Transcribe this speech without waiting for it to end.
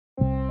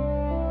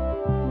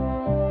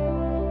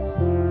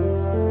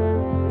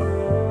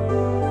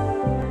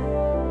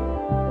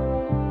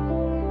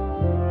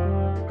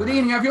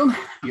evening, everyone.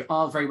 You're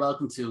all very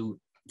welcome to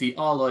the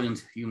All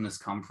Ireland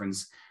Humanist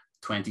Conference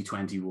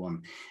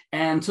 2021.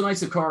 And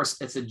tonight's, of course,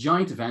 it's a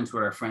joint event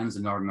with our friends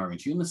in Northern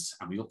Ireland Humanists,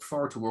 and we look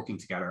forward to working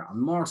together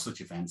on more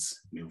such events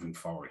moving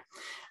forward.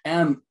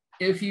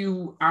 If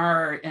you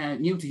are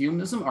new to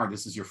humanism, or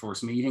this is your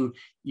first meeting,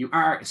 you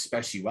are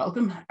especially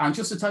welcome. And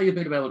just to tell you a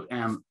bit about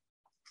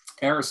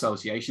our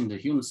association, the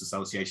Humanist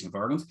Association of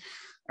Ireland,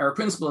 our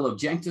principal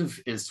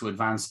objective is to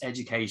advance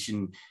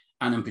education,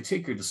 and in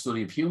particular the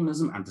study of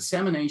humanism and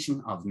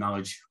dissemination of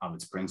knowledge of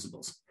its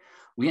principles.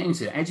 We aim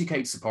to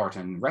educate, support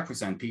and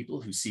represent people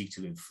who seek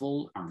to live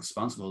full and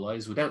responsible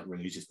lives without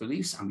religious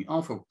beliefs, and we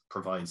also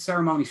provide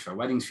ceremonies for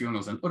weddings,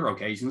 funerals and other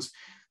occasions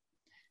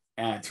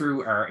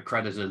through our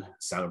accredited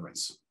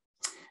celebrants.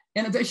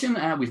 In addition, we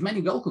have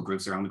many local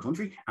groups around the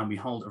country, and we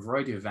hold a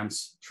variety of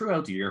events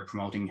throughout the year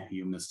promoting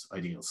humanist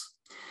ideals.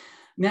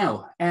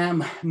 Now,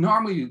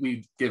 normally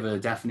we give a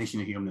definition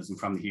of humanism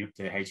from the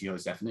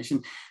HEI's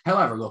definition.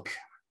 However, look,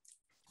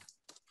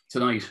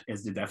 tonight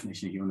is the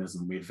definition of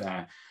humanism. We've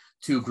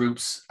two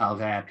groups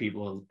of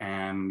people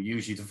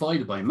usually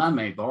divided by a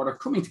man-made border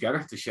coming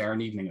together to share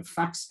an evening of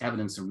facts,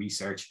 evidence and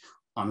research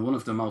on one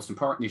of the most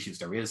important issues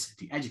there is,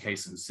 the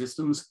education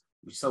systems,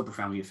 which so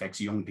profoundly affects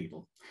young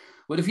people,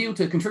 with a view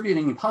to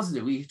contributing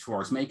positively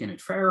towards making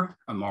it fairer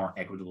and more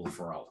equitable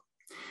for all.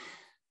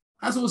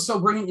 As it was so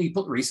brilliantly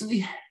put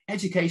recently,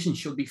 education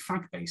should be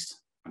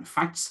fact-based, and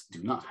facts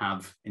do not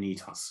have an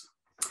ethos.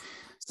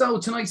 So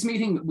tonight's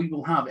meeting, we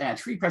will have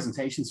 3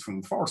 presentations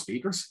from 4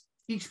 speakers.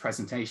 Each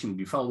presentation will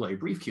be followed by a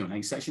brief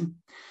Q&A session.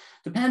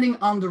 Depending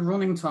on the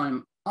running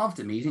time of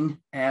the meeting,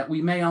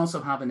 we may also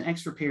have an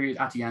extra period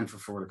at the end for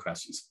further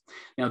questions.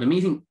 Now, the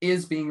meeting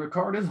is being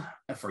recorded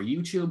for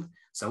YouTube,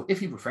 so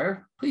if you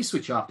prefer, please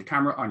switch off the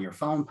camera on your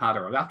phone, pad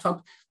or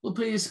laptop, but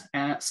please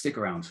stick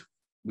around.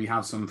 We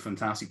have some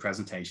fantastic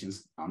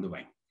presentations on the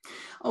way.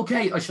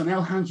 Okay, I shall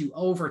now hand you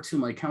over to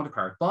my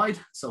counterpart, Bide.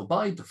 So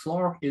Bide, the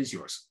floor is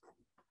yours.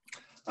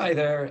 Hi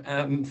there.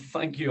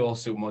 Thank you all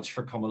so much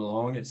for coming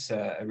along. It's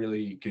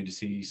really good to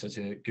see such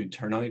a good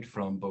turnout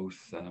from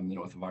both the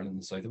north of Ireland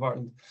and the south of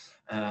Ireland.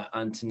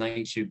 And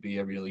tonight should be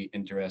a really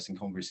interesting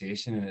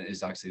conversation, and it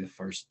is actually the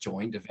first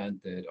joint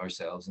event that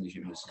ourselves and the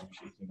Humanist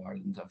Association of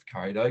Ireland have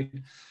carried out.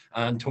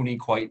 And Tony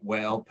quite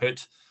well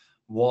put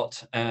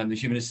what the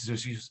Humanist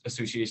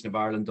Association of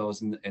Ireland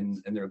does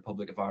in the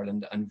Republic of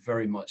Ireland, and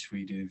very much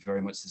we do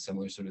very much the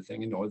similar sort of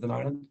thing in Northern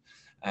Ireland.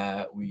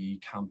 We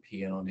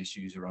campaign on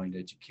issues around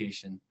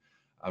education,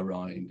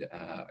 around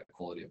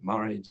equality of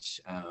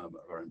marriage,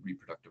 around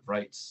reproductive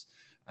rights.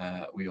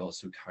 We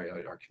also carry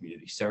out our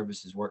community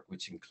services work,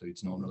 which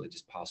includes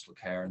non-religious pastoral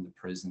care in the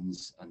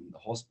prisons and the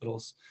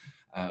hospitals.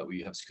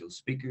 We have school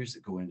speakers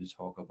that go in to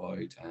talk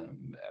about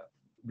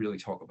really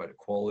talk about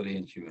equality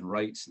and human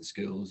rights in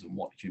schools and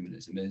what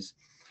humanism is.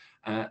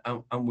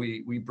 And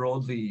we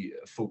broadly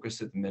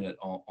focus at the minute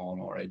on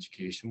our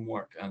education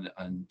work,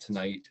 and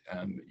tonight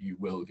you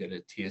will get a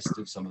taste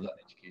of some of that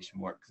education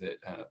work that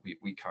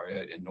we carry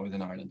out in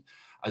Northern Ireland,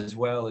 as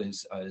well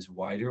as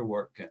wider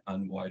work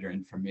and wider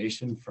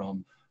information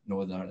from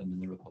Northern Ireland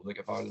and the Republic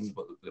of Ireland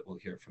that we'll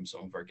hear from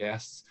some of our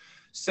guests.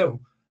 So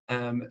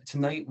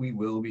tonight we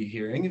will be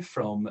hearing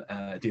from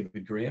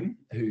David Graham,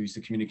 who's the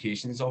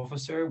Communications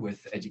Officer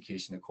with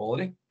Education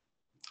Equality.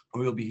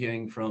 We'll be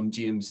hearing from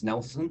James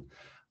Nelson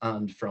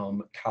and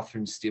from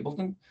Catherine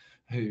Stapleton,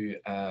 who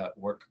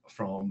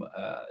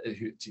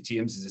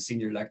James is a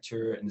senior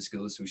lecturer in the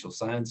School of Social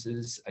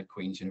Sciences at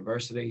Queen's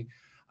University,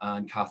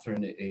 and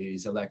Catherine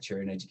is a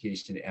lecturer in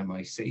education at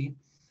MIC.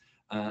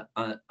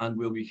 And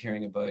we'll be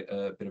hearing about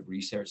a bit of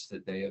research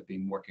that they have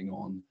been working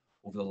on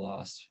over the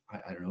last,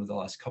 I don't know, the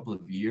last couple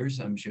of years.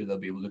 I'm sure they'll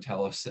be able to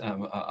tell us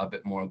a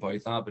bit more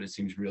about that, but it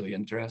seems really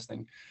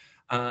interesting.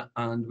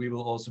 And we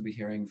will also be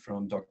hearing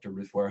from Dr.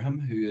 Ruth Wareham,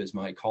 who is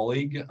my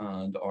colleague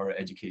and our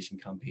Education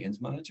Campaigns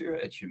Manager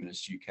at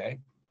Humanist UK.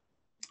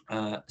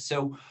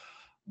 So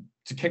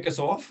to kick us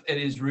off, it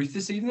is Ruth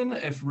this evening.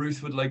 If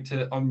Ruth would like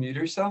to unmute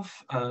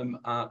herself,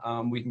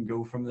 we can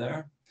go from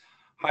there.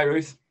 Hi,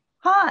 Ruth.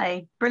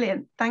 Hi,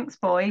 brilliant. Thanks,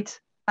 Boyd.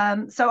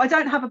 So I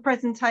don't have a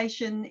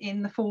presentation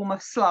in the form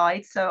of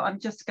slides, so I'm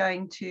just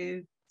going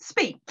to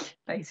speak,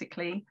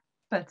 basically,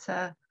 but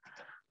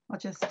I'll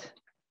just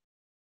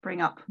bring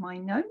up my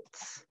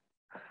notes.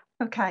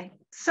 Okay,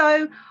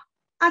 so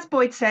as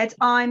Boyd said,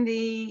 I'm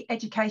the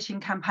Education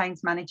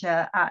Campaigns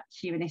Manager at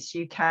Humanist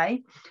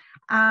UK,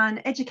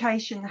 and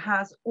education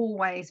has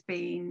always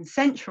been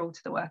central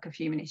to the work of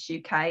Humanist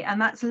UK, and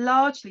that's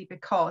largely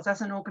because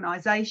as an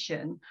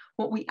organisation,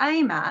 what we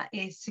aim at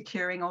is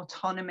securing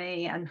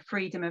autonomy and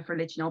freedom of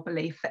religion or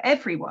belief for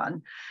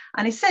everyone.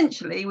 And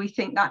essentially, we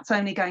think that's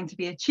only going to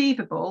be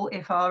achievable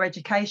if our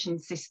education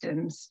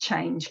systems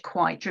change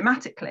quite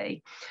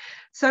dramatically.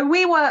 So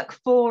we work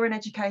for an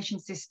education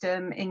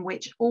system in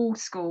which all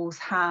schools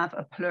have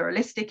a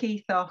pluralistic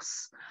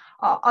ethos,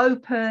 are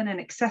open and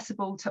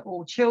accessible to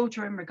all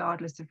children,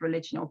 regardless of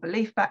religion or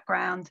belief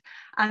background,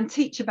 and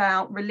teach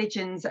about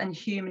religions and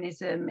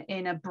humanism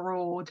in a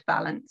broad,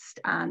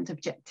 balanced and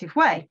objective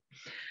way.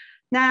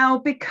 Now,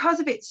 because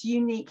of its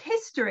unique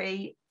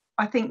history,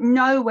 I think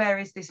nowhere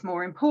is this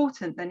more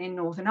important than in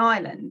Northern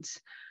Ireland.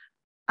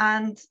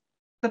 And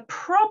the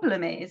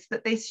problem is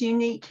that this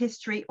unique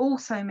history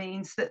also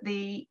means that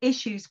the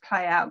issues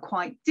play out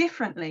quite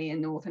differently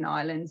in Northern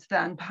Ireland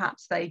than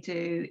perhaps they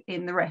do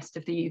in the rest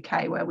of the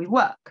UK where we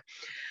work.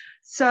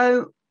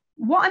 So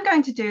what I'm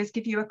going to do is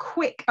give you a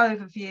quick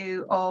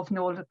overview of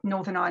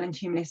Northern Ireland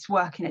Humanists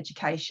work in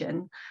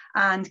education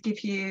and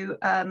give you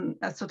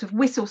a sort of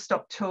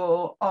whistle-stop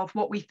tour of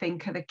what we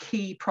think are the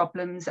key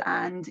problems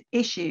and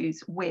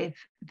issues with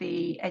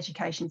the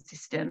education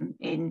system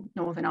in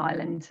Northern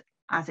Ireland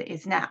as it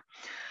is now.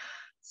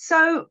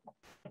 So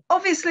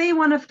obviously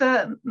one of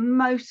the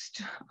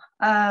most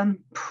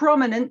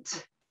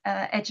prominent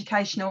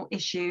educational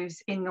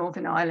issues in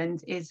Northern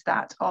Ireland is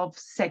that of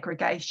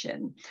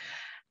segregation.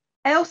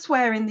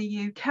 Elsewhere in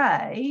the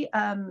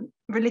UK,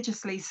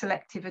 religiously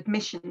selective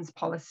admissions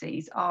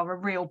policies are a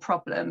real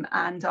problem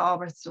and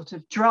are a sort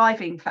of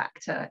driving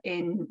factor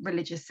in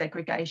religious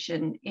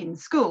segregation in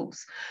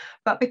schools.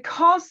 But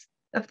because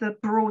of the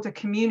broader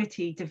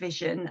community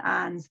division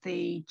and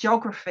the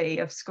geography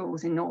of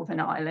schools in Northern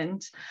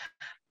Ireland,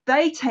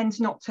 they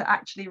tend not to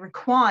actually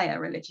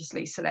require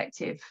religiously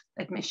selective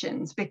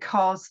admissions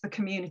because the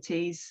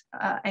communities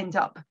end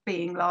up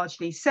being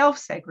largely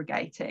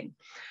self-segregating.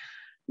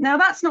 Now,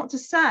 that's not to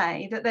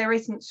say that there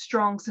isn't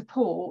strong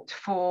support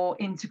for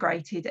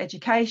integrated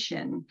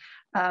education,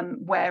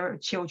 where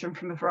children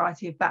from a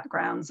variety of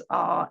backgrounds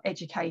are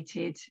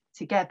educated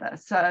together.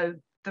 So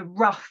the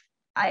rough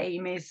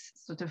aim is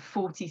sort of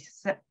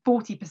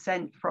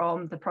 40%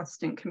 from the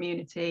Protestant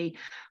community,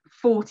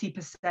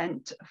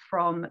 40%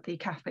 from the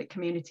Catholic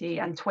community,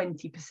 and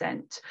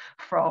 20%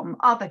 from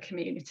other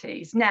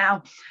communities.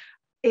 Now,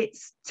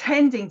 it's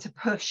tending to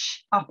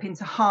push up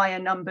into higher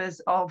numbers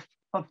of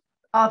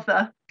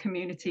other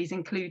communities,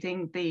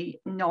 including the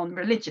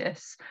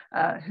non-religious,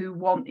 who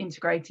want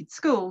integrated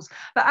schools.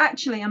 But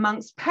actually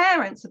amongst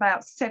parents,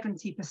 about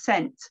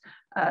 70%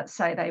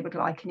 say they would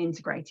like an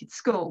integrated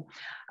school.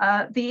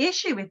 The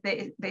issue with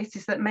this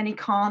is that many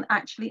can't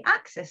actually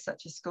access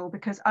such a school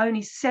because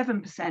only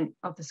 7%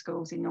 of the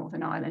schools in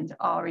Northern Ireland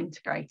are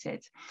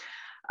integrated.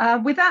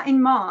 With that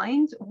in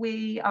mind,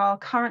 we are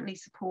currently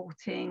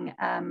supporting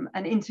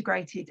an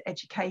integrated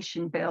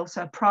education bill,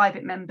 so a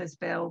private members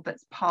bill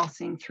that's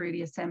passing through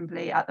the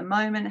Assembly at the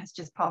moment, has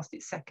just passed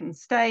its second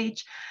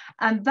stage,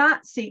 and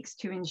that seeks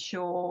to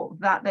ensure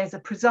that there's a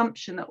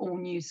presumption that all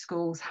new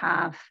schools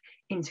have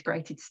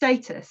integrated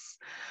status.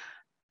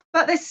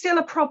 But there's still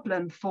a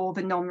problem for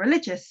the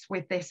non-religious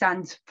with this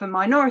and for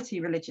minority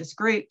religious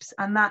groups,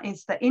 and that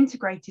is that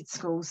integrated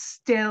schools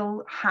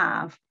still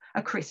have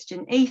a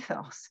Christian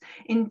ethos.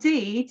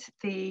 Indeed,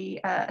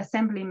 the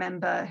Assembly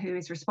member who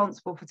is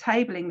responsible for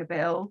tabling the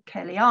bill,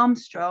 Kelly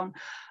Armstrong,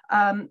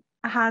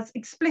 has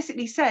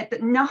explicitly said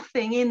that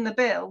nothing in the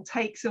bill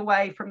takes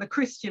away from the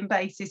Christian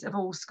basis of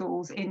all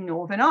schools in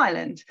Northern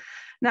Ireland.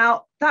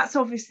 Now, that's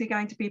obviously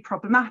going to be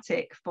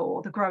problematic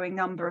for the growing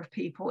number of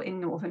people in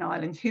Northern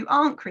Ireland who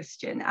aren't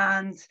Christian,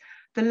 and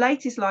the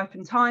latest Life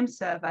and Times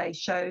survey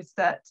shows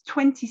that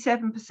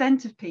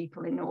 27% of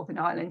people in Northern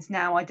Ireland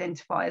now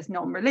identify as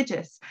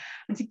non-religious.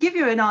 And to give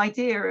you an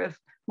idea of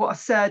what a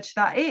surge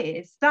that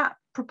is, that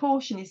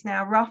proportion is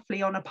now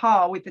roughly on a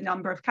par with the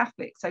number of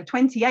Catholics. So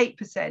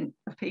 28%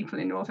 of people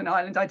in Northern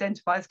Ireland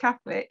identify as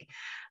Catholic.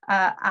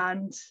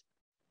 And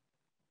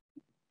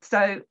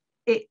so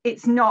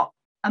it's not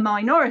a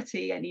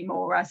minority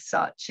anymore as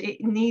such. It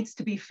needs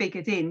to be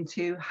figured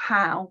into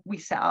how we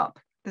set up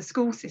the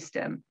school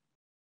system.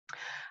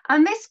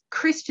 And this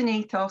Christian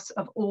ethos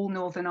of all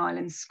Northern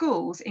Ireland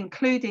schools,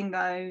 including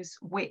those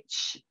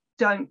which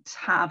don't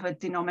have a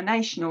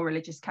denominational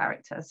religious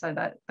character, so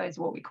that those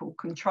are what we call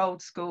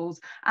controlled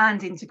schools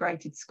and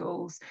integrated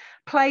schools,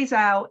 plays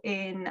out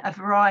in a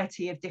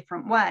variety of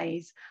different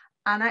ways,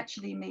 and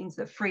actually means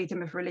that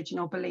freedom of religion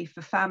or belief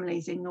for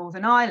families in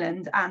Northern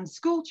Ireland and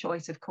school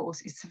choice, of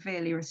course, is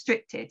severely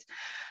restricted.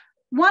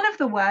 One of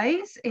the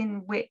ways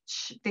in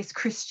which this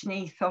Christian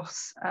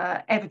ethos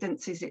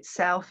evidences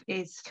itself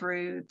is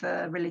through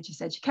the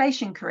religious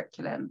education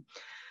curriculum.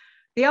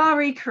 The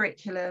RE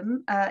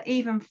curriculum,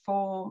 even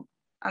for,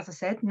 as I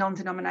said,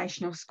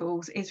 non-denominational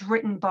schools, is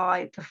written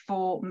by the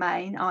four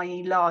main,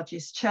 i.e.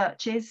 largest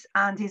churches,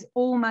 and is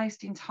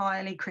almost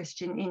entirely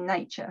Christian in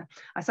nature.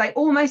 I say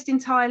almost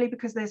entirely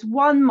because there's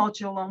one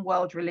module on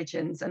world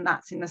religions, and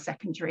that's in the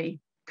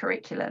secondary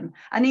curriculum,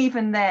 and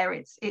even there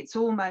it's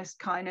almost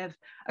kind of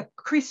a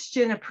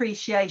Christian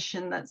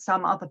appreciation that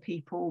some other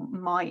people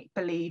might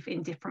believe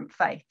in different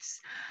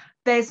faiths.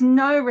 There's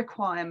no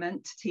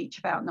requirement to teach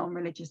about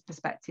non-religious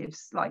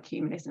perspectives like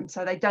humanism,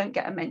 so they don't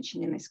get a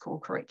mention in this core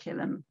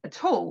curriculum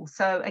at all.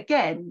 So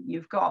again,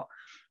 you've got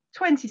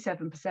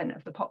 27%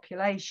 of the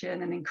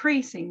population, an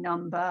increasing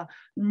number,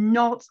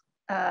 not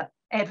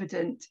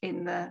evident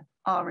in the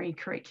RE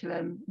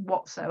curriculum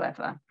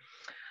whatsoever.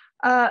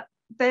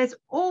 there's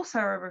also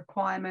a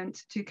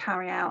requirement to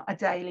carry out a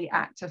daily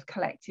act of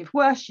collective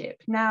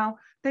worship. Now,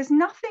 there's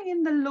nothing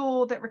in the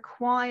law that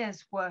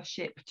requires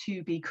worship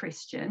to be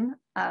Christian,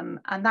 and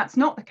that's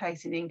not the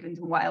case in England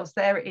and Wales.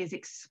 There it is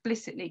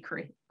explicitly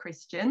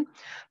Christian,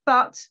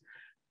 but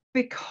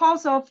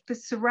because of the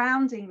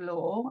surrounding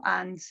law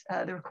and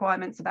the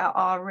requirements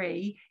about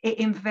RE, it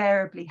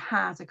invariably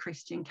has a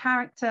Christian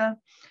character.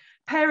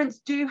 Parents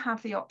do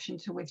have the option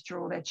to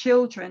withdraw their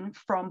children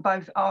from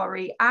both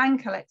RE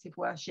and collective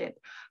worship,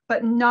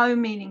 but no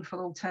meaningful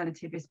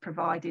alternative is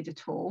provided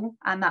at all,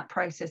 and that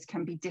process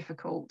can be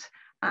difficult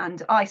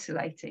and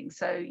isolating.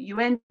 So you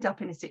end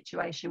up in a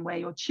situation where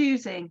you're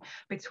choosing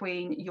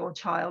between your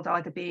child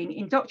either being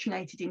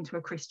indoctrinated into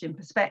a Christian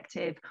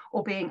perspective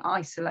or being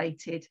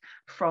isolated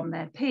from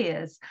their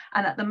peers.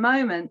 And at the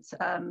moment,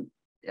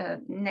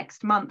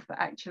 next month,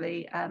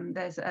 actually,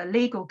 there's a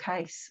legal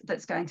case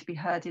that's going to be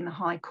heard in the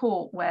High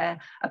Court where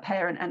a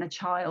parent and a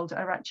child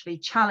are actually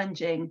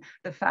challenging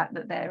the fact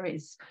that there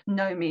is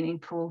no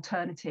meaningful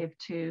alternative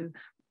to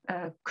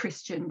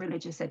Christian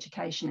religious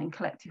education and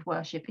collective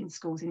worship in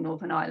schools in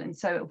Northern Ireland.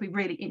 So it'll be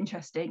really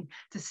interesting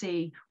to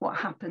see what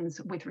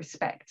happens with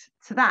respect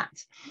to that.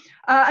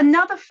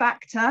 Another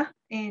factor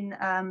in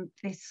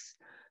this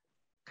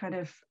kind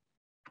of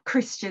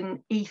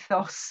Christian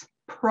ethos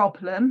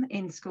problem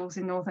in schools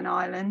in Northern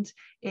Ireland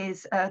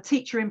is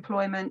teacher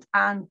employment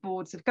and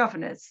boards of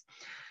governors.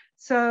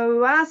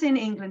 So as in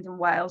England and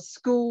Wales,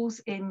 schools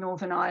in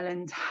Northern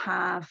Ireland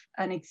have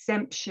an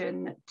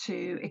exemption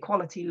to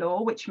equality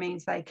law, which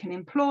means they can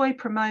employ,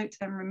 promote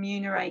and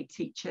remunerate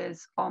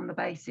teachers on the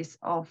basis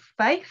of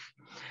faith.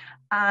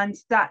 And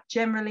that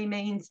generally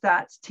means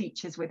that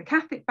teachers with a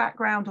Catholic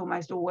background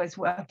almost always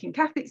work in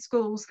Catholic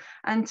schools,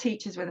 and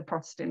teachers with a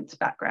Protestant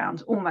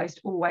background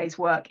almost always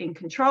work in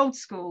controlled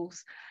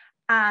schools.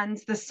 And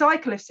the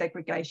cycle of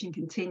segregation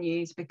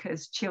continues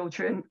because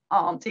children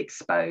aren't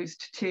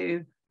exposed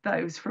to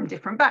those from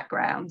different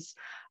backgrounds.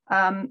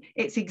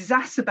 It's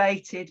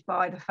exacerbated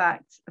by the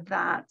fact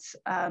that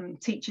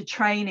teacher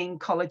training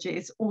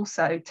colleges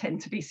also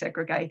tend to be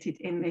segregated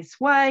in this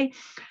way.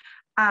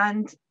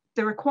 And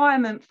the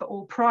requirement for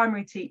all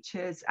primary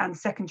teachers and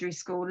secondary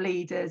school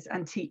leaders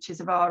and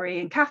teachers of RE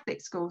in Catholic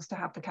schools to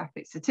have the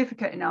Catholic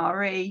certificate in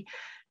RE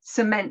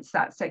cements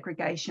that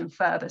segregation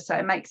further. So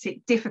it makes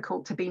it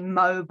difficult to be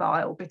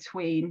mobile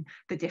between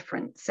the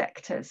different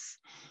sectors.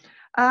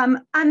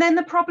 And then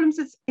the problems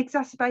are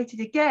exacerbated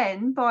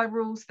again by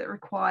rules that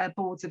require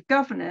boards of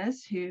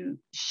governors who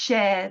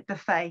share the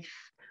faith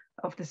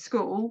of the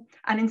school,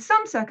 and in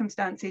some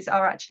circumstances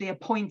are actually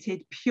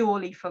appointed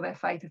purely for their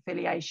faith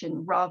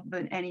affiliation rather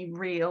than any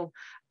real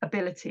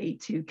ability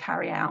to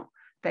carry out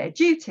their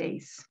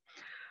duties.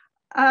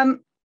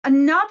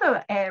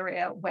 Another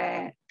area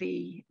where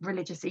the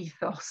religious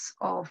ethos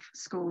of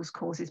schools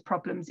causes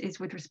problems is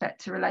with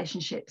respect to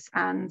relationships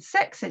and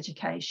sex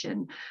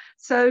education.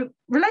 So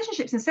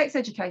relationships and sex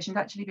education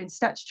have actually been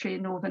statutory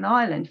in Northern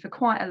Ireland for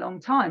quite a long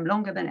time,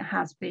 longer than it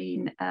has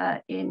been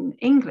in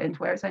England,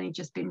 where it's only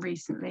just been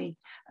recently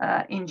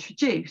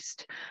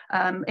introduced.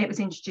 It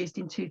was introduced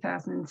in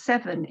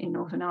 2007 in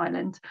Northern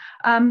Ireland,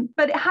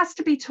 but it has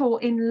to be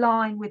taught in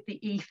line with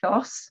the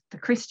ethos, the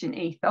Christian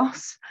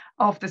ethos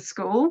of the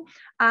school.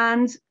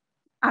 And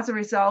as a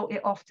result,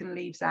 it often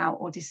leaves out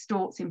or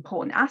distorts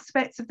important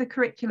aspects of the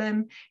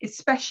curriculum,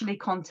 especially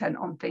content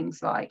on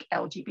things like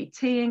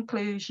LGBT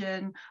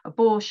inclusion,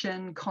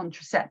 abortion,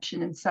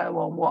 contraception, and so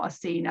on, what are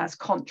seen as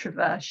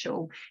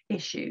controversial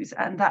issues.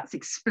 And that's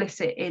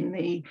explicit in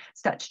the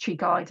statutory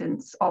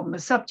guidance on the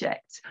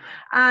subject.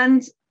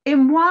 And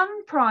in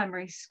one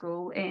primary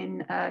school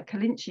in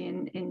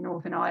Killinchy in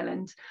Northern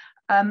Ireland,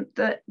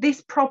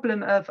 this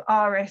problem of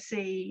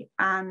RSE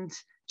and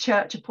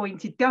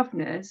church-appointed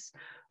governors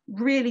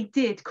really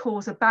did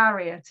cause a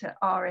barrier to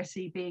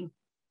RSE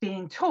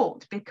being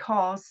taught,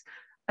 because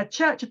a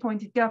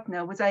church-appointed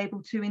governor was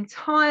able to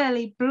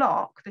entirely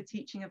block the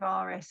teaching of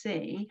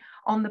RSE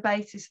on the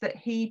basis that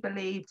he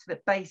believed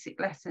that basic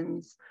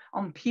lessons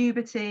on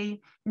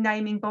puberty,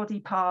 naming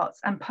body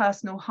parts and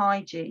personal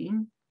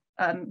hygiene,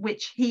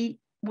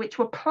 which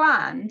were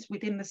planned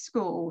within the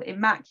school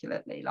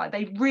immaculately. Like,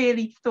 they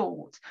really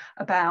thought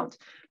about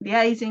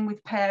liaising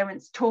with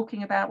parents,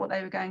 talking about what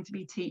they were going to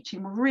be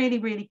teaching, were really,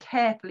 really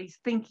carefully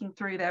thinking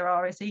through their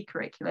RSE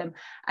curriculum.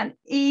 And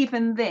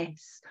even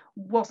this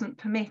wasn't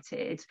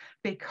permitted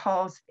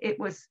because it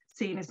was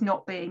seen as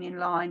not being in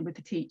line with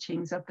the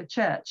teachings of the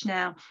church.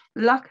 Now,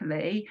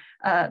 luckily,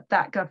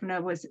 that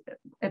governor was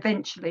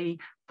eventually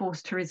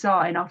forced to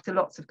resign after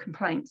lots of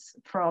complaints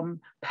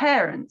from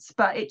parents,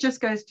 but it just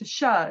goes to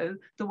show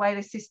the way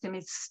the system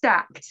is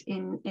stacked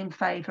in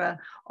favour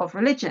of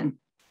religion.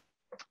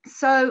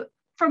 So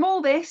from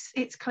all this,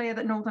 it's clear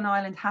that Northern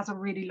Ireland has a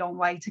really long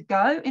way to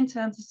go in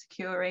terms of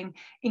securing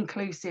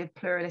inclusive,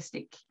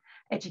 pluralistic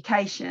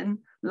education,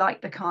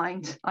 like the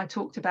kind I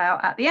talked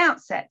about at the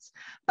outset.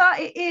 But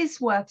it is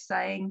worth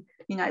saying,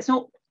 you know, it's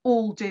not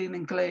all doom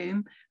and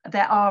gloom.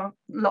 There are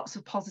lots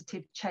of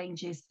positive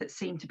changes that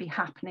seem to be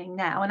happening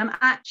now. And I'm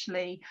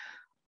actually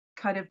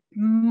kind of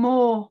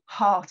more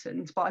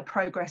heartened by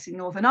progress in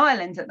Northern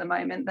Ireland at the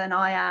moment than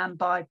I am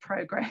by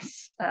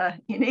progress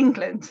in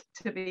England,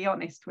 to be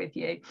honest with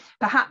you.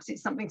 Perhaps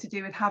it's something to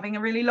do with having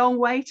a really long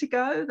way to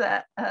go,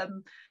 that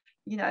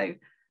you know,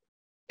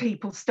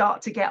 people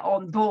start to get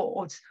on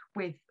board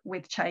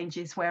with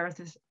changes,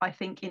 whereas I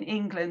think in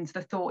England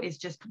the thought is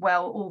just,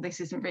 well, all this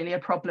isn't really a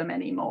problem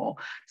anymore.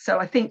 So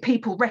I think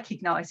people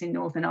recognise in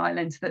Northern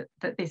Ireland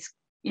that this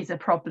is a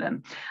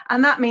problem,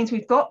 and that means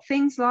we've got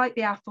things like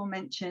the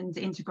aforementioned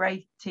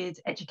integrated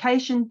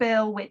education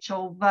bill, which,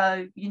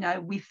 although, you know,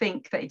 we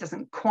think that it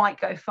doesn't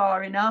quite go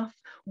far enough,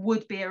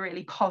 would be a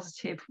really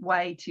positive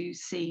way to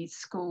see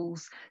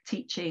schools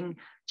teaching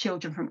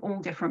children from all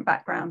different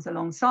backgrounds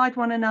alongside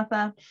one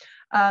another.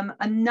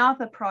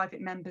 Another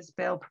private members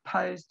bill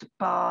proposed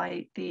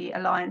by the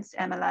Alliance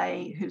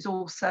MLA, who's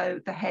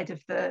also the head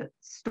of the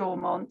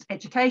Stormont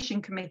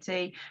Education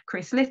Committee,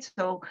 Chris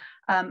Little,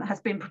 has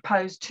been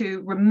proposed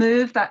to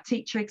remove that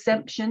teacher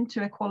exemption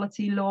to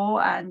equality law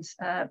and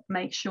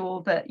make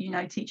sure that, you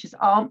know, teachers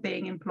aren't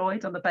being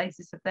employed on the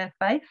basis of their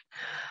faith.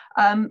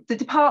 The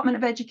Department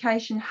of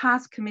Education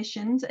has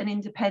commissioned an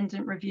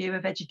independent review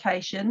of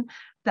education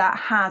that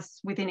has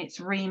within its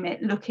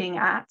remit looking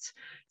at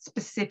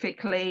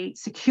specifically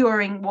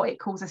securing what it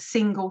calls a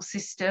single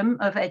system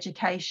of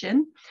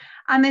education.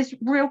 And there's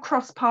real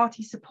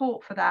cross-party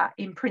support for that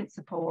in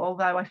principle,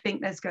 although I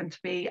think there's going to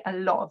be a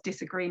lot of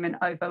disagreement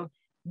over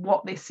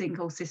what this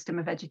single system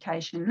of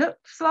education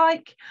looks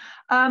like.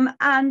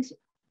 And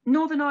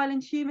Northern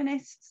Ireland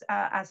Humanists,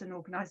 as an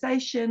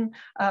organisation,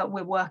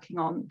 we're working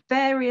on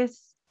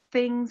various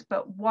things,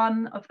 but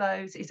one of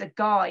those is a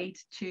guide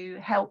to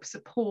help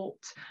support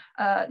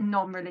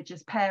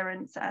non-religious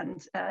parents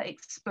and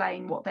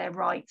explain what their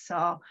rights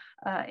are,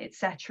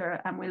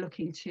 etc. And we're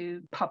looking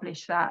to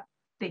publish that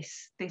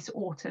this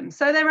autumn.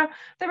 So there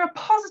are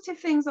positive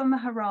things on the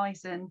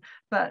horizon,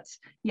 but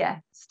yeah,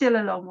 still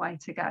a long way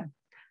to go.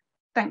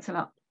 Thanks a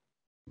lot.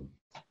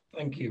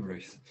 Thank you,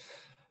 Ruth.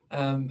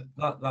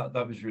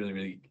 That was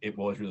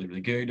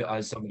really good.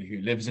 As somebody who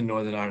lives in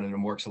Northern Ireland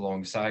and works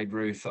alongside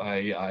Ruth,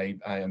 I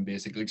am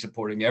basically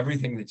supporting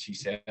everything that she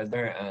said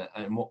there.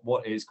 And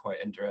what is quite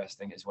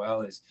interesting as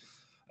well is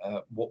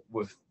what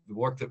with the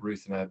work that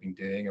Ruth and I have been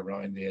doing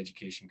around the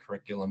education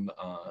curriculum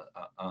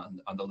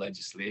and the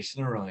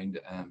legislation around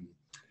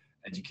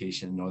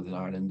education in Northern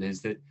Ireland,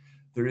 is that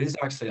there is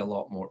actually a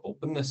lot more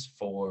openness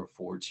for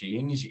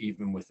change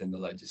even within the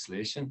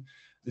legislation.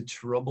 The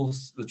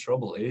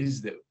trouble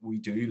is that we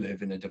do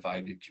live in a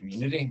divided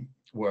community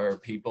where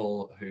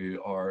people who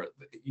are,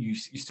 you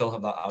still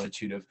have that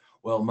attitude of,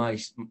 well,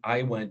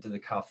 I went to the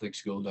Catholic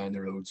school down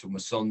the road, so my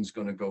son's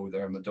going to go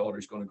there, my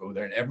daughter's going to go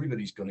there, and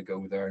everybody's going to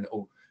go there, and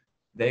oh,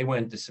 they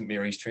went to St.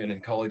 Mary's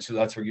Training College, so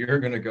that's where you're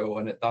going to go.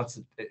 And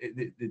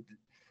the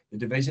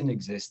division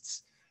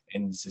exists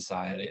in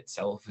society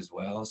itself as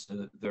well.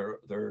 So there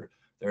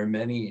are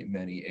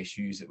many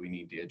issues that we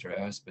need to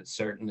address, but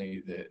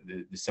certainly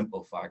the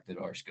simple fact that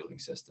our schooling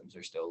systems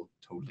are still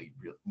totally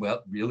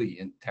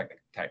really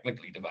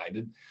technically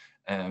divided,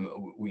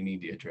 we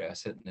need to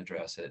address it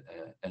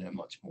in a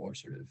much more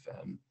sort of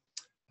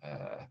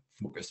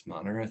focused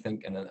manner, I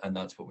think, and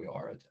that's what we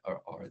are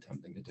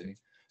attempting to do.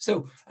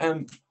 So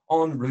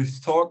on Ruth's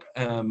talk,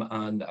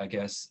 and I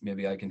guess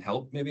maybe I can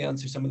help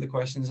answer some of the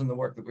questions on the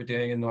work that we're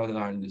doing in Northern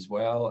Ireland as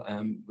well.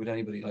 Would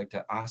anybody like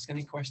to ask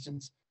any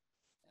questions?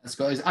 Yes,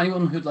 guys,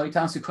 anyone who'd like to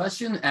ask a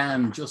question,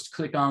 just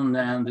click on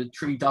the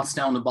three dots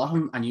down the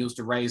bottom and use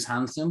the raise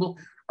hand symbol,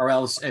 or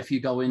else if you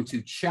go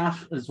into chat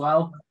as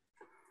well,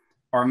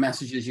 or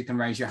messages, you can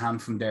raise your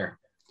hand from there.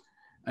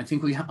 I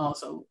think we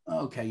also,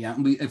 okay, yeah,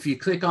 if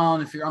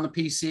you're on a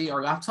PC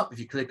or laptop, if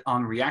you click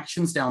on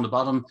reactions down the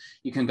bottom,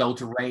 you can go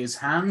to raise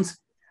hand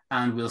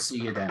and we'll see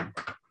you then.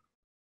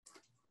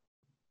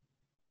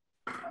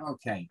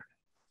 Okay.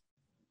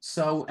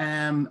 So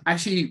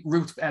actually,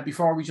 Ruth,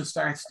 before we just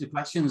start the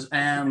questions,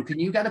 can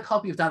you get a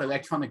copy of that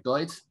electronic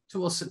guide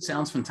to us? It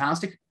sounds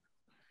fantastic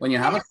when you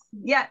have it.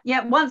 Yeah.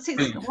 Once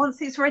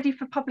it's ready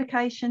for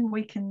publication,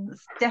 we can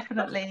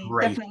definitely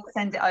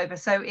send it over.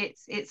 So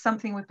it's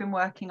something we've been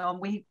working on.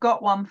 We've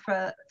got one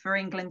for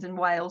England and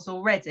Wales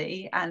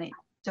already, and it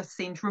just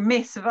seems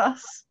remiss of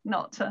us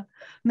not to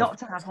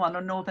have one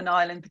on Northern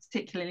Ireland,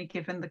 particularly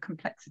given the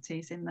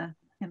complexities in the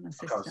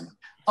system.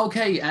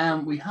 Okay,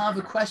 we have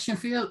a question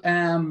for you.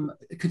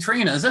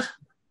 Katrina, is it?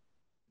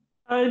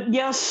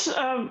 Yes,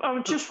 I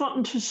was just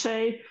wanting to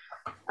say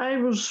I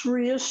was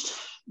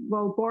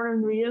born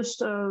and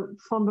raised a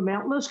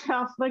fundamentalist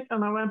Catholic,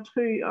 and I went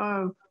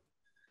to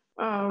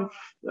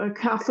a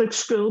Catholic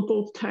school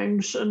both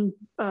times in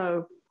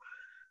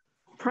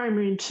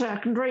primary and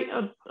secondary.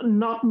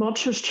 Not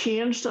much has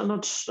changed, and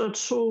it's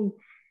so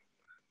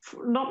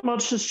not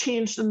much has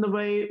changed in the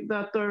way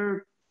that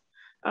they're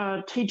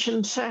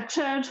teaching sex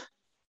ed.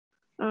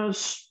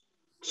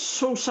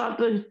 So sad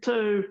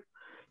to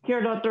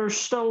hear that there's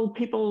still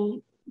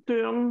people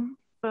doing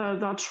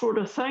that sort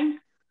of thing.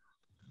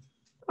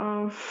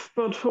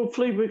 But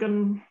hopefully we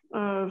can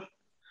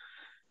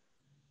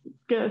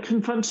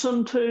convince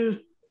them to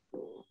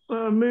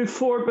move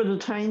forward with the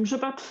times a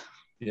bit.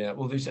 Yeah,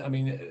 well, I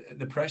mean,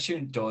 the pressure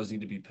does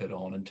need to be put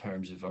on in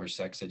terms of our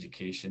sex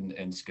education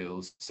in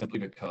schools, simply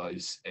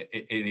because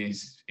it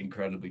is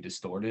incredibly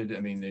distorted. I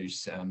mean,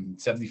 there's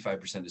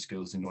 75% of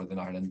schools in Northern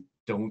Ireland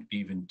don't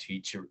even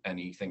teach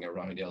anything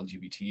around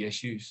LGBT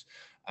issues.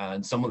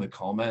 And some of the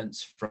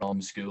comments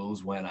from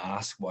schools when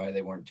asked why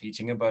they weren't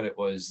teaching about it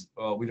was,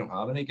 well, we don't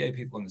have any gay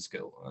people in the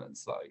school. And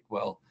it's like,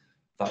 well,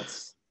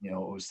 that's,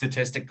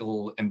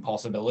 statistical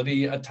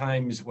impossibility at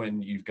times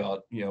when you've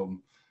got,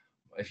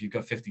 if you've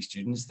got 50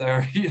 students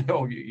there,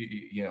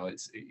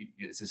 it's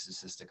a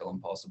statistical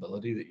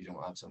impossibility that you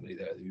don't have somebody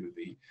there who would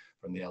be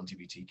from the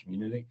LGBT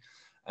community.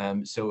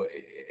 So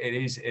it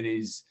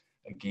is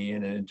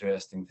again an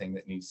interesting thing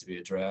that needs to be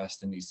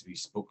addressed and needs to be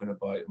spoken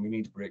about. And we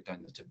need to break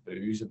down the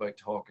taboos about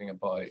talking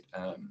about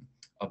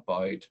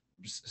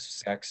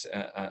sex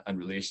and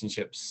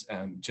relationships,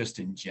 just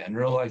in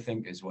general, I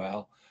think, as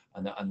well.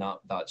 And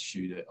that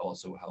should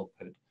also help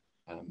put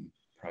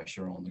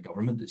pressure on the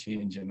government to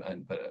change,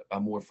 but a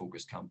more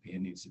focused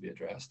campaign needs to be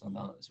addressed on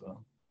that as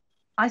well.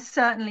 I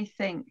certainly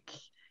think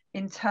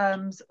in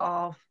terms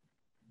of,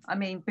 I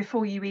mean,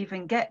 before you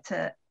even get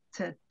to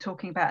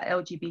talking about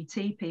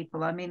LGBT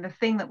people, I mean, the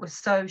thing that was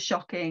so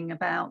shocking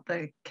about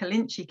the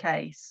Kalinchi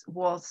case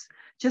was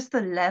just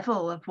the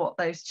level of what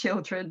those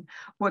children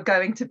were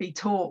going to be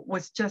taught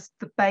was just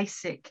the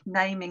basic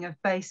naming of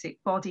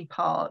basic body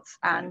parts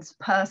and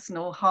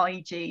personal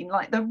hygiene,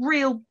 like the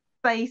real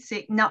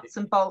basic nuts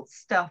and bolts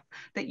stuff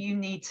that you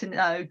need to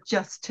know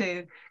just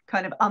to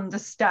kind of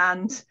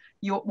understand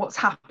what's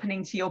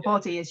happening to your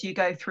body as you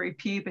go through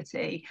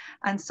puberty.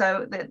 And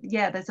so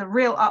there's a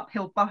real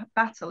uphill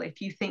battle if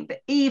you think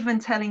that even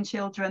telling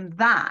children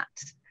that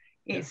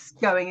is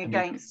going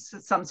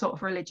against some sort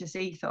of religious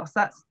ethos.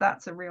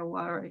 That's a real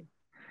worry.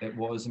 It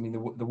was, I mean,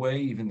 the way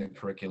even the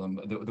curriculum,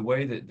 the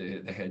way that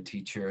the head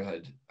teacher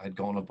had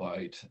gone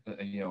about,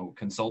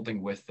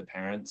 consulting with the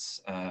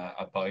parents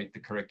about the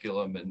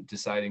curriculum and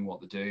deciding what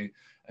to do.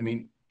 I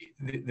mean,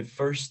 the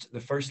first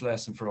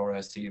lesson for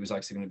RST was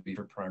actually going to be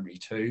for primary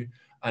 2,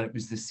 and it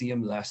was the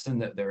same lesson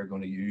that they were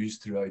going to use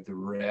throughout the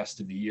rest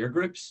of the year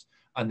groups.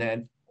 And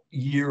then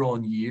year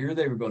on year,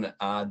 they were going to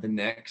add the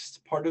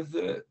next part of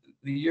the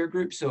year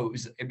group. So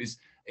it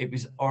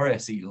was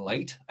RSE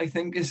light, I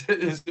think, as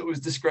it was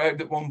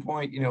described at one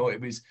point.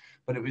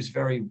 But it was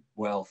very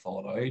well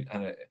thought out,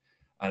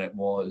 and it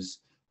was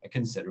a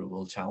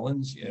considerable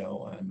challenge,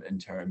 in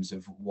terms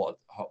of what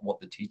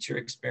the teacher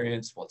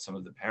experienced, what some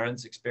of the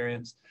parents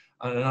experienced,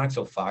 and in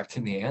actual fact,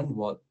 in the end,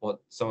 what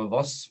some of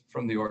us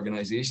from the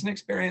organisation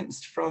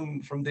experienced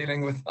from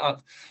dealing with that.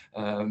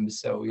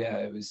 So yeah,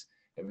 it was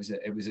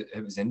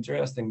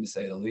interesting to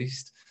say the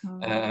least.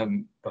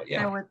 But yeah,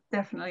 there were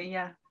definitely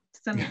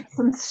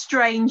some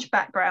strange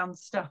background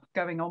stuff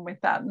going on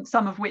with that, and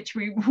some of which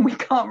we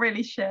can't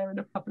really share in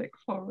a public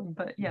forum.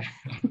 But yeah.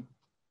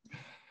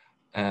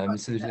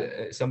 So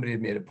somebody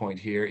had made a point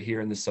here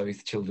in the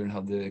South, children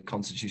have the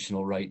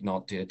constitutional right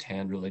not to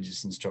attend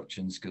religious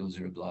instruction. Schools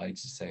are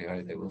obliged to say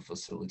how they will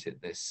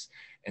facilitate this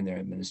in their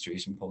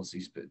administration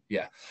policies. But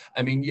yeah,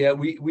 I mean, yeah, what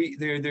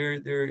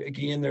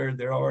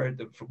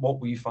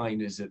we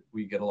find is that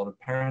we get a lot of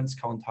parents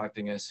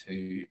contacting us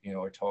who,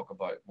 are talk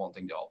about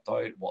wanting to opt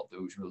out, what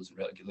those rules and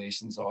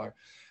regulations are.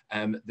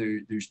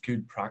 There's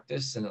good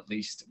practice, and at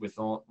least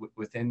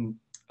within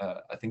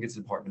I think it's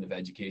the Department of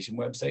Education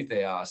website,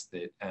 they asked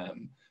that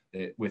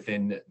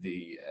within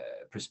the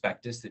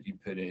prospectus that you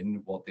put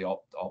in what the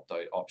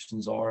opt-out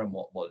options are and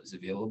what is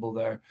available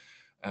there.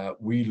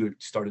 We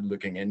started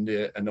looking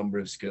into a number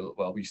of schools.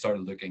 Well, we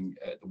started looking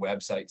at the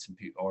websites and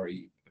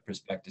RE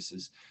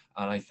prospectuses,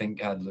 and I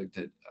think I'd looked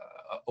at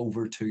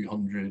over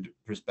 200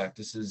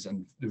 prospectuses,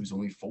 and there was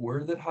only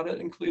 4 that had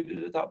it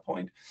included at that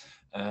point.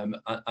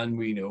 And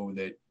we know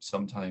that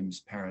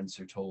sometimes parents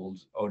are told,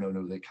 oh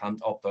no, they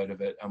can't opt out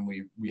of it, and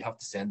we have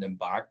to send them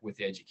back with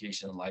the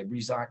Education and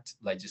Libraries Act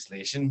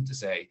legislation to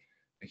say,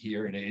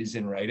 here it is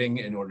in writing,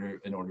 in order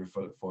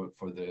for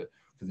the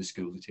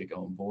school to take it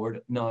on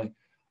board. Now,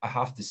 I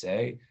have to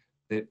say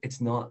that it's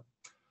not.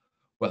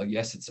 Well,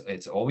 yes,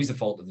 it's always the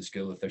fault of the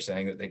school if they're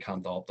saying that they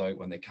can't opt out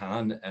when they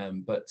can,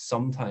 but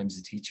sometimes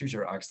the teachers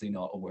are actually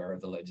not aware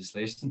of the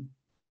legislation,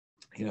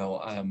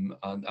 and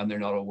they're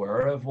not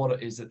aware of what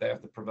it is that they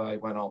have to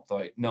provide when opt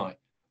out. Now,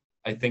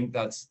 I think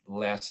that's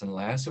less and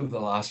less over the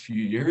last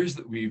few years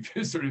that we've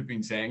sort of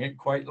been saying it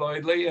quite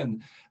loudly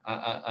and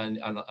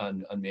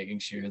making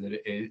sure that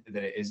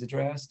it is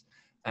addressed.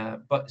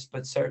 But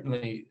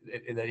certainly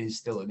it is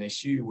still an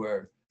issue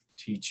where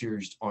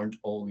teachers aren't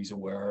always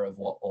aware of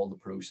what all the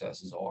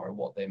processes are,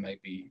 what they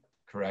might be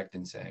correct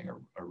in saying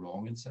or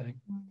wrong in saying.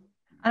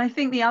 And I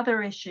think the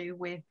other issue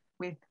with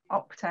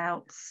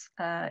opt-outs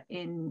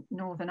in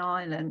Northern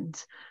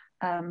Ireland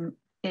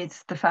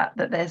is the fact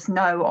that there's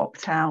no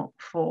opt-out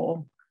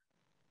for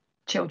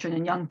children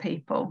and young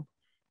people,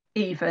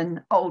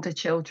 even older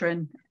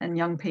children and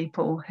young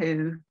people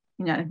who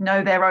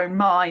know their own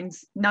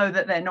minds, know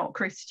that they're not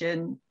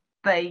Christian,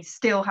 they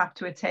still have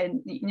to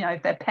attend. You know,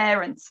 if their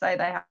parents say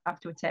they have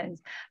to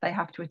attend, they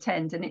have to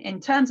attend. And in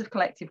terms of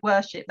collective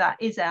worship, that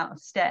is out of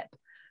step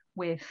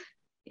with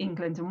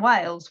England and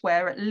Wales,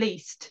 where at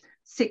least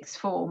sixth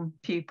form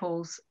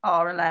pupils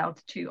are allowed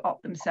to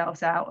opt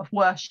themselves out of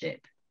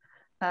worship.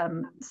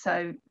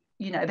 So,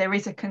 you know, there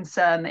is a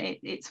concern that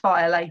it's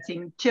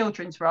violating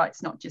children's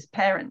rights, not just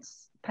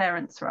parents'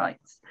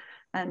 rights.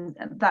 And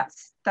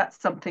that's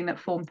something that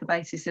formed the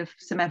basis of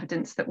some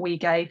evidence that we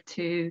gave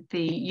to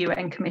the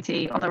UN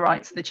Committee on the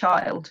Rights of the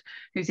Child,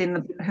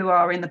 who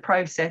are in the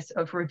process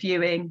of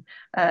reviewing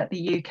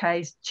the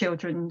UK's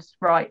children's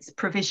rights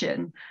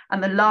provision.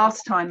 And the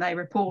last time they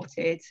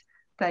reported,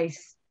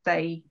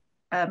 they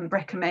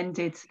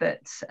recommended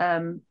that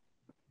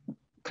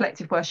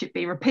collective worship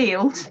be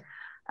repealed,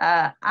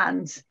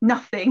 and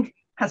nothing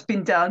has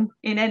been done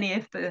in any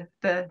of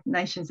the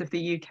nations of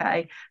the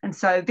UK. And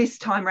so this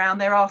time around,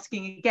 they're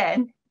asking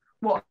again,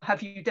 what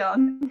have you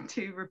done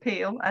to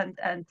repeal?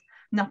 And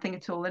nothing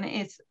at all. And it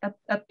is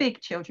a big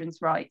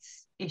children's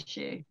rights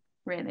issue,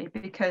 really,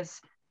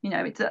 because, you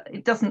know,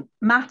 it doesn't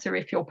matter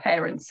if your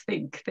parents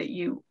think that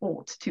you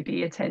ought to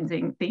be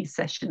attending these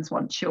sessions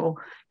once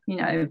you're, you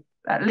know,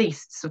 at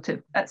least sort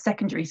of at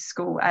secondary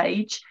school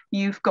age.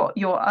 You've got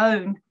your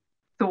own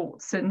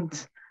thoughts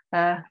and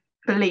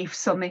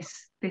beliefs on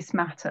this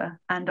matter,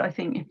 and I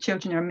think if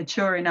children are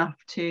mature enough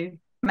to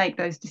make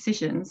those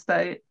decisions,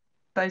 though,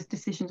 those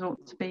decisions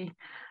ought to be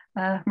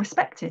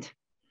respected.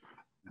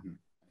 I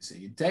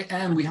see.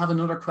 We have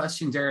another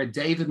question there,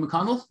 David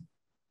McConnell.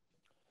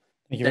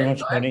 Thank you very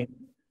much, Tony.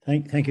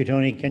 Thank you,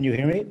 Tony. Can you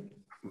hear me?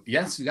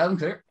 Yes, we got them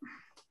clear.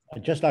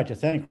 I'd just like to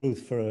thank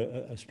Ruth for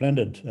a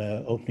splendid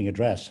opening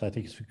address. I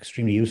think it's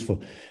extremely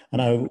useful,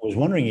 and I was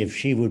wondering if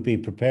she would be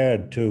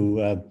prepared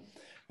to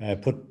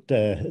put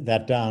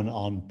that down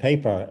on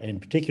paper,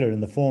 in particular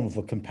in the form of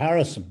a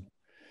comparison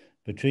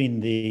between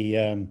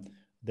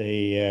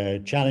the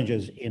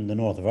challenges in the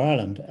north of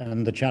Ireland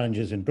and the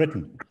challenges in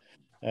Britain.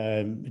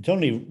 It's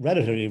only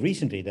relatively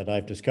recently that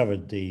I've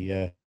discovered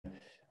the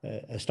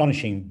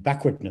astonishing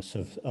backwardness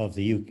of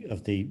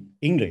the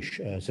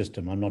English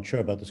system. I'm not sure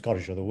about the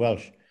Scottish or the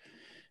Welsh,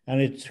 and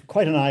it's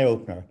quite an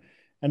eye-opener.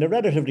 And a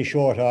relatively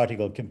short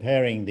article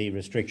comparing the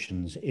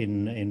restrictions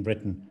in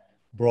Britain,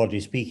 broadly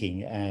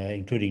speaking,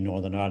 including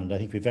Northern Ireland, I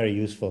think would be very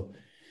useful.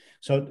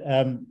 So,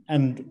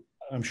 and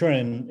I'm sure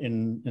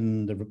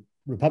in the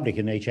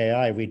Republican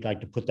HAI, we'd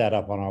like to put that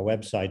up on our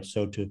website,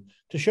 so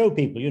to show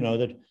people, you know,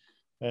 that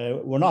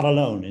we're not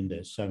alone in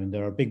this. I mean,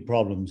 there are big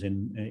problems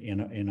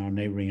in our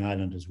neighbouring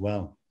island as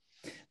well.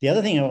 The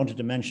other thing I wanted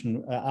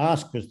to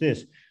ask was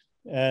this: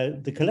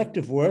 the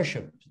collective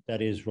worship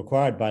that is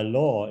required by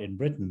law in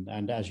Britain,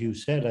 and as you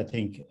said, I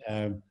think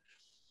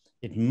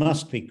it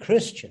must be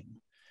Christian.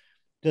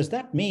 Does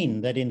that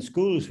mean that in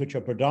schools which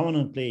are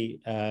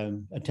predominantly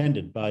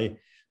attended by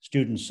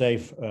students, say,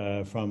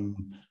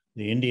 from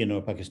the Indian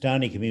or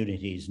Pakistani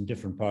communities in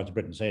different parts of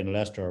Britain, say in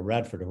Leicester or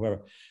Radford or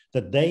wherever,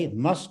 that they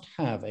must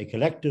have a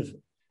collective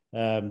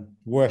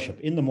worship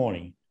in the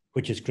morning,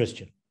 which is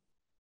Christian?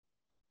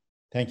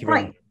 Thank you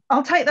very much.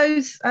 I'll take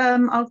those.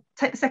 I'll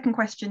take the second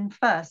question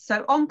first.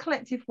 So on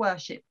collective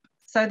worship,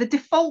 so the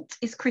default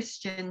is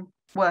Christian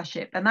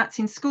worship, and that's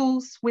in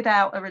schools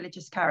without a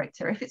religious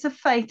character. If it's a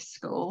faith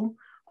school,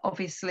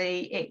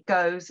 obviously it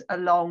goes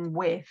along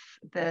with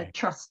the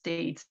trust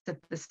deeds of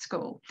the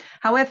school.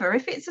 However,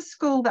 if it's a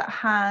school that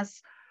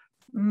has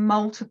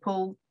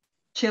multiple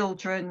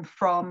children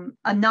from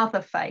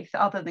another faith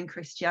other than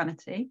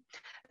Christianity,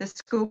 the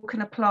school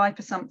can apply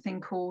for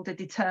something called a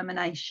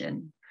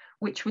determination,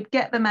 which would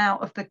get them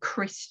out of the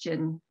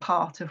Christian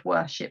part of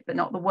worship, but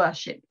not the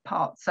worship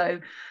part. So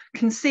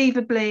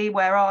conceivably,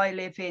 where I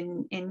live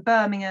in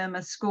Birmingham,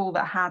 a school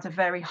that had a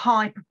very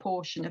high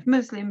proportion of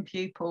Muslim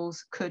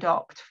pupils could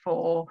opt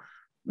for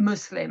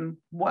Muslim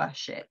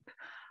worship.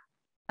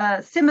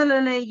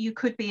 Similarly, you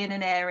could be in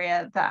an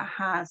area that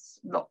has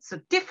lots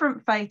of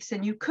different faiths,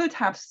 and you could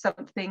have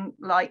something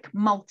like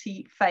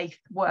multi-faith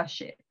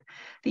worship.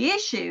 The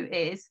issue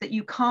is that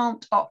you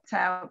can't opt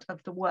out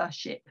of the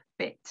worship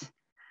bit.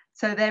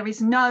 So there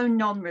is no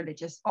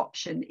non-religious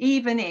option,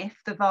 even if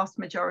the vast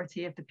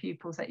majority of the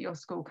pupils at your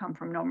school come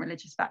from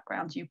non-religious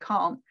backgrounds. You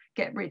can't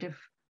get rid of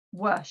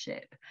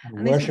worship.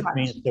 And worship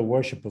means the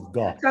worship of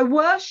God. So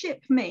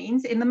worship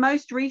means, in the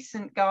most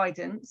recent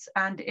guidance,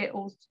 and it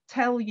will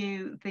tell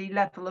you the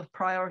level of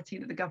priority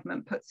that the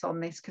government puts on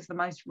this, because the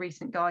most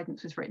recent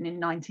guidance was written in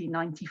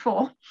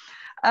 1994.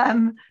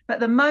 But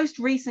the most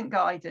recent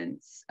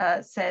guidance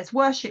says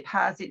worship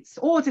has its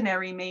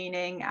ordinary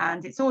meaning,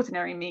 and its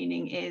ordinary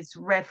meaning is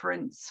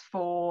reverence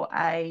for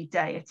a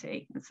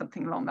deity,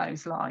 something along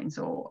those lines,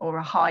 or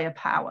a higher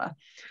power.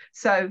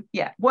 So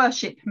yeah,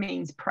 worship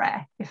means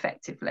prayer,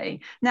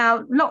 effectively.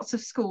 Now, lots of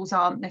schools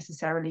aren't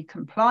necessarily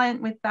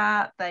compliant with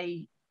that.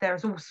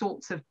 There's all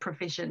sorts of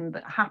provision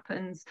that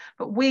happens,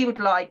 but we would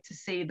like to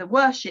see the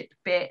worship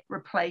bit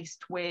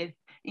replaced with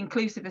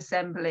inclusive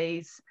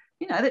assemblies,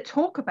 that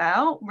talk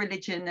about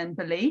religion and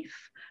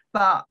belief,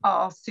 but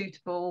are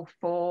suitable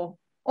for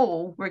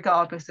all,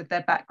 regardless of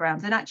their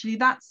backgrounds. And actually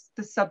that's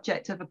the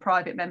subject of a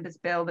private member's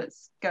bill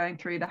that's going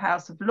through the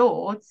House of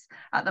Lords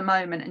at the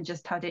moment and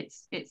just had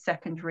its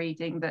second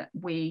reading that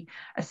we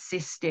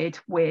assisted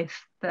with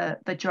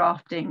the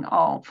drafting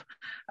of.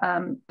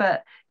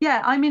 But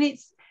yeah, I mean,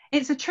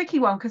 it's a tricky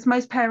one because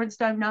most parents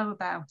don't know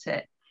about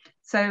it.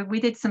 So we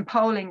did some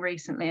polling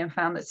recently and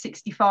found that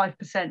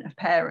 65% of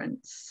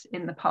parents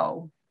in the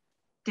poll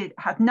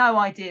had no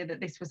idea that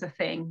this was a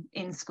thing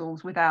in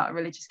schools without a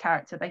religious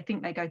character. They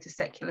think they go to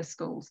secular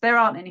schools. There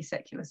aren't any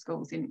secular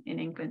schools in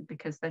England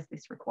because there's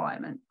this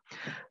requirement.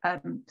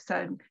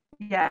 So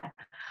yeah,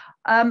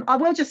 I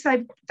will just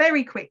say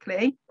very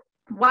quickly,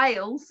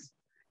 Wales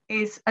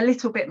is a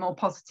little bit more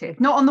positive,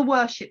 not on the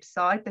worship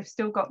side. They've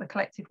still got the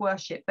collective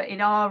worship, but in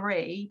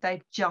RE,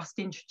 they've just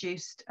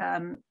introduced,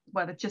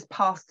 well, they've just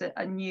passed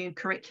a new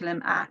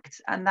curriculum act,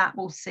 and that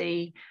will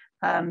see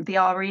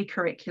the RE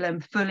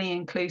curriculum fully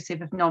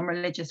inclusive of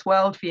non-religious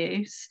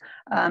worldviews.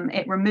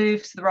 It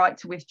removes the right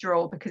to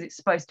withdrawal because it's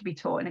supposed to be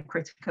taught in a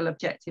critical,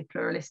 objective,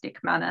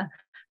 pluralistic manner,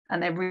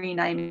 and they're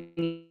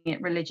renaming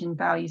it Religion,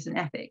 Values and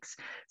Ethics.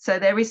 So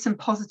there is some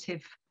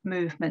positive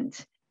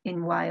movement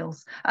in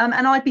Wales. And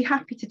I'd be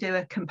happy to do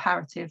a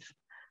comparative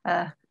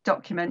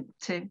document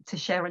to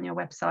share on your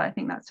website. I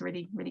think that's a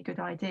really, really good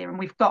idea. And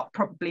we've got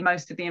probably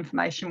most of the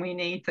information we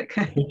need that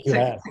can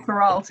to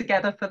corral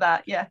together for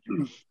that. Yeah,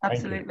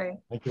 absolutely.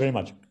 Thank you very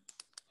much.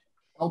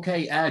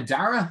 Okay,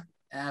 Dara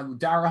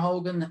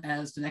Hogan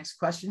as the next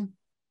question.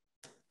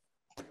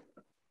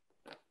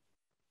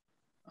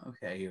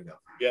 Okay, here we go.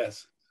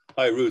 Yes.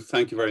 Hi, Ruth.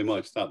 Thank you very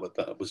much. That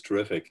was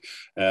terrific.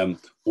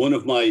 One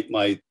of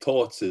my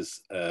thoughts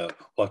is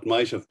what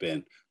might have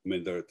been. I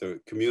mean,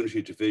 the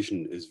community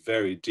division is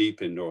very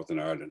deep in Northern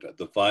Ireland.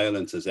 The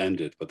violence has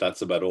ended, but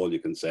that's about all you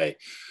can say.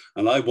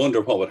 And I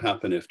wonder what would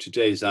happen if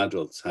today's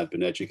adults had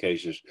been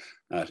educated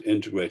at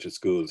integrated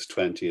schools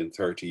 20 and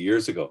 30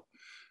 years ago,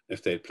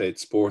 if they'd played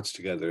sports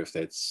together, if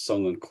they'd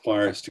sung in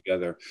choirs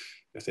together,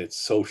 if they'd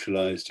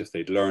socialized, if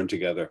they'd learned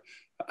together.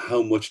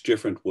 How much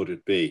different would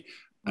it be?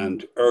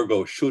 And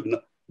ergo, should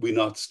we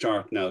not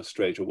start now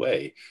straight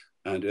away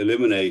and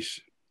eliminate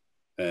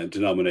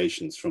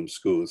denominations from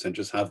schools and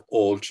just have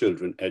all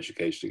children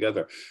educated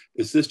together?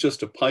 Is this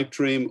just a pipe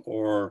dream,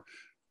 or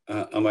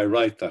am I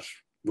right that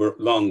we're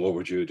long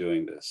overdue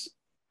doing this?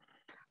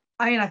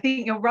 I mean, I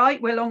think you're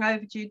right. We're long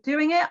overdue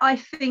doing it. I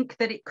think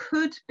that it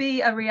could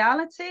be a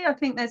reality. I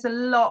think there's a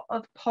lot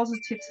of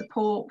positive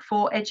support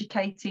for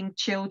educating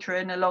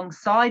children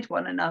alongside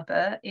one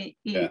another.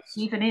 Yes.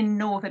 Even in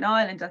Northern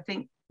Ireland, I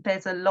think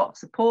there's a lot of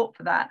support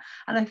for that.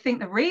 And I think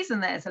the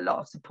reason there's a lot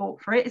of support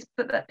for it is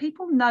that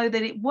people know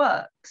that it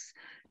works.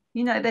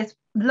 You know, there's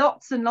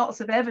lots and lots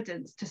of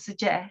evidence to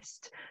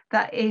suggest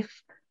that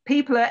if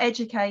people are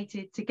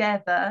educated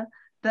together,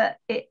 that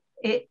it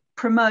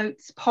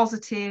promotes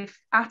positive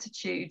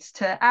attitudes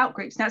to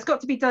outgroups. Now, it's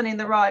got to be done in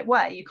the right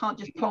way. You can't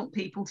just plonk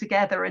people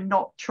together and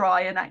not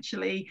try and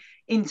actually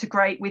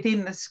integrate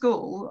within the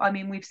school. I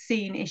mean, we've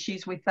seen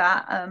issues with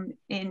that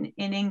in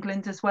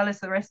England as well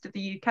as the rest of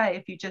the UK.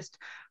 If you just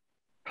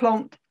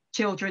plonk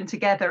children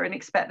together and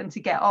expect them to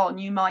get on,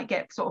 you might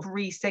get sort of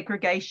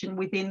resegregation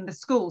within the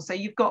school. So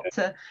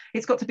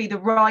it's got to be the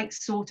right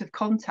sort of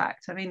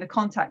contact. I mean, the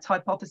contact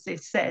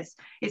hypothesis says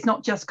it's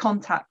not just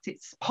contact,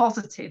 it's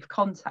positive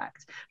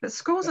contact. But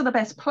schools are the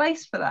best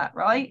place for that,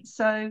 right?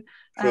 So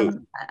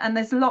and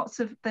there's lots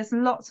of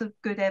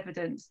good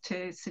evidence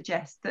to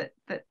suggest that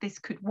this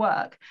could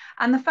work.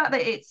 And the fact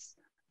that it's,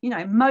 you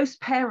know, most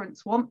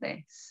parents want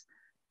this.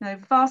 The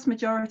vast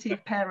majority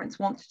of parents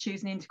want to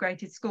choose an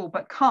integrated school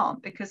but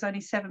can't, because only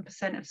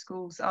 7% of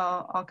schools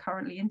are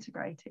currently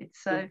integrated.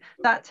 So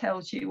that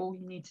tells you all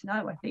you need to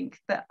know, I think.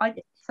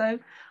 So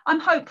I'm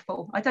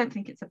hopeful. I don't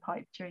think it's a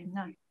pipe dream,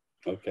 no.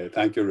 Okay,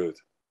 thank you,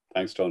 Ruth.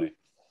 Thanks, Tony.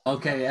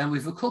 Okay, and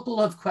we've a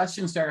couple of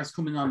questions there that's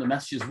coming on the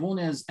messages. One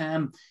is,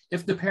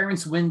 if the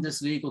parents win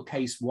this legal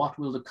case, what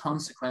will the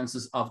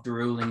consequences of the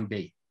ruling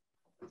be?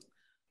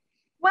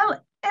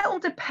 Well, it'll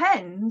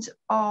depend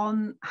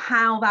on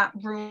how that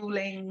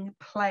ruling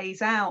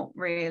plays out,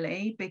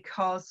 really,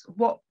 because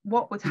what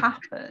would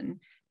happen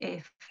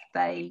if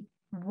they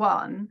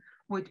won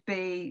would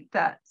be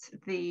that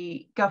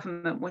the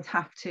government would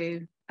have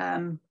to,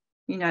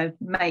 you know,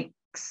 make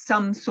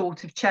some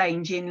sort of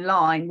change in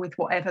line with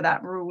whatever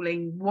that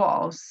ruling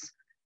was.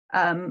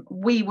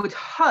 We would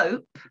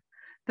hope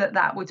that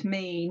that would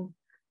mean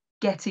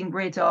getting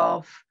rid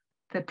of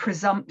the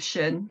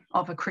presumption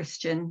of a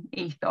Christian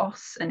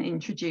ethos and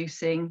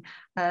introducing,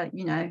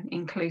 you know,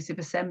 inclusive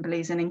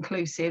assemblies and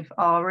inclusive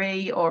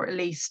RE, or at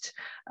least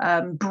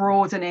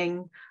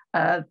broadening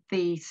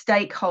the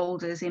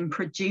stakeholders in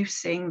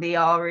producing the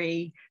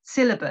RE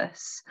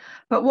syllabus.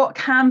 But what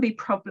can be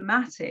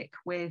problematic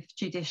with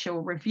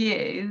judicial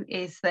review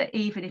is that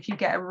even if you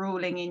get a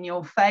ruling in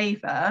your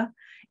favour,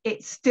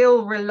 it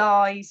still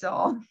relies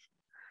on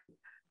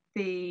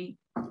the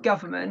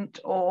government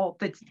or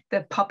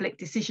the public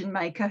decision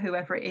maker,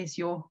 whoever it is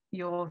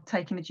you're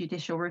taking the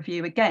judicial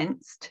review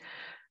against,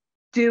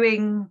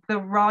 doing the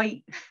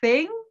right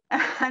thing.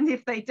 And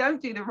if they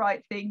don't do the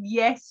right thing,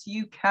 yes,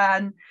 you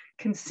can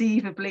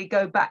conceivably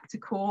go back to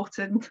court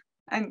and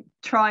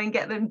try and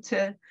get them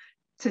to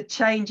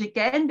change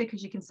again,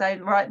 because you can say,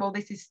 right, well,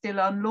 this is still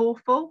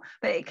unlawful.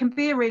 But it can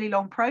be a really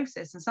long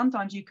process, and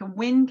sometimes you can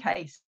win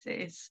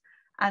cases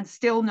and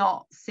still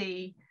not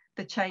see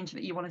the change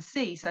that you want to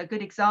see. So a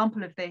good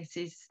example of this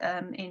is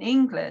in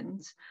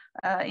England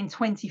in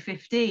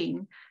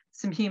 2015.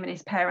 Some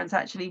humanist parents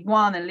actually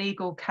won a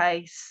legal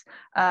case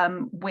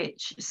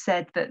which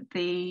said that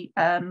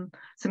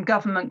some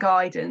government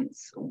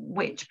guidance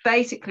which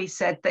basically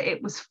said that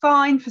it was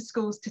fine for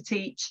schools to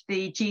teach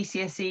the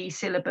GCSE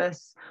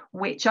syllabus,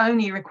 which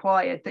only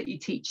required that you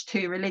teach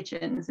 2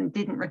 religions and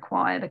didn't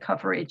require the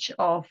coverage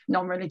of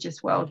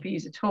non-religious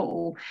worldviews at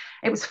all.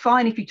 It was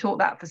fine if you taught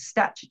that for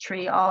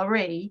statutory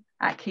RE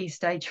at Key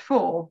Stage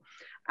 4.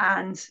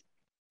 And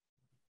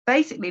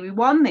basically, we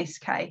won this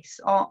case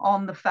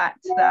on the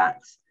fact that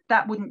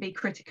that wouldn't be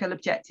critical,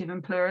 objective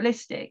and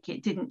pluralistic.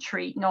 It didn't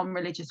treat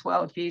non-religious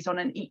worldviews on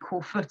an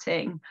equal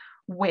footing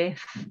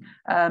with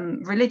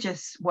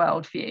religious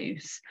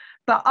worldviews.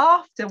 But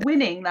after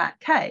winning that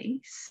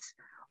case,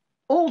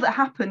 all that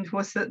happened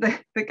was that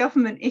the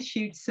government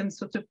issued some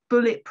sort of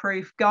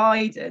bulletproof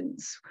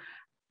guidance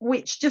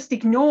which just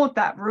ignored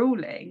that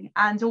ruling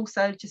and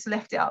also just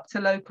left it up to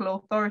local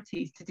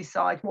authorities to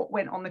decide what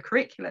went on the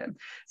curriculum.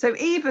 So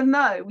even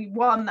though we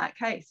won that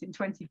case in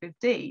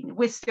 2015,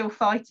 we're still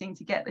fighting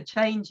to get the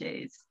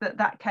changes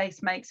that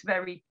case makes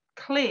very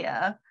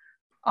clear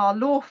are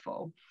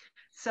lawful.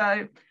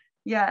 So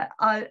yeah,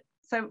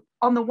 so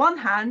on the one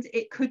hand,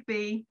 it could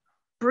be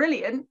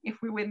brilliant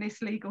if we win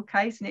this legal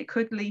case, and it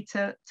could lead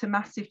to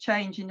massive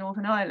change in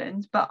Northern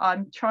Ireland, but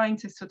I'm trying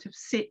to sort of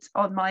sit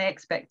on my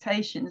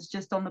expectations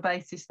just on the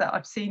basis that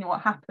I've seen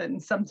what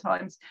happens.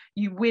 Sometimes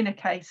you win a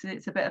case and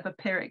it's a bit of a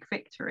Pyrrhic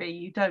victory.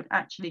 You don't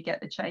actually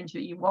get the change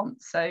that you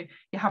want, so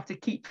you have to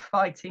keep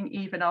fighting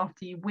even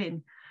after you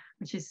win,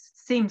 which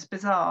seems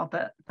bizarre,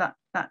 but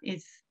that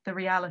is the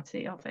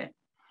reality of it.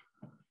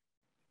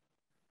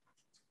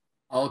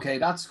 Okay,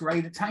 that's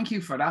great. Thank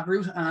you for that,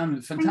 Ruth.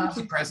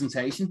 Fantastic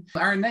presentation.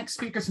 Our next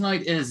speaker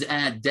tonight is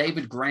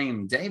David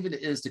Graham. David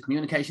is the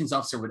Communications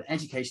Officer with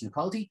Education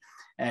Equality,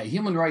 a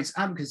human rights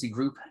advocacy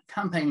group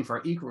campaigning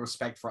for equal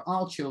respect for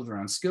all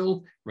children in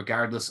school,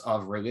 regardless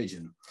of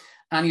religion.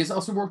 And he has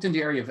also worked in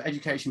the area of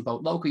education,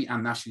 both locally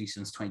and nationally,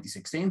 since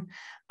 2016.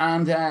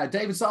 And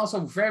David's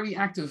also very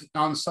active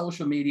on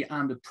social media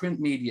and the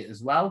print media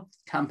as well,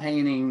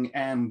 campaigning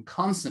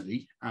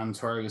constantly and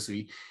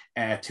tirelessly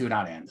to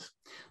that end.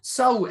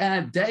 So,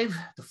 Dave,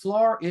 the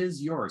floor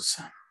is yours.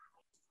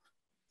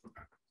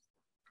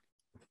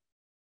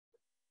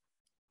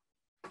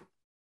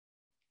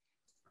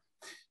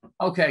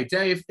 Okay,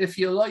 Dave, if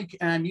you like,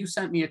 you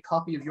sent me a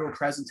copy of your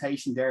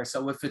presentation there.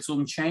 So if it's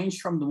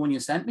unchanged from the one you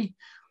sent me,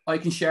 I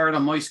can share it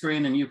on my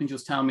screen and you can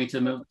just tell me to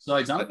move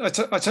slides on. I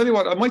tell you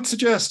what, I might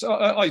suggest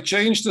I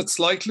changed it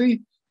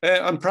slightly.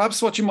 And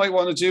perhaps what you might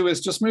want to do is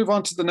just move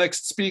on to the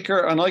next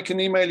speaker, and I can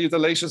email you the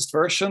latest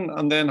version.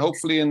 And then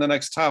hopefully in the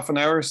next half an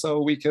hour,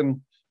 so we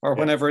can, or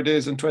whenever it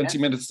is in 20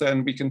 minutes,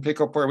 then we can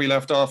pick up where we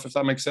left off, if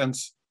that makes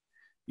sense.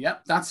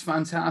 Yep, that's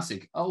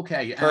fantastic.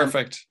 Okay.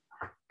 Perfect.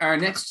 Our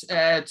next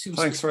two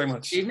Thanks very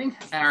much. This evening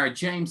are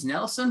James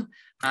Nelson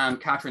and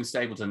Catherine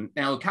Stapleton.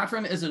 Now,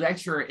 Catherine is a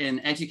lecturer in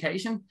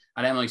education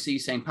at MIC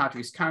St.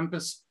 Patrick's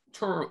Campus,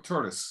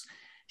 Tourtis.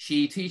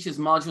 She teaches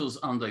modules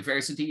on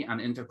diversity and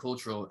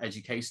intercultural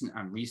education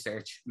and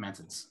research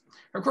methods.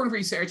 Her current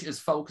research is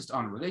focused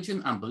on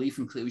religion and belief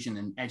inclusion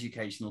in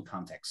educational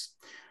contexts.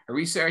 Her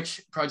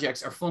research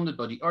projects are funded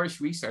by the Irish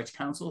Research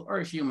Council,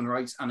 Irish Human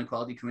Rights and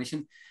Equality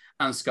Commission,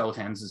 and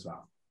Scoutens as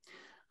well.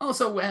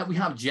 Also, we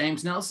have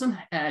James Nelson.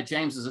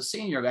 James is a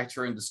senior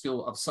lecturer in the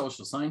School of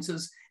Social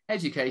Sciences,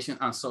 Education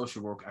and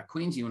Social Work at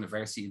Queen's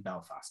University in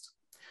Belfast.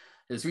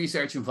 His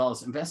research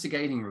involves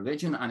investigating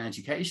religion and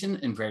education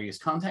in various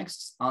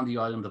contexts on the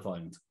island of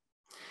Ireland.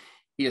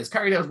 He has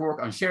carried out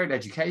work on shared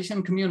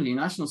education, community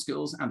national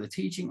schools, and the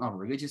teaching of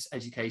religious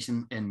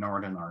education in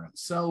Northern Ireland.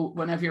 So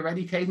whenever you're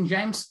ready, Kate and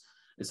James,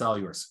 it's all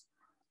yours.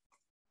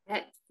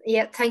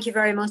 Yeah, thank you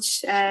very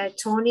much,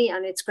 Tony,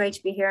 and it's great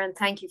to be here, and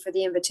thank you for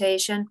the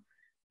invitation.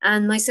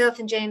 And myself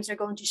and James are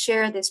going to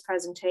share this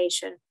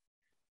presentation.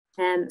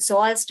 So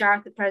I'll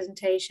start the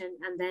presentation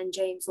and then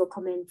James will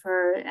come in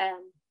for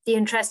the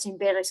interesting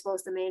bit, I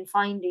suppose, the main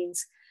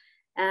findings.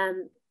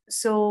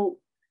 So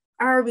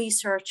our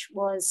research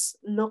was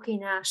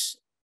looking at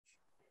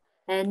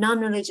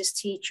non-religious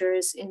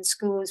teachers in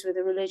schools with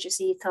a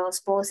religious ethos,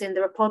 both in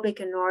the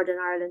Republic and Northern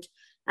Ireland,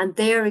 and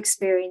their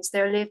experience,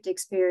 their lived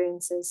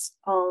experiences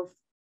of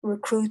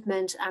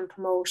recruitment and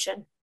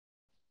promotion.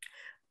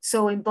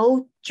 So in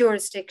both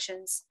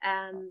jurisdictions,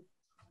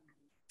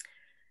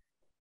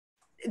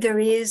 there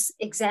is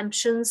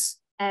exemptions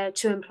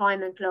to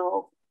employment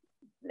law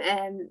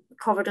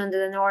covered under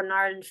the Northern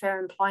Ireland Fair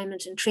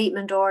Employment and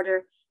Treatment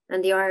Order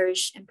and the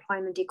Irish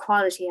Employment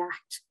Equality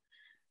Act.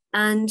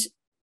 And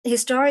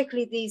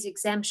historically, these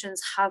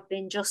exemptions have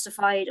been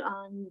justified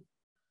on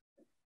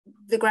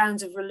the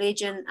grounds of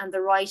religion and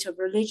the right of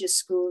religious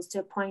schools to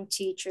appoint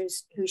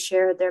teachers who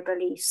share their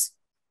beliefs.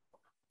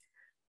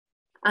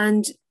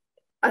 And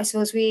I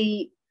suppose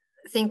we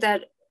think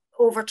that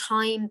over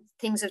time,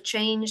 things have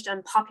changed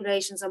and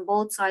populations on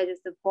both sides of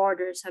the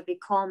borders have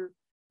become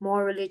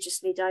more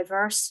religiously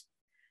diverse.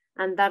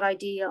 And that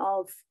idea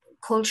of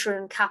culture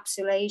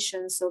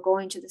encapsulation, so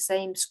going to the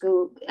same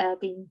school,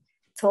 being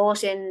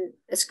taught in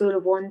a school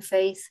of one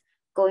faith,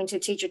 going to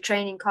teacher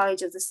training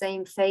college of the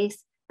same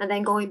faith, and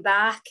then going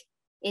back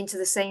into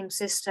the same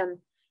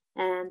system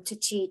to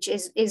teach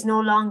is no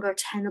longer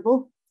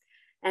tenable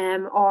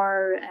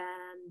or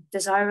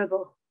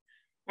desirable.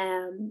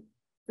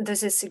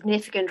 There's a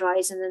significant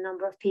rise in the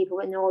number of people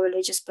with no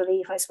religious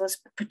belief, I suppose,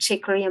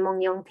 particularly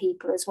among young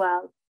people as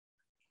well.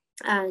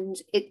 And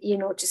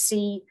to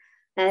see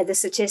the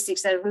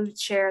statistics that Ruth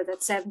shared,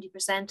 that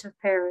 70% of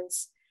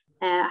parents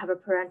have a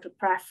parental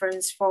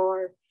preference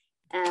for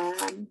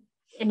an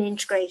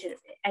integrated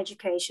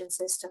education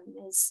system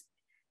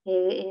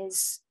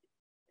is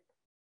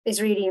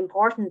really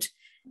important.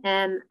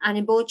 And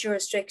in both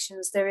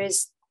jurisdictions, there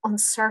is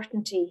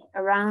uncertainty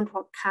around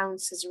what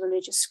counts as a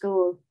religious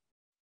school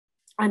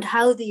and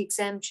how the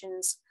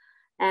exemptions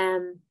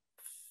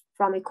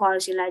from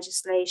equality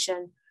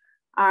legislation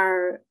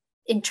are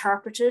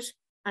interpreted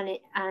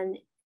and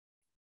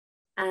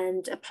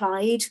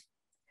applied.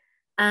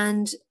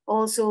 And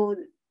also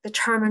the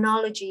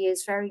terminology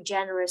is very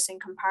generous in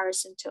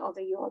comparison to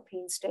other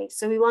European states.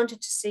 So we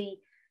wanted to see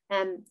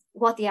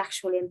what the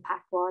actual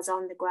impact was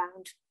on the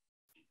ground.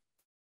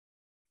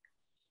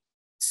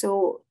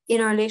 So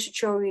in our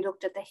literature, we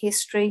looked at the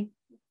history,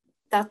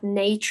 that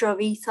nature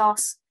of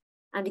ethos,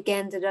 and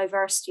again, the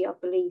diversity of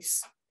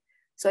beliefs.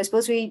 So I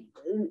suppose we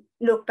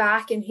look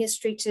back in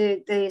history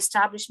to the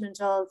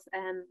establishment of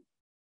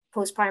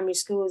post-primary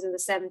schools in the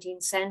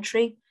 17th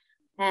century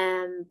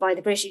by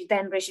the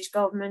then British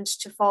government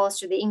to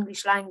foster the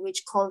English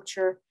language,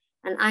 culture,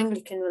 and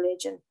Anglican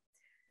religion.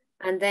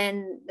 And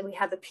then we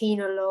had the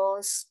penal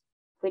laws,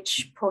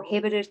 which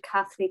prohibited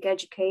Catholic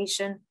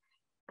education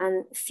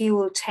and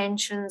fueled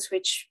tensions,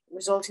 which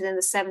resulted in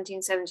the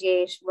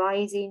 1778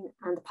 Rising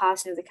and the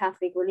passing of the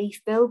Catholic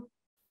Relief Bill.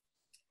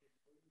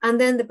 And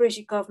then the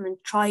British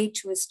government tried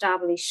to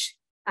establish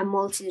a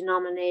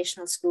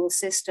multi-denominational school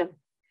system,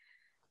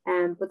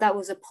 but that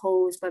was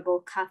opposed by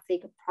both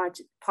Catholic and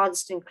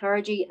Protestant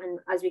clergy. And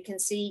as we can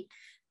see,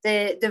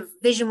 the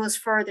vision was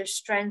further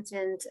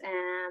strengthened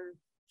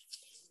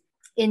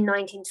in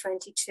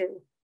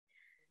 1922.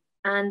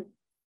 And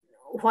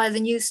while the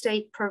new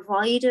state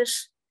provided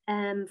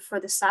for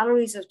the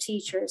salaries of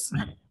teachers,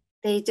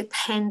 they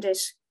depended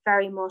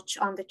very much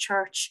on the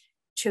church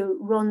to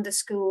run the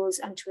schools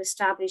and to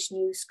establish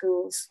new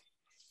schools.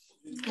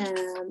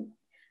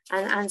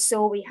 And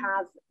so we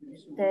have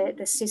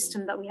the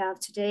system that we have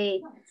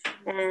today,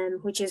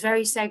 which is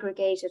very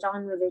segregated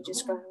on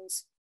religious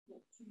grounds.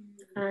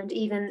 And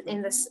even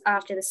in this,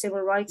 after the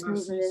civil rights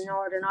movement in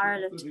Northern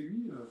Ireland,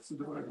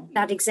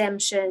 that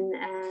exemption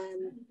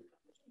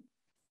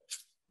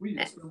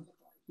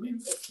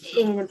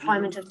in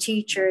employment of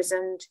teachers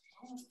and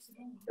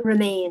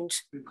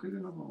remained.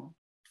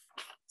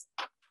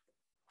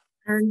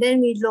 And then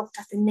we looked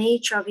at the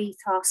nature of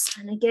ethos.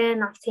 And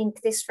again, I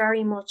think this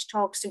very much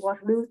talks to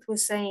what Ruth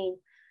was saying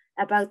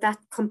about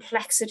that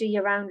complexity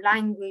around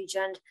language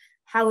and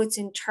how it's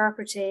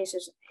interpreted.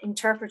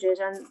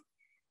 And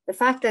the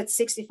fact that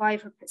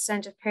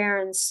 65% of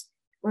parents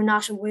were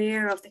not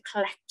aware of the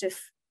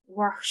collective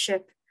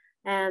worship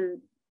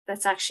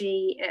that's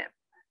actually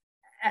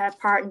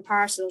part and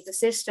parcel of the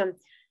system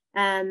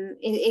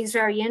is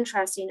very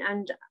interesting.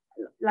 And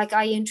like,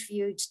 I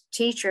interviewed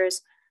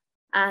teachers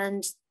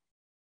and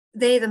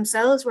they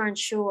themselves weren't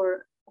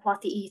sure what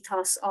the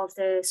ethos of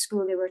the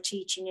school they were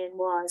teaching in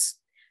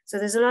was. So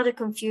there's a lot of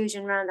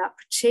confusion around that,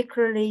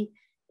 particularly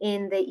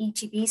in the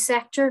ETB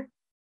sector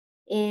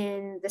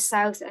in the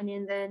South and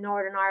in the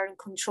Northern Ireland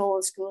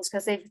controlled schools,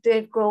 because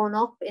they've grown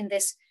up in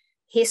this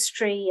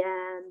history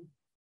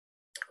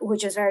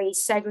which is very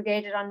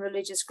segregated on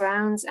religious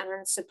grounds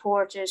and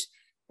supported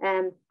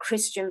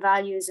Christian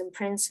values and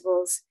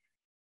principles.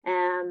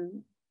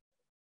 And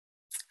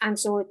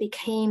so it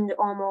became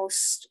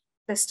almost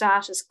the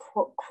status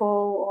quo,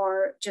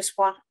 or just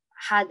what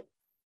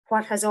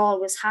has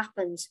always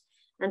happened.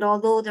 And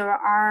although there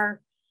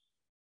are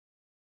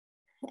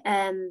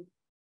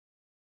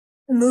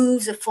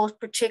moves afoot,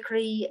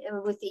 particularly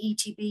with the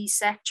ETB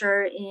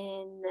sector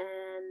in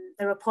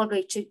the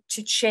Republic,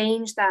 to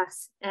change that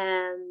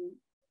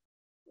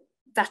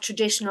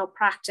traditional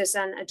practice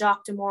and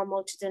adopt a more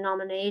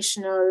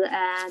multi-denominational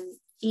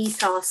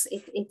ethos,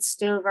 it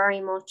still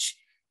very much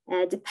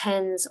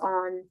depends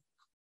on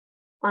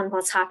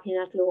what's happening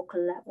at local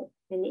level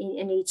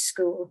in each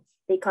school,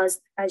 because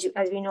as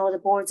we know, the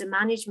boards of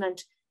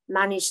management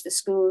manage the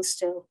schools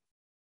still.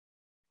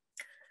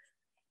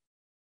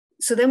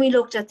 So then we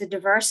looked at the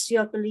diversity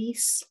of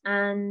beliefs,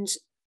 and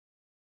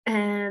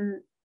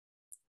the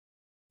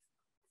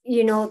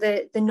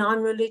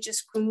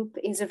non-religious group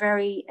is a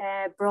very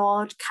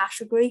broad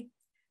category,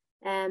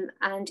 and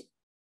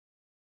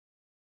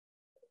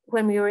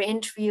when we were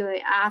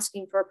interviewing,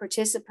 asking for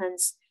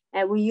participants,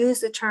 we use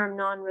the term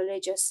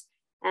non-religious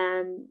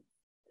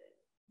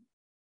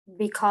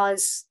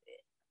because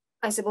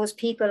I suppose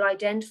people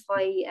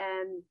identify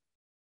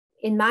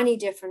in many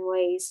different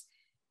ways.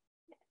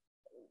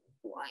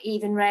 I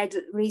even read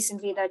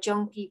recently that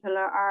young people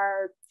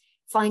are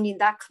finding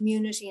that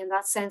community and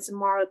that sense of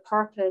moral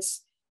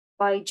purpose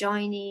by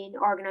joining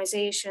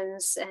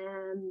organizations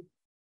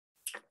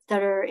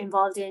that are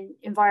involved in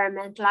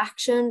environmental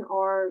action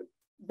or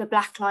the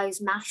Black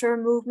Lives Matter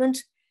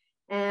movement.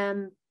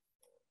 And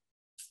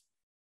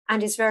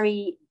it's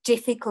very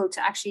difficult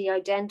to actually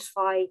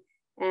identify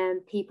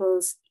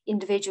people's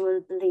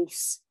individual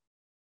beliefs.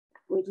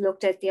 We've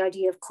looked at the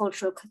idea of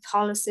cultural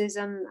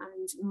Catholicism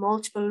and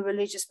multiple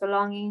religious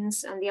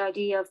belongings, and the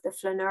idea of the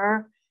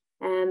flaneur,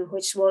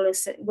 which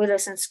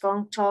Willis and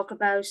Skunk talk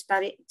about,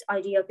 that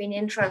idea of being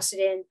interested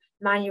in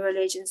many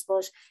religions,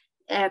 but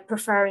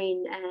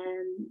preferring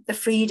the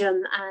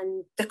freedom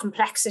and the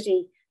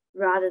complexity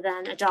rather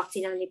than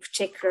adopting any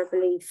particular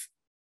belief.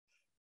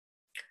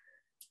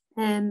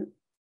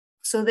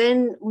 So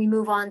then we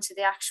move on to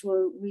the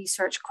actual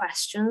research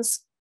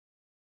questions.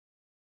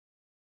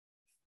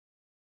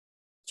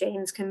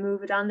 James can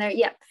move it on there.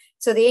 Yeah.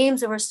 So the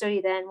aims of our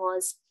study then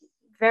was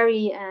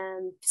very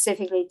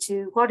specifically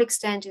to what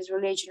extent is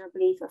religion or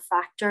belief a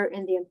factor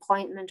in the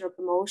appointment or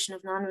promotion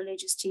of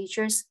non-religious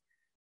teachers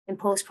in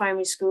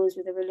post-primary schools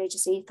with a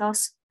religious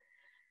ethos?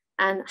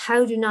 And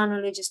how do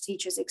non-religious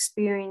teachers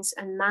experience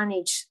and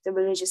manage the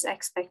religious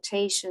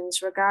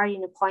expectations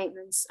regarding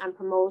appointments and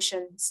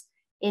promotions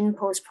in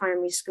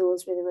post-primary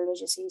schools with a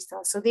religious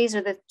ethos? So these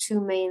are the two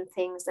main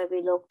things that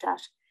we looked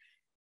at.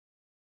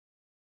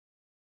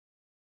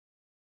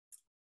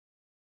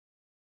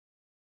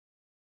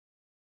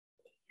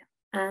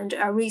 And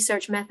our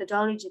research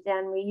methodology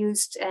then, we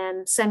used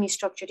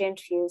semi-structured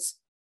interviews.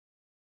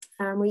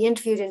 We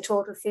interviewed in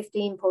total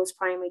 15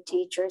 post-primary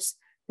teachers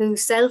who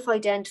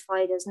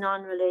self-identified as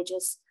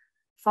non-religious.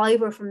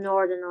 5 were from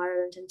Northern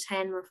Ireland and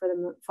 10 were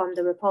from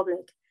the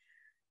Republic.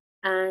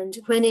 And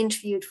when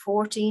interviewed,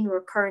 14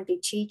 were currently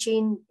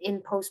teaching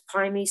in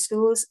post-primary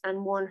schools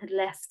and 1 had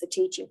left the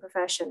teaching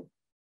profession.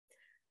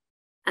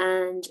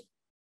 And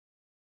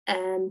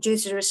due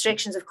to the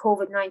restrictions of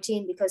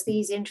COVID-19, because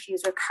these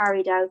interviews were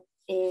carried out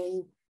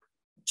in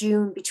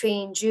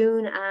between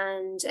June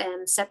and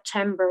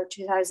September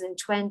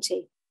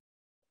 2020,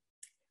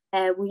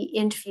 we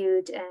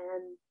interviewed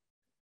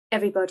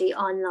everybody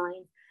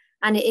online.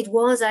 And it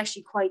was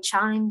actually quite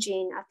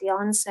challenging at the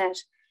onset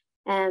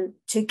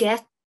to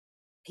get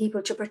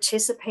people to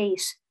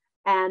participate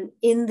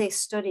in this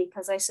study,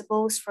 because I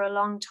suppose for a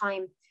long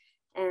time,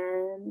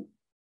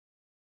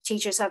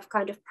 teachers have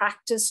kind of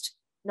practiced,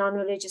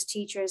 non-religious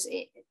teachers,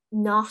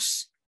 not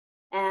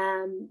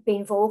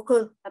being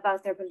vocal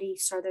about their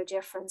beliefs or their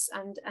difference.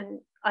 And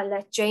I'll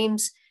let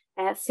James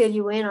fill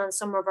you in on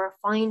some of our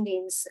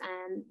findings,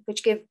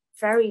 which give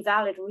very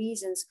valid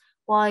reasons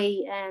why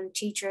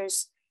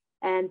teachers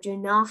do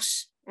not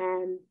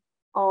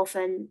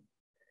often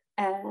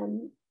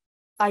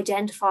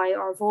identify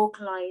or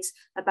vocalize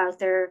about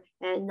their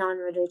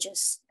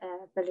non-religious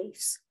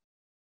beliefs.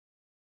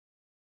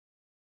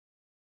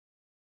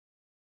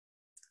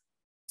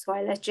 So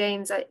I let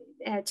James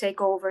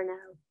take over now.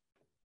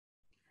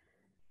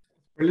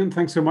 Brilliant.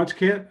 Thanks so much,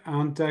 Kate,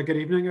 and good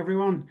evening,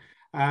 everyone.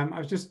 I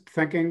was just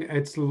thinking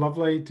it's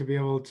lovely to be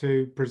able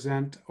to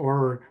present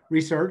our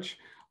research,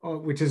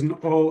 which is an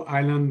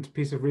all-Ireland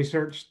piece of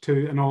research,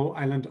 to an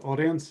all-Ireland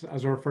audience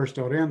as our first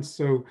audience.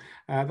 So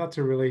that's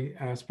a really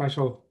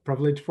special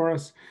privilege for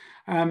us.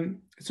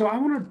 So I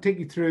want to take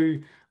you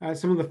through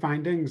some of the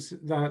findings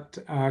that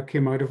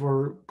came out of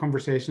our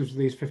conversations with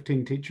these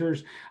 15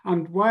 teachers.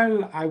 And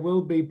while I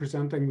will be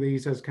presenting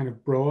these as kind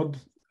of broad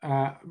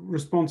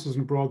responses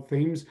and broad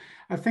themes,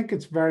 I think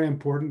it's very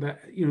important that,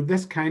 you know,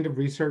 this kind of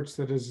research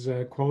that is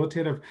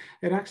qualitative,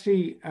 it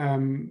actually,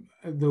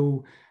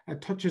 though it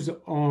touches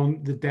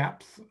on the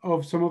depth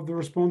of some of the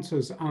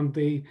responses and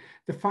the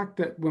fact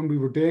that when we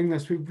were doing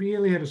this, we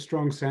really had a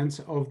strong sense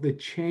of the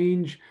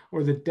change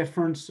or the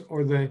difference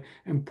or the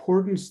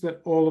importance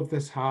that all of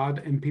this had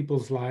in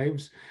people's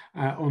lives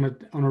on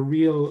a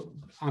real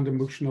and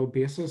emotional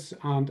basis,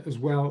 and as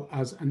well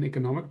as an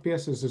economic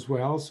basis as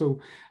well. So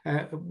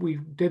we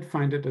did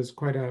find it as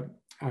quite a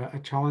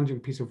challenging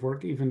piece of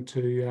work even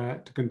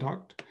to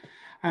conduct.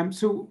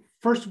 So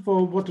first of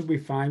all, what did we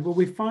find? Well,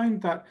 we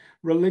found that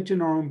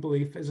religion or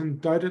unbelief is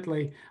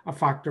undoubtedly a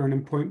factor in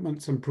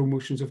appointments and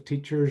promotions of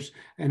teachers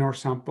in our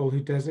sample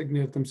who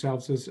designate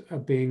themselves as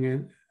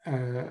being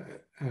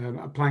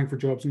applying for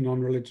jobs in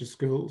non-religious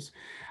schools.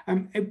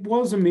 It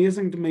was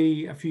amazing to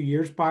me a few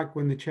years back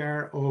when the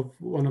chair of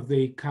one of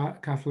the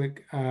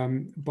Catholic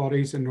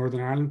bodies in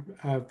Northern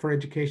Ireland for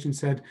education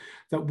said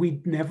that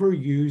we'd never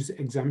use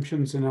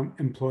exemptions in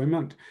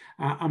employment,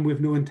 and we've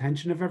no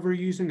intention of ever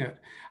using it.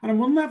 And on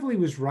one level he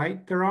was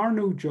right. There are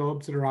no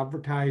jobs that are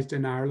advertised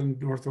in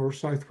Ireland, North or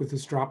South, with the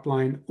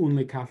strapline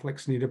 "only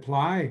Catholics need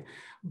apply."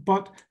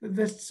 But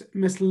this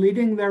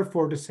misleading,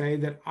 therefore, to say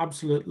that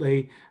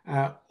absolutely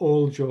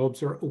all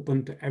jobs are are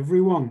open to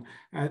everyone.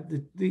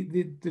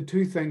 The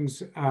two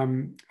things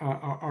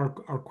are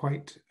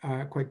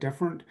quite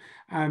different.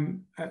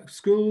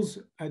 Schools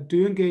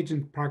do engage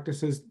in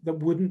practices that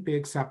wouldn't be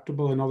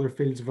acceptable in other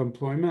fields of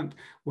employment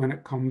when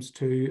it comes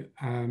to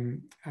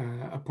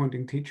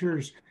appointing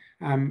teachers.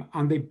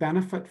 And they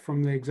benefit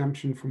from the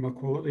exemption from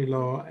equality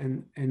law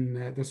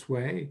in this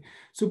way.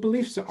 So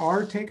beliefs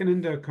are taken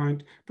into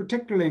account,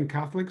 particularly in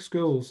Catholic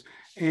schools,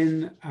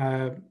 in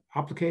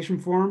application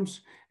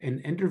forms, in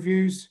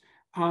interviews,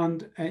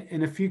 and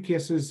in a few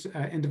cases,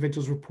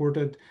 individuals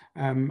reported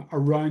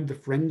around the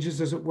fringes,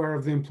 as it were,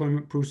 of the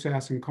employment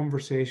process in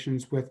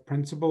conversations with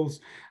principals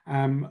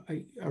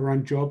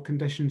around job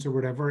conditions or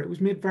whatever. It was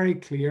made very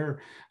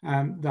clear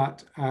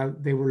that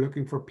they were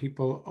looking for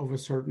people of a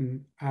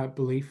certain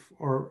belief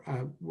or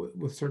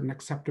with certain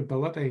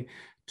acceptability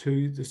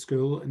to the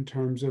school in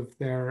terms of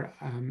their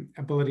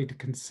ability to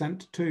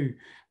consent to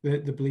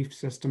the belief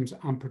systems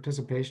and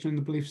participation in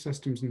the belief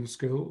systems in the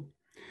school.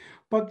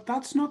 But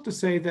that's not to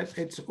say that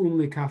it's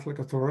only Catholic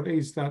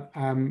authorities that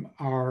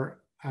are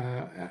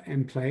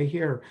in play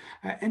here.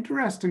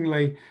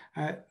 Interestingly,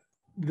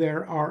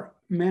 there are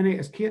many,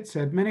 as Kate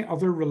said, many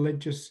other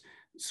religious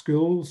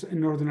schools in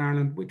Northern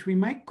Ireland, which we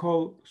might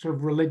call sort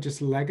of religious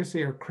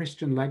legacy or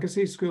Christian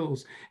legacy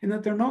schools, in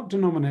that they're not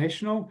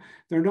denominational,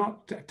 they're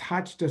not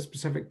attached to a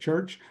specific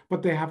church,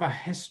 but they have a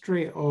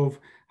history of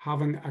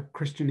having a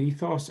Christian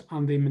ethos,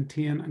 and they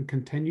maintain and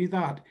continue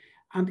that.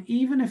 And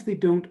even if they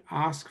don't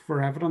ask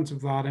for evidence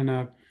of that in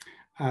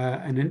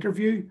an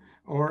interview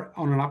or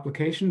on an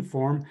application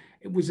form,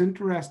 it was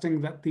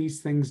interesting that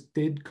these things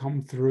did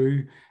come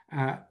through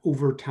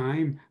over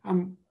time.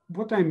 And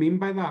what do I mean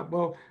by that?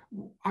 Well,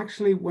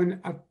 actually, when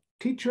a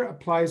teacher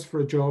applies for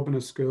a job in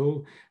a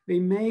school, they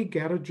may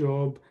get a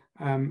job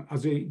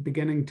as a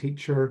beginning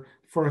teacher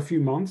for a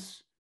few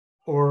months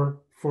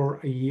or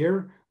for a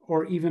year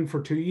or even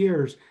for 2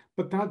 years,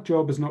 but that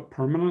job is not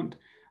permanent.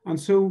 And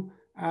so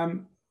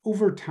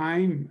over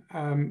time,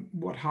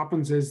 what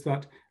happens is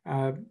that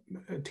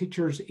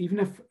teachers, even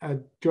if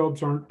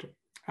jobs aren't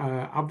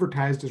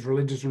advertised as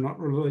religious or not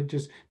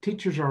religious,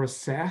 teachers are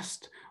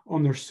assessed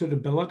on their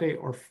suitability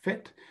or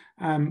fit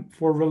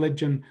for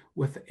religion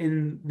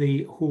within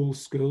the whole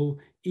school,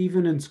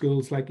 even in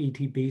schools like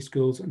ETB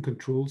schools and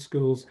controlled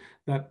schools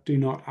that do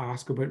not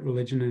ask about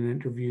religion in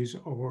interviews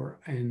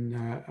or in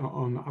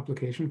on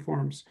application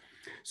forms.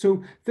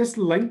 So this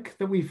link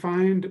that we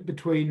find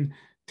between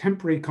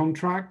temporary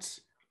contracts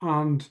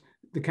and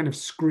the kind of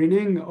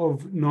screening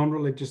of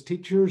non-religious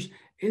teachers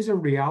is a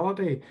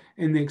reality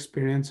in the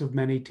experience of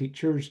many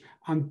teachers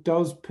and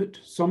does put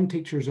some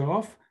teachers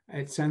off.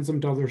 It sends them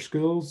to other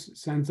schools,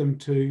 sends them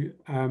to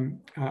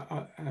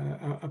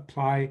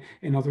apply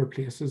in other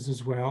places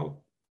as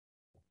well.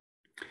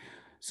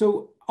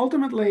 So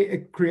ultimately,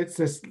 it creates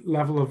this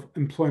level of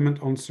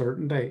employment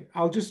uncertainty.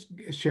 I'll just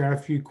share a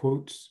few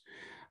quotes.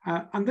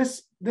 And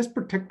this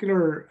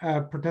particular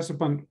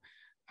participant,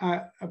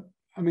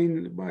 I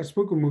mean, I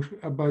spoke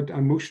about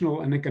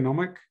emotional and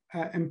economic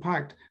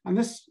impact, and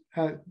this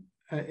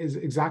is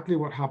exactly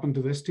what happened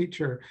to this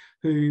teacher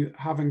who,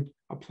 having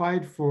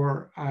applied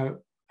for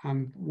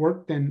and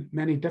worked in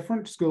many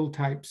different school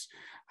types,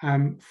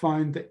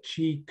 found that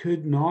she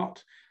could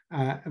not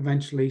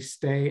eventually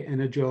stay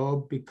in a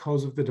job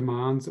because of the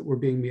demands that were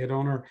being made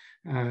on her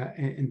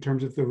in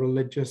terms of the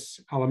religious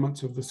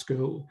elements of the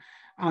school.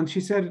 And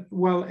she said,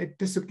 well, it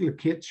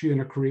dislocates you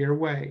in a career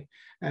way,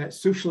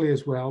 socially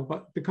as well,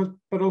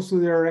 but also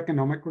there are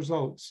economic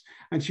results.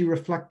 And she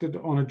reflected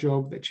on a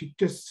job that she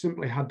just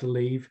simply had to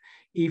leave,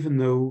 even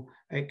though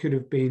it could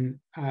have been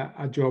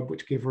a job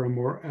which gave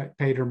her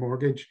paid her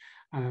mortgage,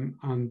 and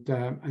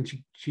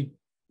she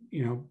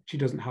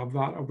doesn't have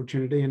that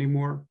opportunity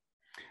anymore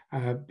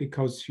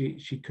because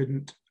she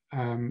couldn't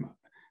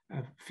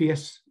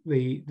face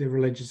the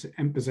religious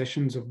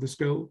impositions of the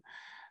school.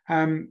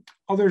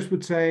 Others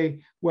would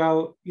say,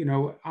 well,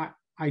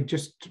 I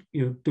just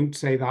don't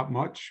say that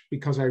much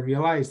because I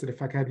realize that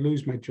if I could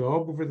lose my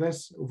job over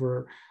this,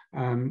 over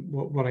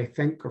what I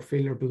think or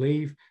feel or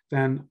believe,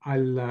 then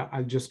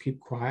I'll just keep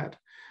quiet.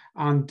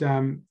 And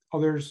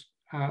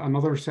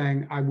another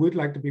saying, I would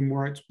like to be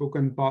more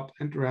outspoken, but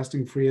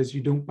interesting phrase,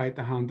 you don't bite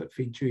the hand that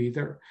feeds you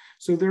either.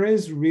 So there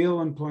is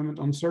real employment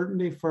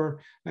uncertainty for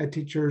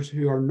teachers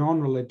who are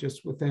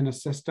non-religious within a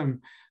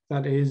system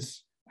that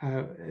is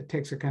it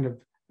takes a kind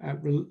of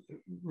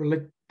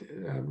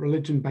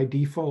religion by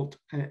default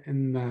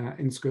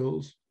in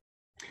schools.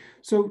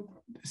 So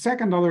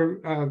second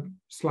other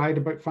slide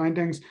about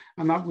findings,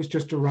 and that was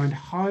just around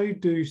how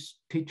do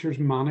teachers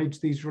manage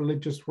these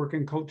religious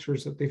working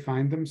cultures that they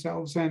find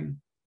themselves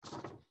in?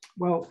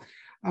 Well,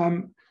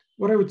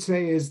 what I would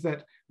say is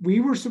that we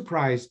were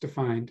surprised to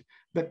find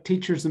that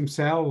teachers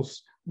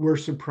themselves were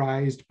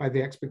surprised by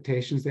the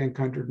expectations they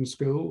encountered in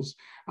schools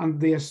and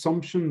the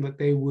assumption that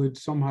they would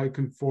somehow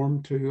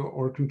conform to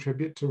or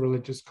contribute to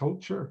religious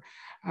culture.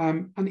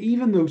 And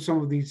even though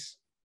some of these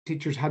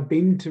teachers had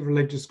been to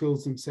religious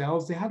schools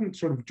themselves, they hadn't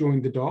sort of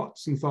joined the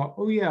dots and thought,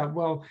 oh yeah,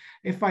 well,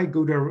 if I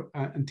go to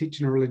and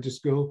teach in a religious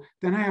school,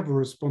 then I have a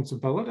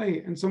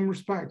responsibility in some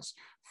respects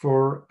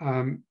for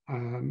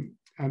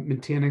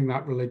maintaining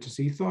that religious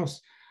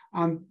ethos.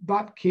 And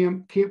that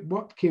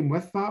what came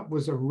with that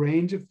was a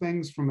range of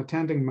things, from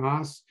attending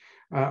mass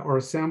or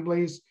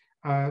assemblies.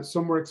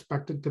 Some were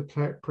expected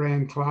to pray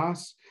in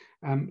class,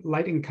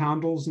 lighting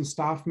candles in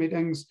staff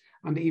meetings,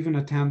 and even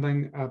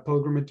attending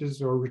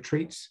pilgrimages or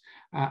retreats.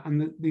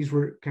 And these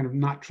were kind of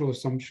natural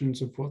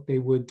assumptions of what they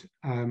would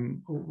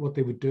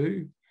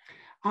do.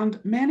 And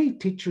many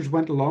teachers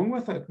went along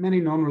with it,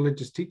 many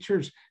non-religious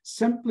teachers,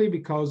 simply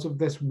because of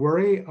this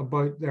worry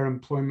about their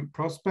employment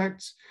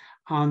prospects,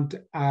 and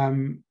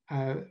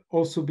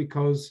also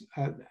because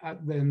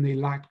then they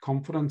lacked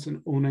confidence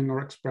in owning or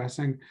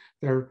expressing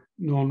their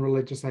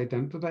non-religious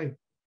identity.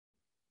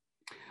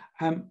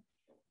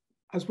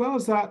 As well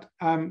as that,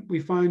 we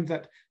found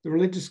that the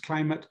religious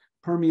climate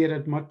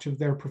permeated much of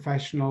their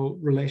professional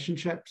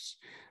relationships.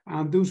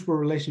 And those were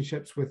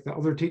relationships with the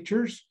other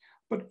teachers,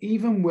 but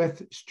even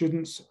with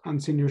students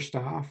and senior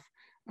staff.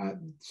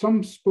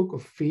 Some spoke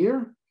of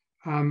fear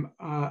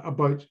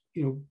about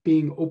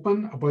being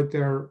open about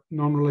their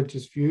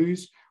non-religious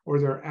views or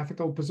their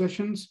ethical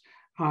positions.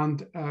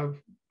 And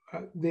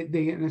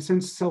they in a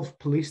sense,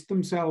 self-policed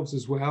themselves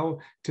as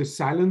well to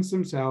silence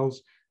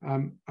themselves,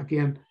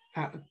 again,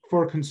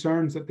 for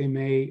concerns that they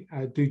may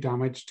do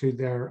damage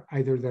to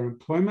either their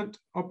employment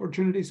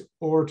opportunities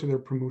or to their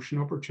promotion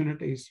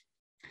opportunities.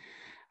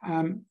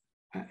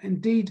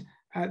 Indeed,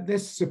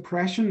 this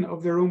suppression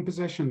of their own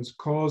positions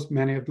caused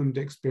many of them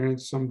to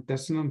experience some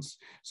dissonance,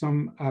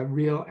 some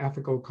real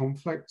ethical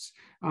conflicts.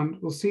 And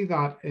we'll see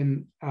that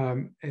in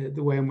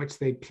the way in which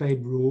they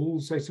played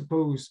roles, I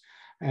suppose.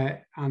 And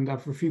I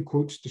have a few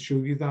quotes to show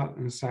you that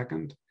in a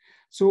second.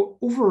 So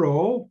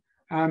overall,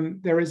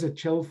 there is a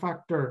chill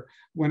factor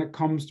when it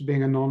comes to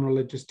being a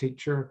non-religious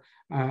teacher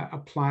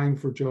applying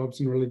for jobs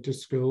in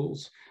religious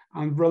schools.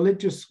 And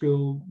religious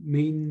school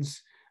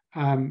means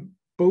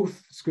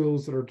both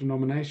schools that are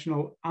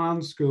denominational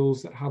and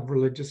schools that have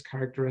religious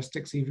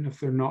characteristics, even if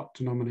they're not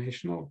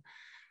denominational.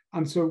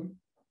 And so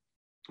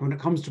when it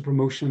comes to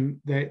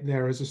promotion,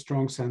 there is a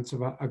strong sense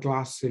of a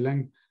glass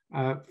ceiling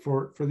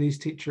for these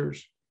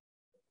teachers.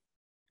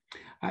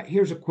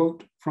 Here's a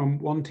quote from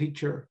one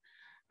teacher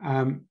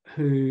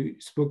who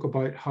spoke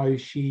about how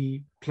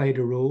she played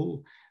a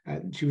role.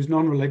 She was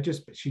non-religious,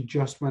 but she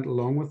just went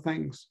along with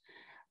things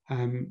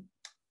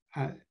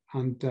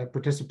and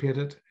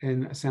participated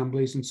in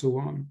assemblies and so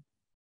on.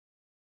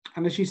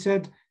 And as she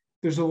said,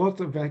 there's a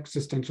lot of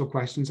existential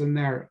questions in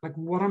there, like,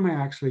 what am I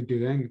actually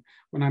doing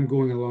when I'm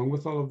going along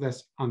with all of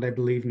this and I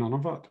believe none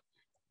of it?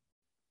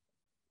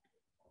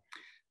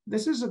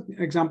 This is an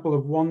example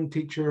of one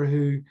teacher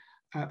who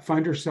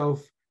found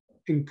herself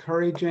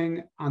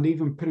encouraging and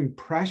even putting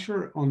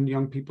pressure on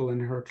young people in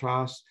her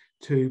class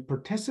to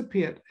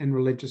participate in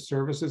religious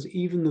services,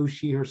 even though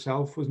she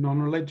herself was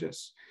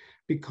non-religious.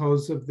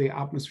 Because of the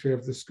atmosphere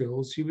of the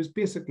schools, she was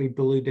basically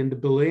bullied into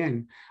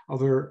bullying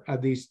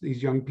these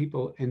young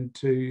people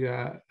into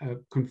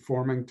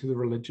conforming to the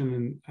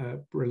religion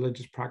and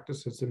religious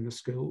practices in the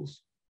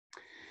schools.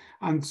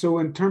 And so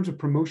in terms of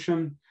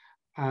promotion,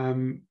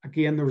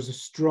 again, there was a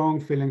strong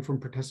feeling from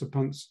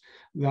participants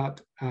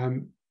that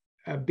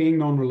being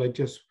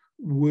non-religious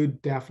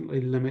would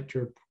definitely limit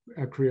your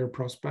career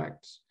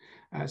prospects.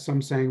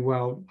 Some saying,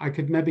 well, I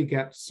could maybe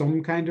get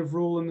some kind of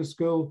role in the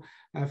school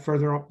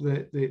further up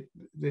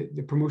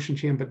the promotion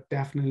chain, but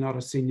definitely not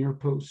a senior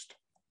post.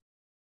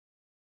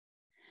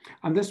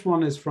 And this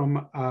one is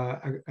from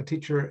a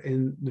teacher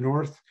in the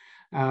north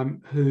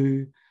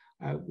who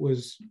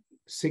was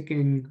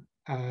seeking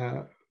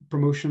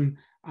promotion,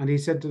 and he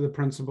said to the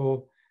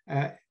principal,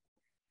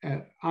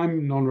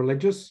 I'm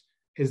non-religious.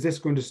 Is this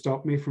going to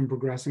stop me from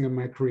progressing in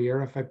my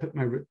career if I put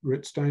my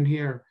roots down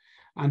here?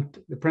 And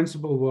the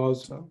principal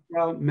was,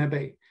 well,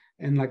 maybe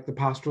in like the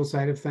pastoral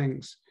side of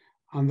things.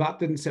 And that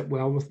didn't sit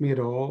well with me at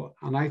all.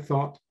 And I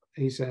thought,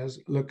 he says,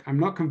 look, I'm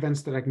not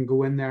convinced that I can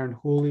go in there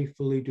and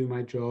fully do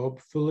my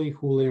job, fully,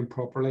 wholly and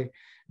properly,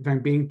 if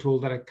I'm being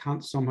told that I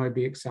can't somehow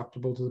be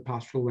acceptable to the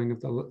pastoral wing of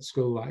the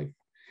school life.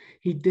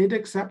 He did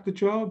accept the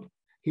job.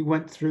 He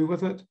went through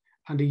with it.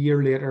 And a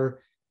year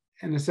later,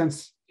 in a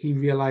sense, he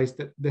realized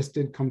that this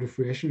did come to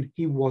fruition.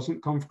 He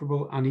wasn't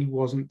comfortable and he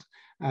wasn't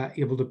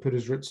able to put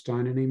his roots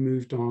down, and he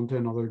moved on to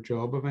another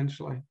job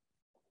eventually.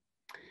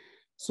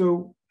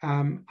 So,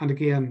 and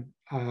again,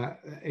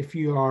 if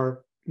you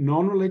are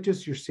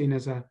non-religious, you're seen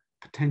as a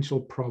potential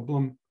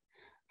problem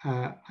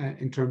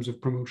in terms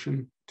of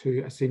promotion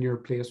to a senior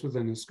place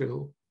within a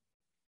school.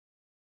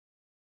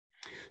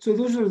 So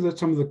those are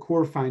some of the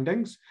core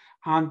findings.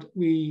 And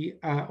we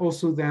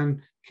also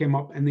then came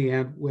up in the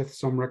end with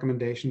some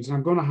recommendations. And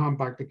I'm going to hand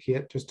back to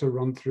Kate just to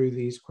run through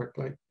these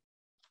quickly.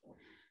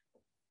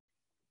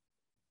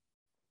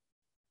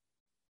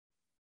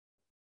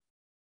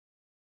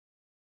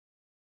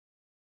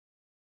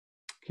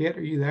 Kate,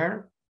 are you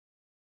there?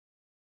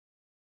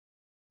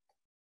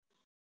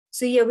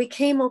 So yeah, we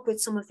came up with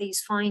some of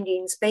these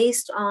findings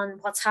based on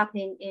what's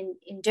happening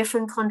in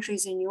different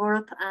countries in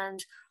Europe,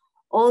 and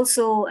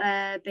also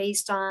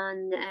based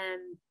on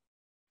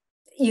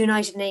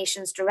United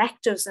Nations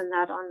directives and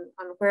that on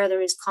where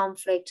there is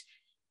conflict.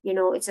 You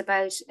know, it's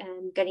about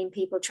getting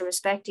people to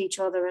respect each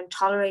other and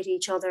tolerate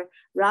each other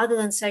rather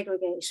than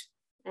segregate.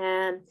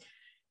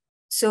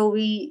 So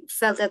we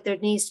felt that there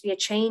needs to be a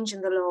change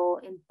in the law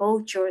in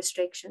both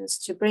jurisdictions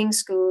to bring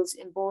schools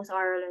in both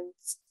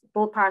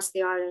parts of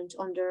the island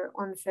under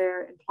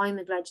unfair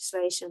employment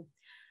legislation.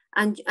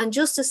 And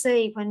just to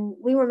say, when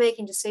we were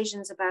making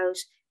decisions about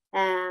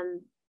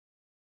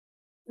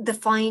the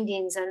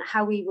findings and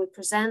how we would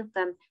present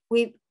them,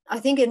 I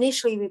think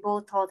initially we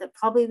both thought that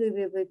probably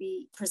we would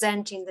be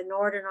presenting the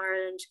Northern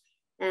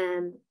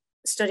Ireland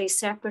studies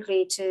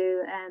separately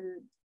to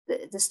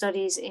the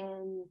studies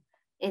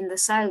in the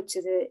South,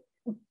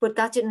 but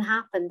that didn't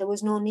happen. There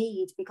was no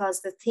need, because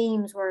the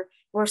themes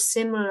were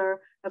similar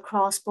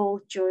across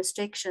both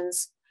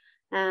jurisdictions.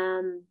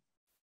 The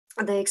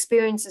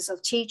experiences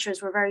of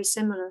teachers were very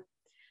similar.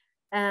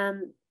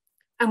 And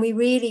we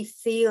really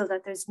feel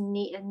that there's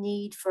a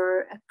need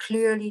for a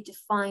clearly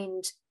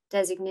defined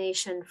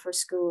designation for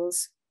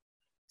schools.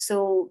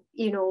 So,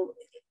 you know,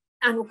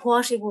 and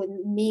what it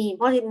would mean,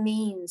 what it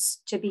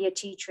means to be a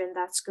teacher in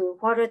that school.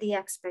 What are the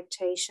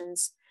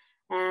expectations?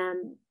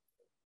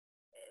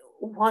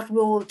 What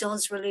role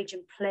does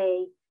religion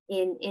play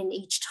in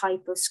each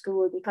type of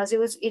school? Because it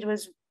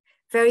was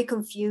very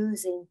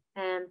confusing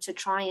to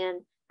try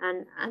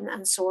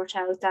and sort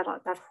out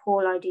that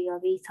whole idea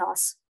of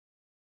ethos.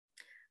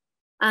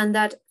 And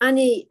that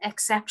any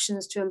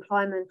exceptions to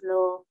employment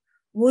law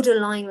would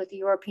align with the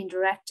European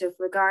directive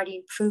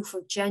regarding proof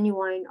of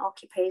genuine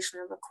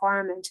occupational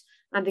requirement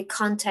and be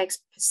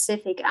context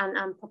specific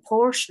and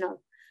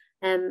proportional.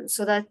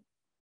 So that,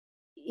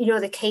 you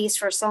know, the case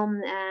for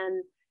some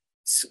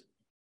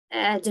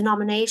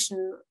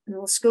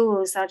denominational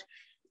schools, that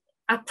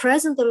at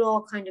present the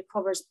law kind of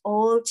covers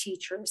all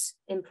teachers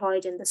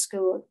employed in the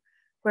school,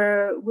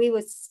 where we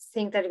would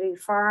think that it would be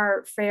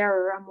far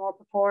fairer and more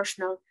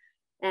proportional,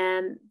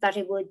 and that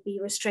it would be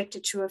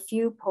restricted to a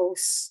few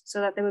posts, so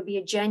that there would be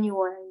a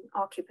genuine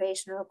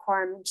occupational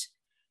requirement.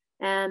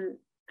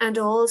 And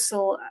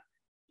also,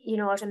 you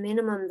know, at a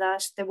minimum,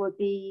 that there would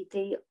be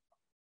the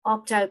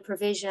opt-out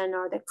provision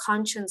or the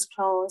conscience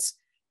clause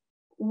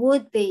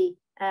would be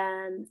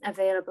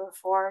available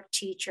for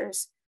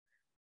teachers.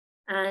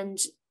 And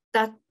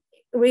that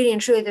really and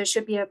truly, there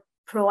should be a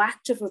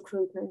proactive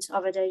recruitment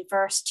of a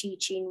diverse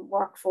teaching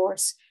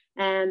workforce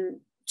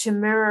to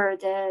mirror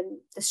the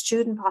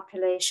student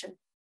population.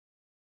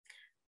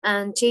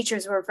 And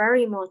teachers were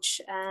very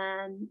much,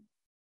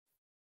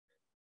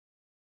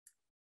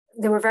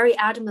 they were very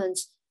adamant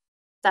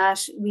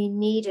that we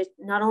needed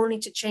not only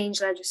to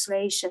change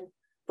legislation,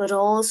 but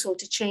also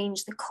to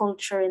change the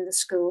culture in the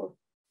school.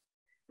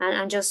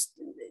 And just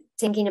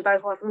thinking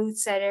about what Ruth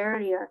said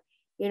earlier,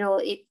 you know,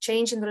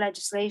 changing the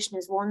legislation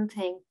is one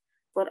thing,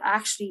 but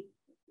actually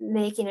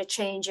making a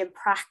change in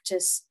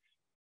practice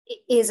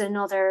is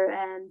another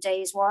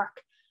day's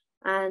work.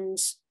 And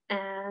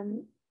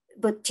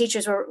but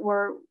teachers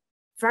were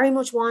very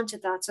much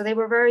wanted that, so they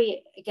were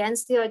very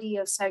against the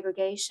idea of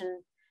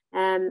segregation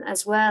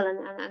as well,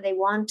 and they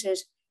wanted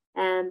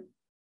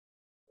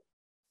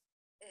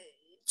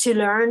to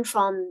learn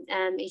from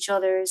each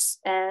other's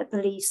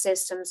belief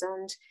systems,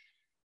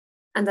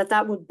 and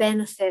that would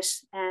benefit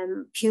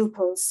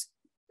pupils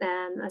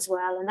as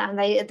well, and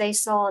they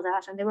saw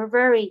that, and they were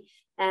very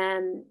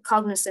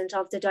cognizant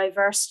of the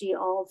diversity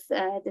of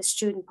the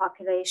student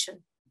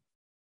population.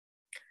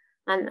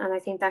 And I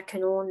think that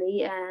can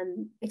only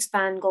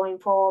expand going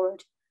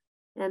forward.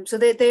 So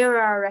there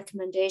are our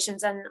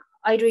recommendations, and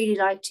I'd really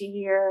like to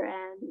hear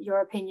your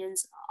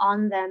opinions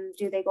on them.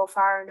 Do they go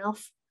far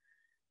enough?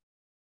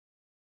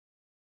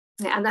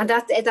 And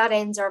that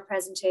ends our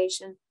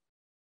presentation.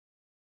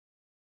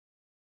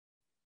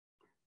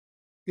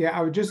 Yeah,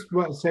 I would just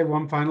want to say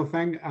one final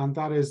thing, and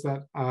that is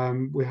that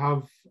we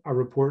have a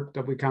report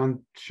that we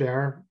can't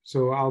share,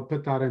 so I'll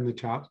put that in the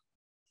chat.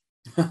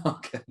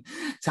 Okay,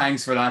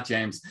 thanks for that,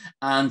 James.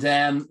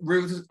 And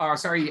Ruth, or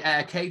sorry,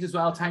 Kate as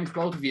well, thanks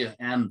both of you.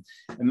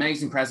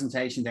 Amazing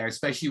presentation there,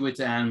 especially with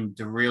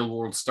the real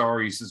world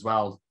stories as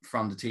well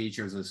from the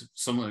teachers. It's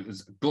some of it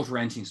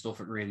gut-wrenching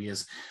stuff, it really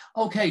is.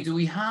 Okay, do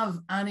we have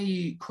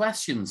any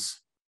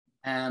questions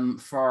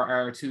for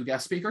our two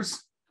guest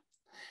speakers?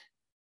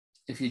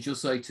 If you'd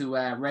just like to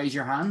raise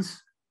your hand,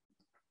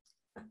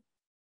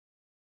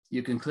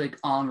 you can click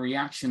on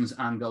reactions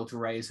and go to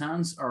raise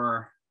hands,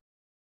 or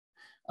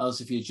else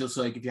if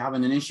you're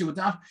having an issue with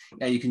that,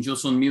 you can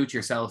just unmute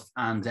yourself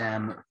and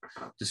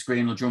the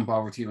screen will jump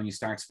over to you when you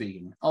start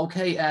speaking.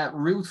 Okay,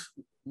 Ruth,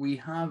 we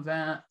have,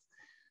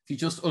 if you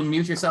just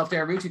unmute yourself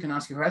there, Ruth, you can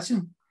ask your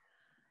question.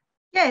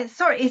 Yeah,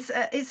 sorry,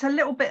 it's a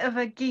little bit of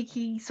a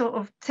geeky sort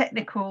of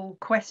technical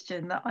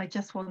question that I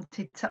just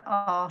wanted to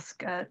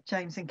ask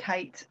James and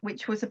Kate,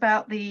 which was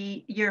about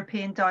the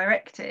European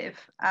directive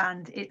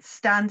and its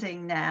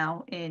standing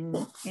now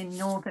in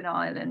Northern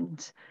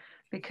Ireland.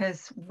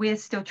 because we're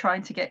still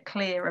trying to get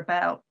clear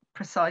about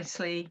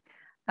precisely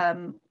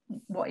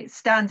what its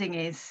standing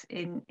is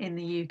in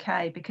the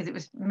UK, because it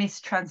was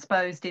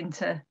mistransposed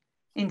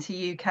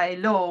into UK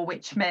law,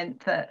 which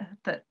meant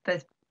that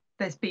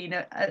there's been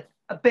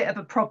a bit of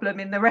a problem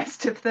in the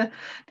rest of the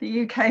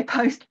UK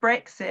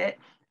post-Brexit,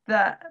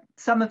 that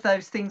some of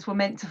those things were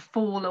meant to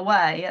fall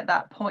away at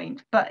that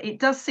point. But it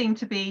does seem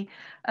to be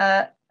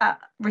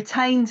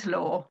retained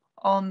law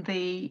on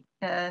the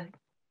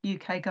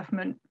UK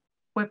government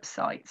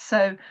website.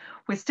 So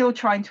we're still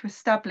trying to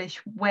establish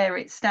where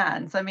it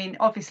stands. I mean,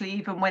 obviously,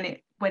 even when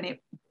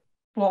it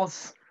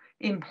was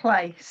in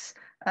place,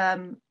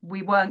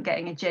 we weren't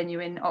getting a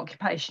genuine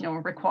occupational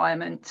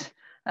requirement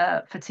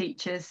for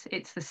teachers.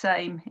 It's the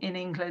same in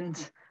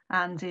England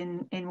and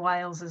in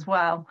Wales as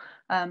well.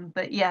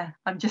 But yeah,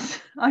 I'm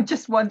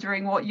just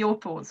wondering what your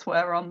thoughts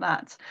were on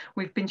that.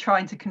 We've been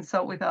trying to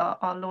consult with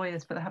our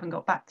lawyers, but they haven't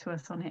got back to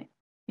us on it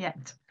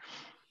yet.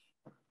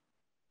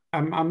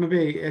 I'll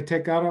maybe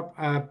take that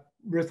up.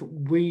 Ruth,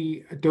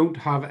 we don't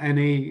have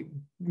any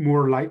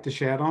more light to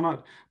shed on it,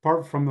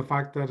 apart from the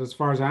fact that, as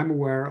far as I'm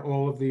aware,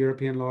 all of the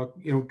European law,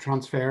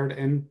 transferred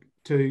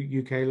into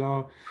UK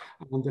law,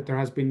 and that there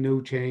has been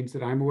no change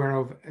that I'm aware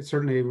of,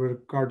 certainly with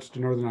regards to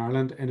Northern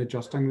Ireland, in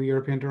adjusting the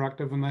European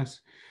directive on this.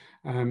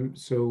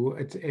 So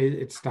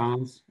it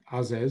stands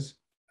as is.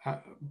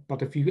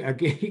 But if you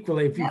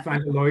equally, if you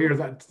find a lawyer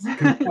that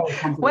can tell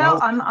something well,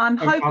 else, I'm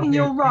hoping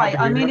you're right.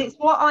 I mean, it's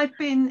what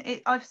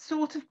I've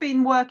sort of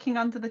been working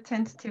under the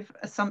tentative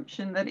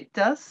assumption that it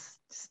does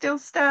still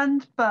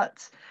stand,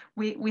 but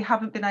we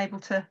haven't been able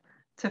to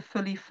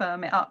fully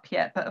firm it up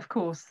yet. But of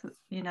course,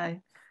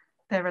 there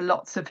are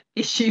lots of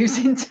issues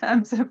in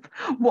terms of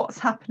what's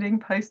happening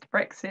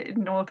post-Brexit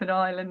in Northern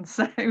Ireland.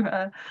 So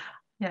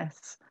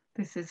yes,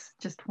 this is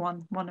just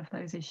one of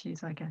those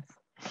issues, I guess.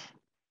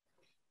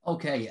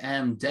 Okay,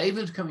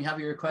 David, can we have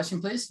your question,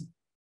 please?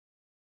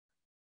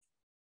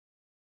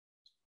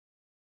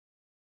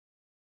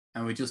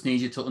 And we just need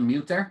you to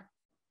unmute there.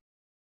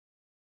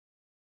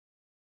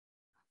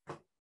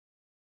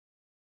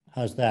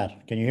 How's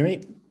that? Can you hear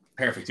me?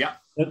 Perfect, yeah.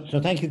 So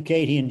thank you,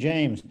 Katie and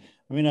James.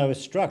 I mean, I was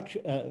struck,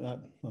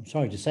 I'm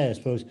sorry to say, I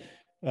suppose,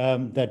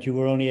 that you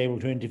were only able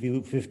to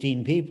interview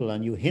 15 people,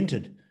 and you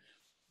hinted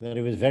that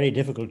it was very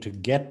difficult to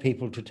get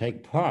people to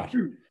take part.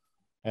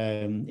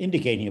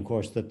 Indicating, of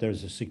course, that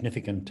there's a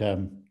significant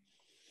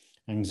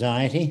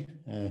anxiety,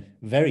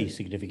 very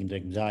significant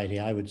anxiety,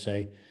 I would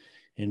say,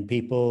 in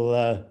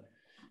people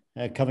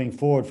coming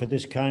forward for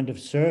this kind of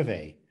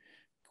survey.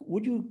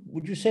 Would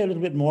you say a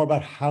little bit more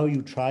about how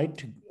you tried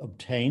to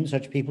obtain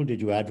such people?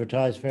 Did you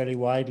advertise fairly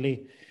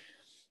widely?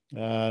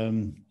 How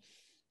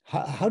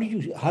did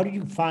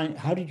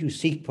you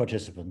seek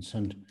participants,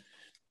 and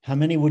how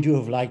many would you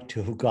have liked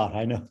to have got?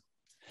 I know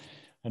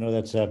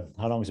that's how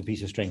long is a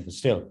piece of string, but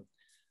still.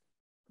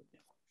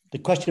 The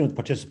question of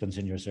participants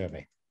in your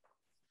survey.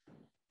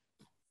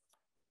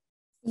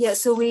 Yeah,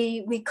 so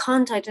we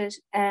contacted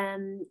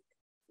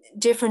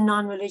different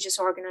non-religious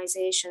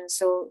organizations,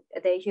 so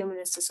the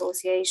humanist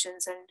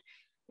associations,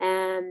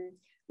 and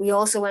we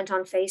also went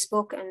on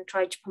Facebook and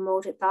tried to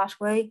promote it that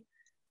way.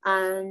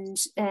 And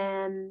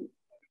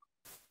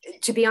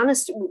to be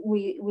honest,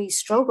 we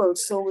struggled.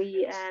 So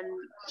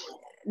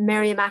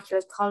Mary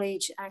Immaculate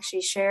College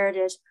actually shared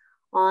it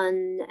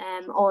on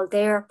all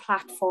their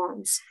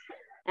platforms.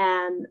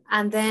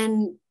 And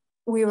then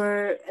we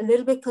were a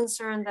little bit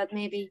concerned that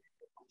maybe,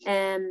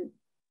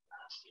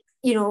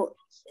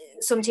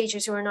 some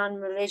teachers who are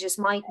non-religious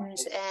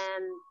mightn't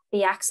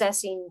be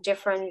accessing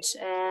different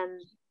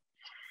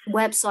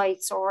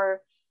websites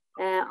or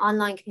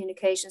online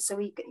communication. So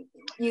we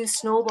used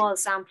snowball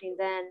sampling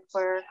then,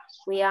 where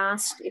we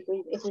asked, if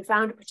we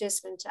found a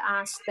participant, to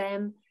ask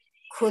them,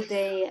 could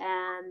they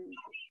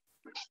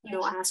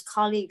ask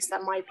colleagues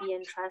that might be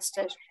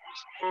interested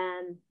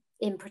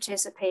in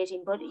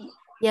participating. But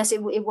yes,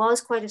 it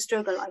was quite a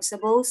struggle, I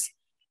suppose.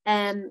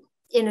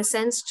 In a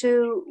sense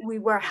too, we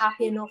were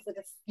happy enough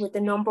with the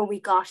number we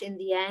got in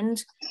the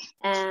end,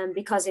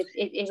 because it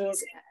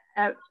is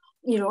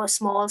a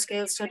small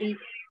scale study.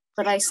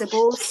 But I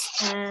suppose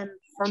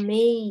for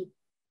me,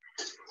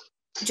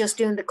 just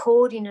doing the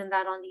coding and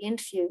that on the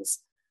interviews,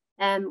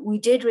 we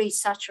did reach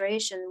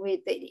saturation.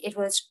 It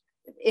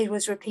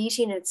was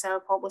repeating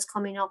itself, what was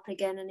coming up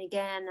again and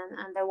again,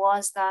 and there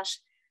was that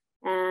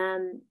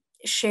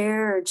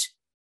shared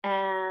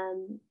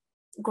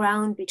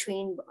ground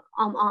between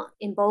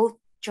in both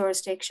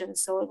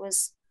jurisdictions. So it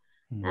was.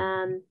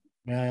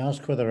 May I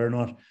ask whether or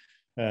not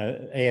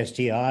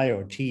ASTI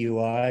or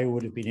TUI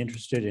would have been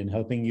interested in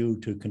helping you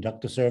to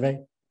conduct a survey?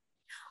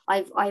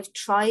 I've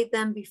tried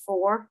them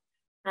before,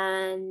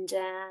 and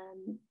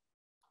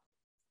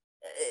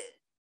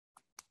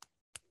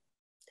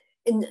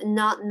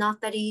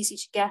not that easy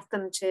to get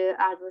them to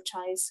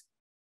advertise.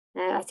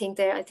 I think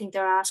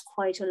they're asked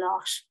quite a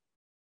lot,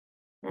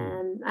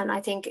 and I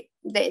think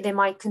they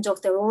might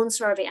conduct their own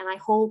survey, and I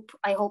hope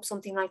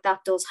something like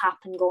that does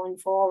happen going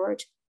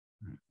forward.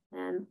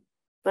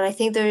 But I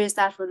think there is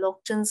that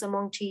reluctance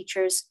among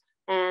teachers,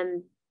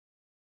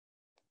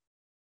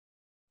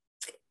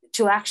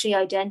 to actually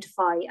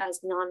identify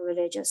as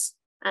non-religious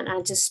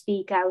and to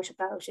speak out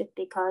about it,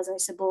 because I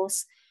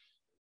suppose,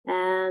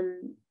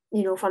 you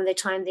know, from the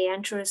time they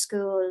enter a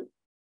school,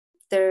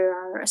 there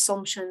are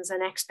assumptions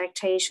and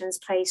expectations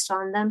placed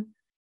on them,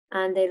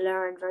 and they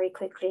learn very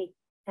quickly,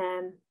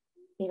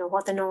 you know,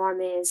 what the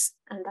norm is,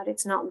 and that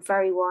it's not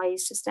very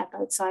wise to step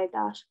outside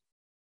that.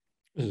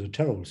 This is a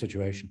terrible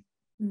situation.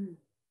 Mm.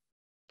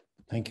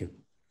 Thank you.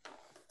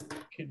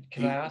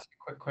 Can I ask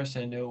a quick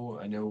question?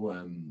 I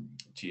know,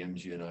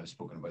 James, you and I have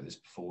spoken about this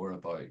before,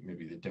 about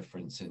maybe the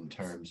difference in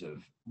terms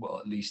of, well,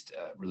 at least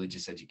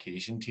religious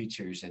education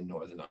teachers in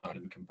Northern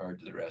Ireland compared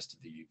to the rest of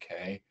the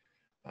UK.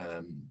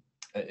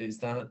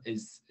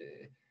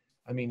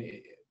 I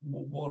mean,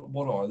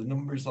 what are the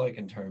numbers like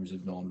in terms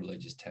of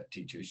non-religious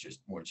teachers,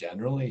 just more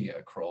generally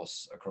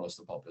across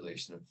the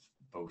population of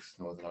both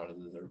Northern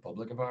Ireland and the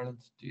Republic of Ireland?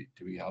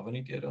 Do we have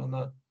any data on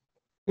that?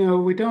 No,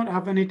 we don't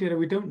have any data.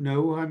 We don't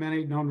know how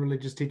many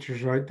non-religious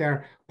teachers are out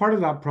there. Part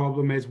of that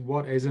problem is,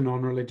 what is a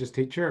non-religious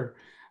teacher?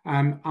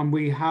 And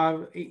we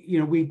have, you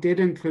know, we did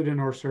include in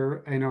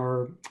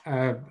our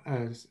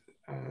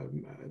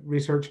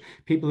research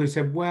people who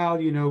said,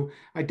 well, you know,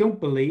 I don't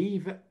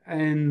believe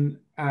in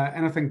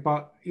anything,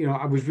 but, you know,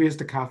 I was raised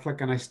a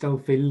Catholic and I still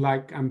feel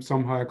like I'm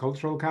somehow a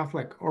cultural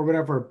Catholic or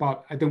whatever,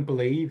 but I don't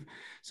believe.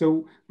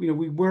 So, you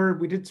know,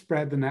 we did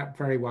spread the net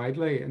very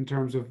widely in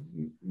terms of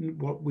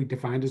what we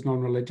defined as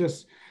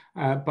non-religious,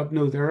 but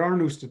no, there are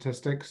no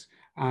statistics.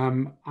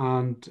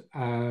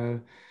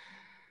 I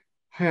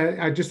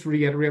just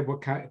reiterate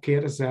what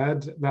Kate has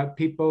said, that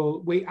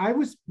I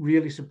was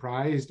really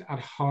surprised at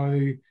how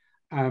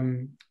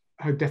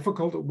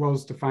difficult it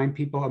was to find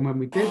people. And when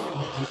we did,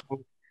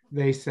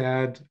 they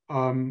said,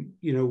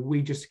 you know,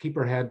 we just keep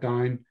our head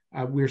down.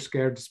 We're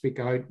scared to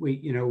speak out.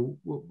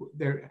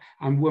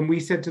 And when we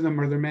said to them,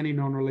 are there many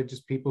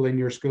non-religious people in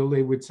your school?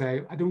 They would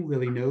say, I don't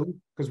really know,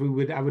 because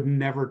I would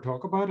never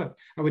talk about it.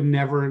 I would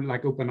never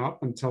open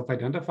up and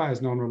self-identify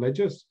as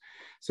non-religious.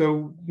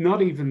 So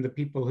not even the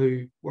people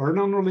who were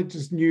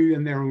non-religious knew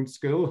in their own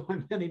school how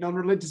many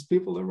non-religious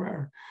people there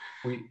were.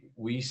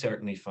 We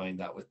certainly find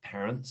that with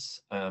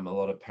parents. A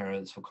lot of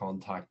parents will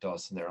contact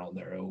us and they're on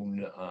their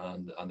own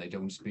and they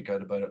don't speak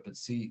out about it. But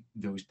see,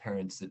 those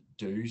parents that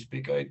do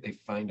speak out, they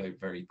find out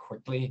very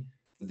quickly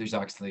that there's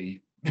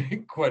actually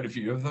quite a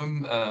few of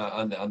them,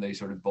 and they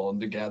sort of bond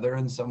together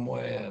in some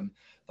way.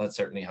 That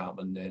certainly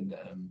happened in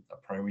a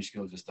primary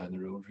school just down the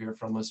road here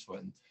from us,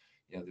 when,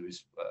 you know, there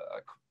was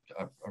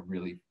a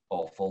really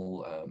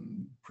awful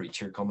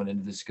preacher coming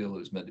into the school. It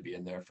was meant to be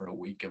in there for a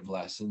week of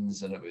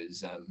lessons, and it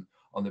was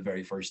on the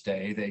very first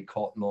day they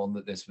caught on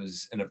that this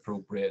was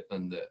inappropriate,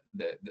 and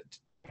the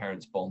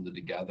parents bonded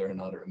together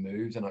and had it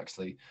removed, and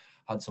actually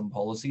had some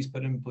policies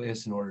put in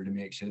place in order to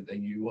make sure that they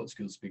knew what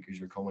school speakers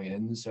were coming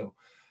in. So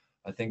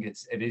I think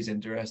it is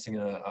interesting,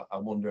 and I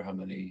wonder how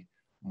many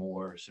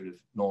more sort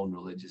of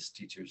non-religious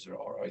teachers there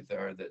are out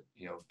there that,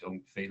 you know,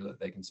 don't feel that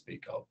they can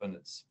speak up. And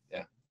it's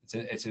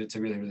a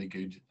really, really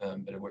good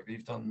bit of work that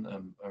you've done.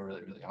 I'm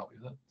really, really happy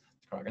with it.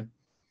 It's cracking.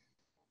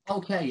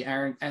 Okay,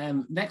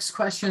 Aaron. Next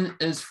question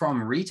is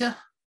from Rita.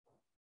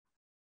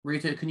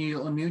 Rita, can you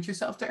unmute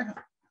yourself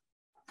there?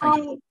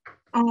 Hi.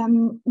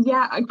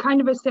 Yeah,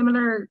 kind of a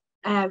similar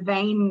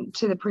vein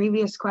to the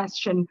previous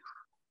question.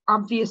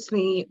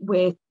 Obviously,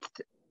 with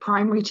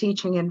primary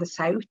teaching in the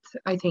South,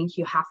 I think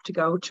you have to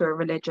go to a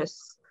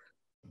religious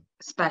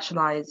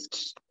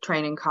specialised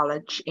training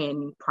college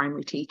in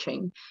primary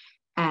teaching.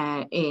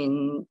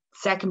 In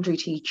secondary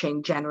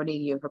teaching, generally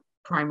you have a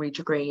primary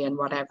degree in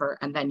whatever,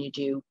 and then you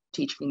do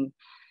teaching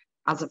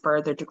as a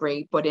further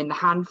degree. But in the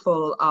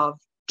handful of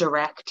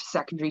direct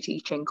secondary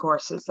teaching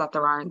courses that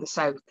there are in the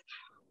South,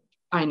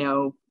 I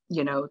know,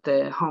 you know,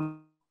 the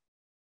Home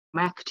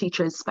Ec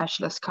Teachers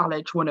Specialist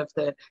College, one of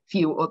the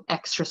few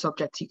extra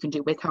subjects you can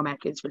do with Home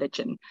Ec is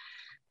religion.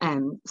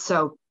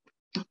 So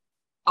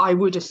I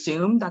would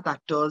assume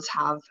that does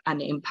have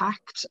an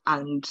impact,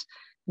 and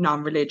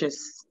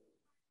non-religious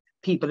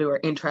people who are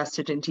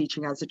interested in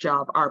teaching as a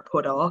job are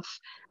put off,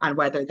 and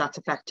whether that's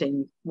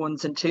affecting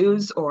ones and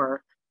twos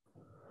or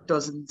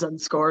dozens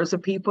and scores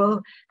of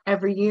people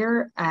every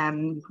year,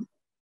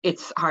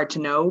 it's hard to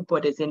know,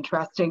 but it's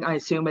interesting. I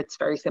assume it's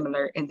very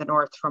similar in the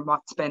North from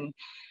what's been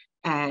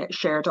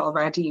shared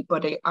already,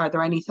 but are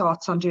there any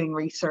thoughts on doing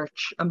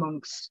research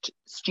amongst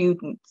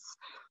students?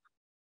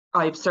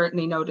 I've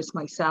certainly noticed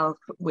myself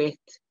with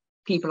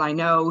people I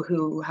know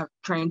who have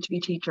trained to be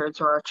teachers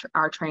or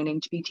are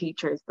training to be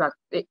teachers, that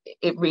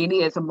it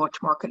really is a much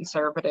more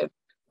conservative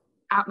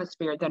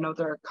atmosphere than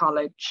other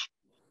college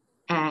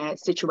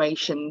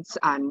situations.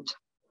 And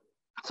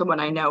someone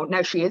I know,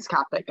 now she is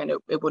Catholic and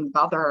it wouldn't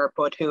bother her,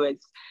 but who is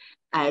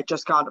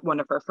just got one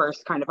of her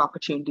first kind of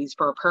opportunities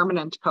for a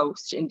permanent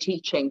post in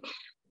teaching.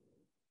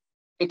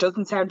 It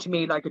doesn't sound to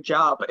me like a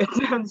job. It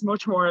sounds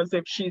much more as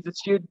if she's a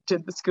student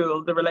in the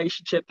school, the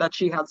relationship that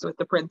she has with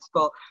the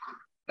principal.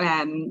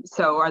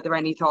 So are there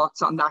any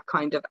thoughts on that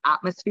kind of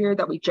atmosphere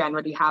that we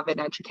generally have in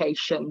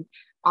education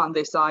on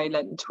this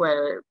island,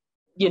 where,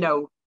 you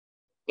know,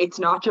 it's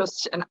not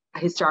just a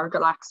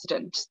historical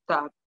accident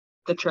that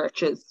the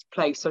churches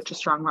play such a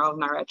strong role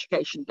in our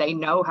education. They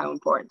know how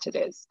important it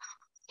is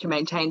to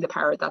maintain the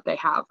power that they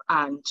have.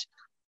 And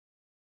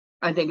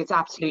I think it's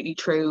absolutely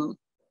true,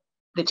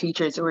 the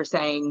teachers who are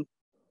saying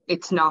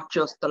it's not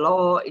just the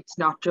law, it's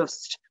not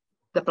just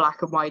the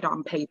black and white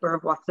on paper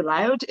of what's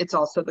allowed, it's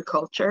also the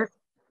culture.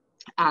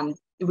 And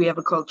we have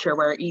a culture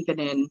where even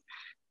in,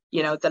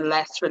 you know, the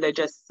less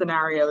religious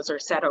scenarios or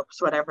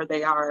setups, whatever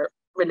they are,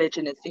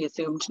 religion is the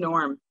assumed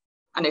norm.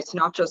 And it's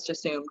not just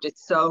assumed,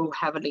 it's so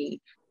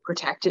heavily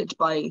protected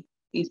by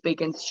these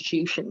big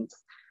institutions.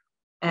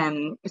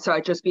 So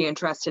I'd just be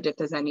interested if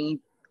there's any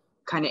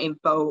kind of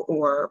info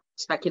or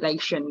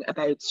speculation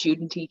about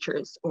student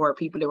teachers or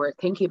people who are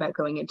thinking about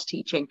going into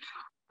teaching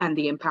and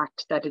the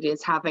impact that it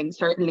is having.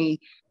 Certainly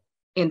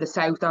in the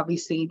South,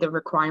 obviously, the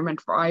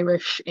requirement for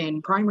Irish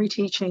in primary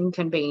teaching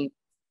can be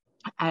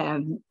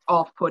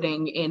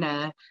off-putting in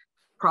a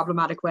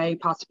problematic way,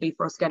 possibly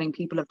for us getting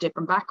people of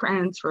different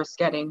backgrounds, for us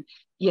getting,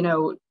 you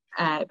know,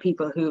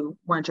 people who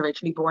weren't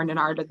originally born in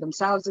Ireland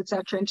themselves,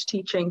 etc., into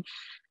teaching.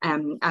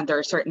 And there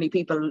are certainly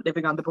people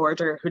living on the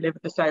border who live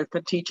in the South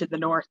and teach in the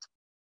North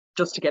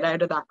just to get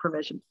out of that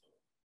provision.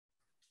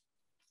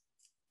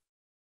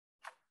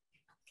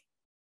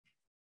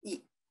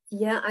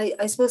 Yeah,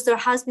 I suppose there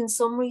has been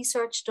some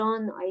research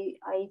done.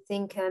 I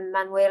think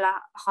Manuela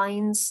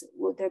Hines,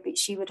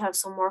 she would have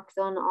some work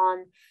done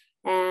on,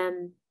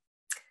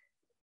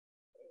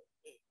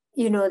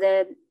 you know,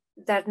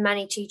 that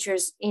many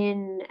teachers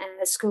in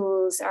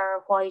schools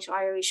are white,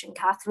 Irish and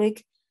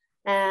Catholic.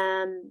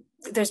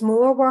 There's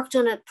more work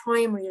done at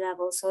primary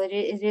level, so it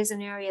is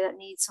an area that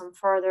needs some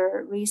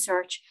further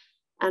research.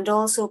 And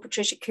also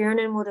Patricia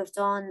Kiernan would have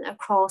done a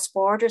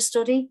cross-border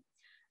study,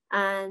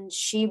 and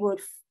she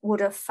would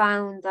have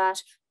found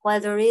that while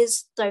there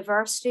is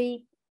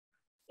diversity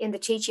in the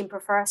teaching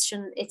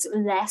profession, it's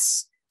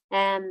less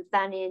than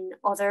in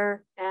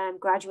other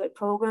graduate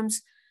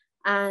programs,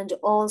 and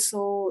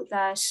also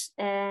that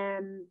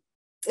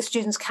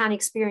students can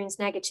experience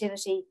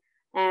negativity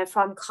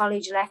from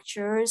college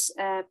lecturers,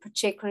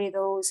 particularly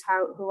those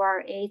who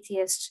are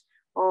atheist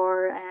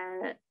or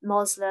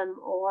Muslim,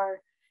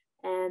 or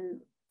I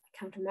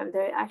can't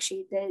remember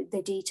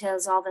the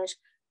details of it,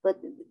 but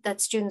that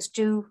students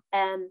do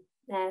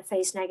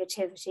face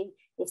negativity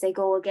if they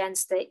go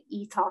against the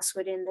ethos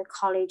within the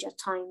college at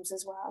times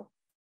as well.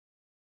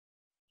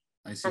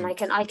 I see.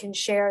 And I can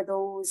share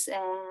those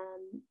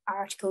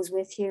articles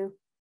with you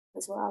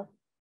as well.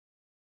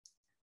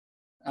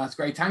 That's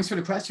great. Thanks for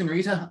the question,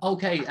 Rita.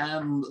 Okay,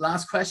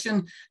 last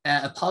question.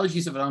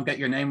 Apologies if I don't get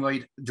your name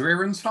right.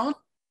 Durinsfon?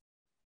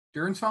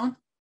 If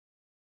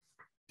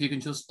you can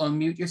just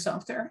unmute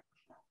yourself there.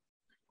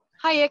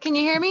 Hiya, can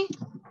you hear me?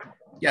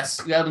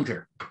 Yes, loud and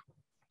clear.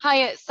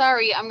 Hiya,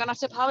 sorry, I'm going to have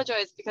to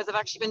apologise because I've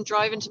actually been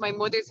driving to my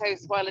mother's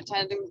house while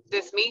attending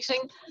this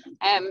meeting.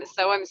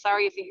 So I'm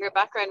sorry if you hear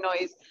background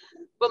noise.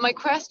 But my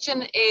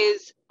question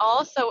is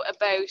also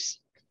about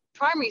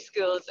primary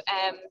schools.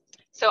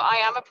 So I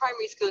am a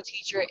primary school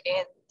teacher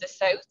in the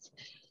South,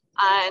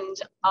 and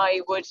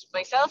I would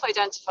myself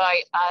identify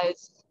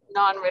as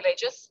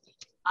non-religious.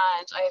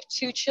 And I have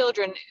two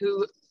children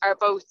who are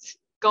both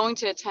going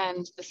to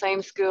attend the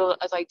same school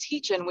as I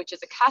teach in, which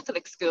is a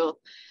Catholic school.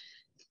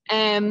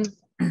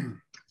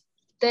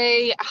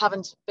 They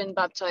haven't been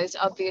baptized,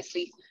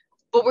 obviously,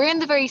 but we're in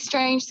the very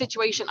strange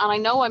situation, and I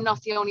know I'm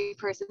not the only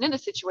person in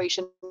this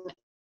situation.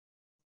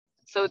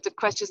 So the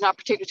question is not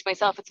particular to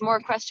myself, it's more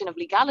a question of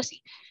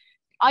legality.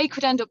 I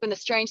could end up in a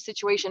strange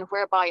situation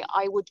whereby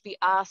I would be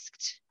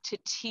asked to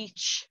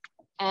teach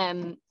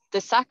the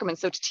sacrament,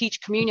 so to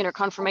teach communion or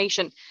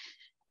confirmation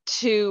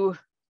to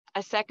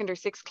a 2nd or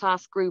 6th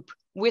class group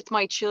with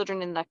my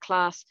children in that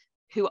class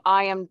who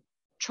I am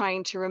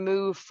trying to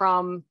remove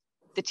from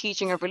the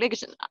teaching of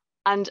religion.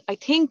 And I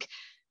think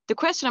the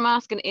question I'm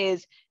asking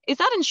is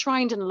that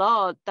enshrined in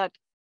law that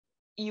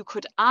you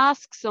could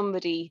ask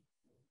somebody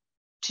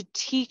to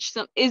teach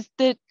them? Is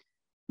the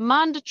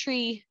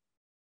mandatory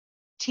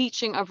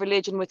teaching of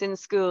religion within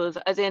schools,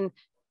 as in,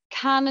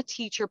 can a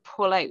teacher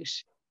pull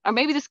out? Or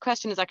maybe this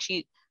question is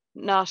actually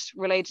not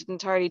related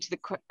entirely to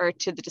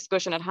the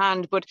discussion at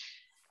hand, but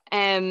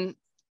I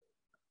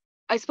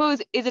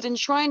suppose, is it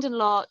enshrined in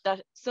law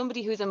that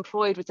somebody who's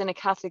employed within a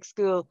Catholic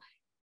school,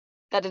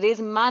 that it is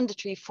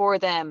mandatory for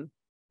them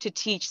to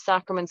teach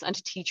sacraments and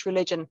to teach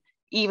religion,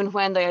 even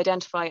when they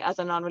identify as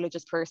a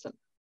non-religious person?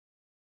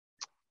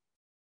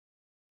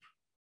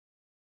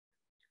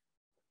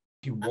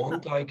 If you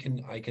want, I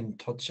can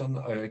touch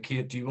on.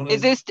 Kate, do you want to?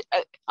 Is this?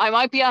 I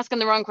might be asking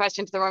the wrong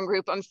question to the wrong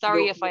group. I'm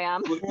sorry if I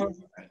am.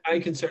 I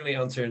can certainly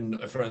answer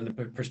from the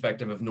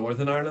perspective of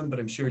Northern Ireland, but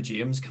I'm sure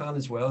James can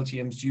as well.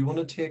 James, do you want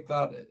to take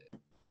that?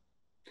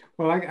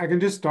 Well, I can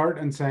just start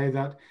and say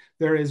that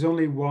there is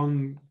only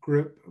one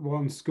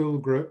school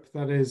group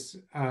that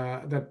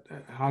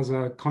has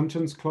a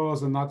conscience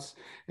clause, and that's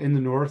in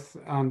the North.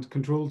 And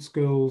controlled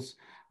schools,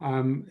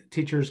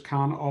 teachers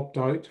can opt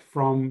out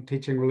from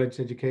teaching religious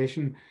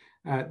education.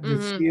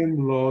 The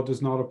same law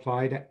does not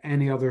apply to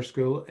any other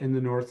school in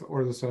the North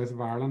or the South of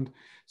Ireland.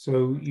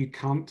 So you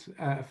can't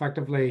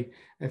effectively,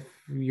 if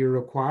you're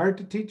required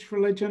to teach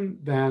religion,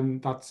 then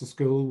that's the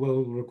school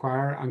will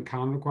require and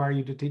can require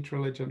you to teach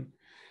religion.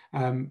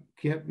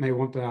 Kate may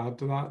want to add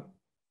to that.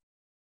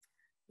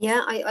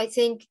 Yeah, I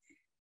think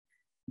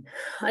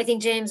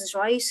James is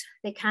right.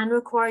 They can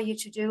require you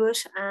to do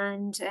it,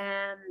 and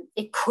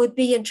it could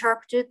be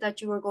interpreted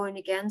that you are going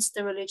against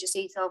the religious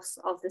ethos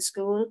of the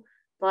school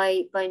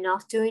by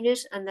not doing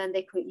it, and then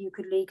you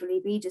could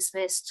legally be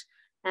dismissed.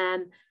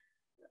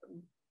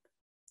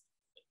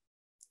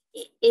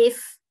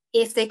 If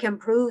they can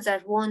prove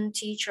that one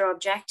teacher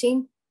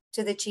objecting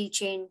to the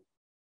teaching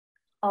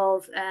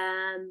of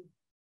the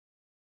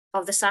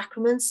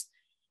sacraments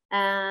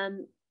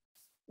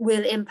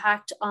will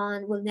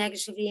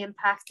negatively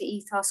impact the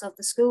ethos of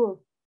the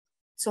school.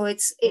 So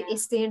it's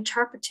the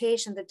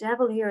interpretation. The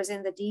devil here is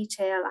in the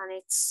detail, and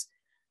it's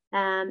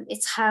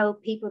how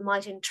people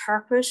might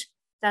interpret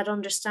that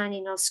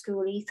understanding of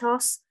school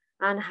ethos,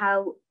 and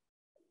how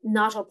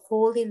not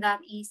upholding that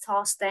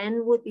ethos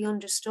then would be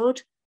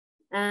understood.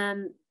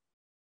 There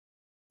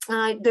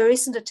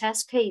isn't a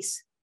test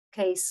case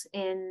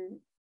in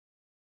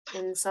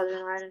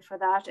Southern Ireland for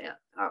that.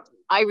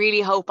 I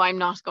really hope I'm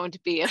not going to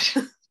be it.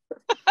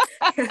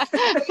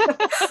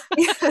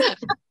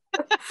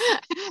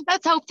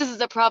 Let's hope this is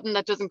a problem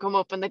that doesn't come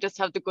up and they just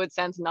have the good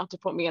sense not to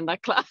put me in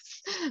that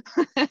class.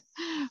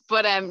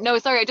 But no,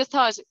 sorry, I just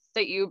thought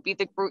that you'd be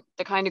the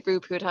kind of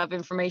group who would have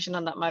information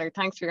on that matter.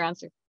 Thanks for your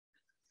answer.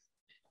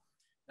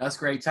 That's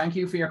great. Thank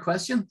you for your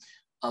question.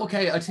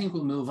 Okay, I think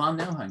we'll move on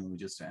now. Hang on, we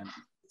just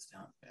this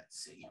down.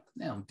 Let's see.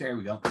 Now, there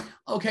we go.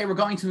 Okay, we're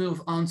going to move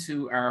on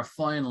to our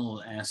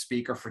final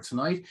speaker for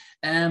tonight.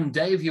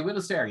 Dave, you with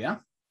us there, yeah?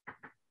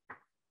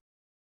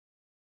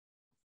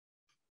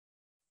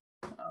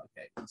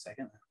 Okay, 1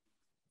 second.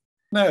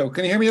 Now,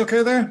 can you hear me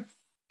okay there?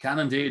 Can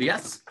indeed,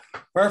 yes.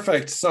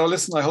 Perfect. So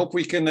listen, I hope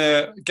we can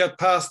get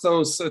past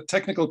those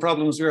technical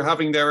problems we were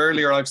having there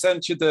earlier. I've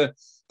sent you the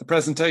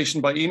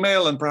presentation by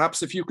email, and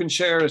perhaps if you can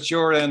share at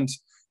your end,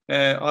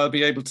 I'll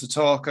be able to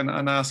talk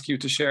and ask you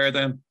to share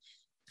them.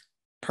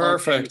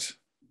 Perfect. Okay.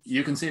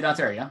 You can see that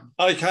there, yeah?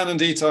 I can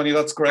indeed, Tony.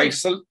 That's great.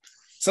 So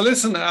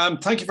listen,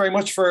 thank you very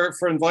much for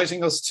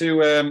inviting us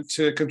to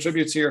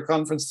contribute to your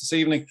conference this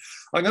evening.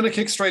 I'm going to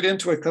kick straight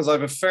into it because I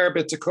have a fair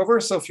bit to cover.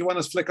 So if you want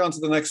to flick onto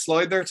the next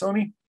slide there,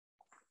 Tony.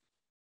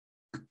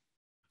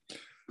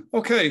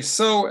 Okay,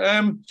 so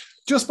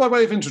just by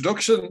way of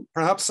introduction,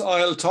 perhaps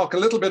I'll talk a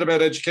little bit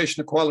about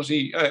education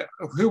equality,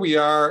 who we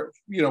are,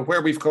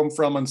 where we've come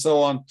from and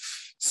so on.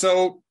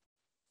 So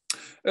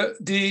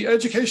the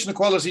Education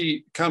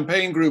Equality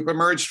Campaign Group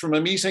emerged from a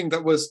meeting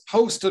that was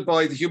hosted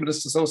by the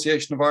Humanist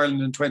Association of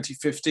Ireland in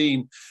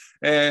 2015.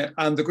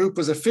 And the group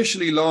was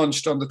officially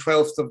launched on the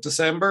 12th of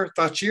December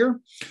that year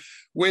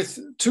with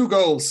two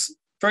goals,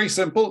 very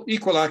simple: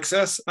 equal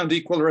access and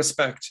equal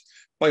respect,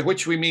 by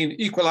which we mean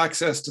equal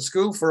access to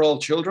school for all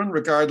children,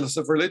 regardless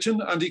of religion,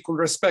 and equal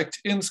respect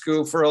in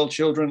school for all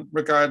children,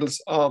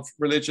 regardless of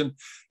religion.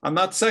 And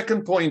that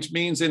second point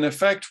means, in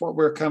effect, what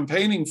we're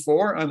campaigning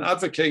for and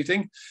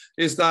advocating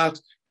is that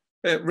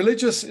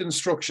religious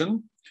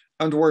instruction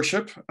and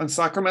worship and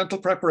sacramental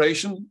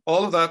preparation,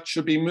 all of that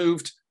should be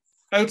moved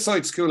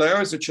outside school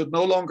hours. It should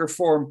no longer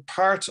form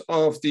part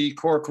of the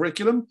core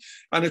curriculum,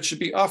 and it should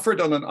be offered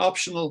on an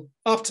optional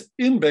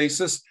opt-in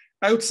basis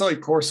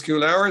outside core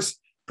school hours,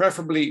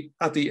 preferably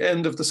at the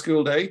end of the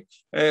school day,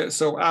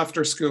 so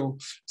after school.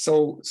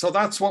 So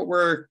that's what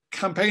we're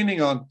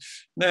campaigning on.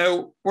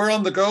 Now, we're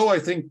on the go, I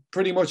think,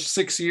 pretty much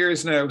 6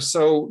 years now.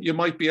 So you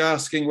might be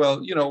asking,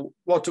 well,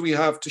 what do we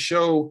have to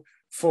show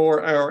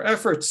for our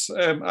efforts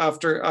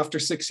after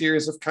 6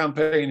 years of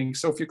campaigning?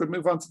 So if you could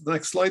move on to the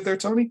next slide there,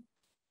 Tony.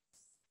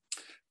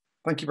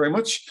 Thank you very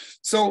much.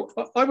 So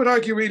I would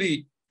argue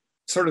really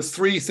sort of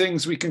three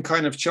things we can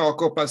kind of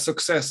chalk up as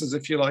successes,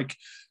 if you like.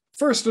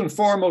 First and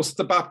foremost,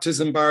 the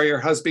baptism barrier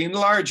has been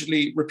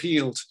largely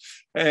repealed.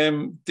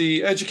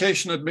 The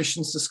Education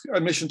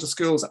Admission to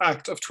Schools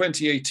Act of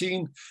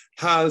 2018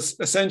 has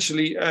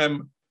essentially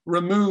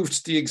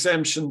removed the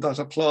exemption that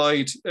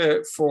applied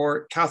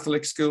for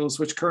Catholic schools,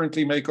 which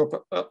currently make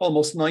up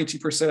almost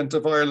 90%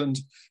 of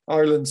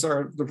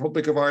the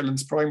Republic of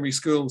Ireland's primary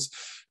schools.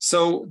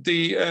 So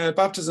the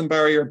baptism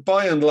barrier,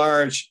 by and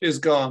large, is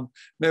gone.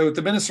 Now,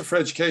 the Minister for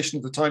Education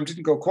at the time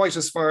didn't go quite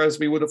as far as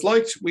we would have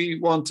liked. We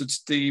wanted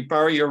the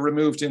barrier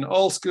removed in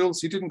all schools.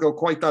 He didn't go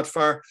quite that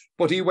far,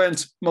 but he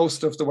went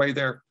most of the way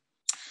there.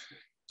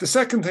 The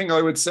second thing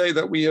I would say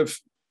that we have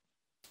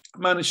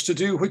managed to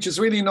do, which is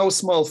really no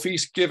small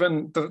feat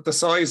given the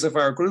size of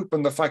our group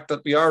and the fact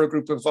that we are a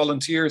group of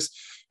volunteers,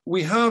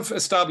 we have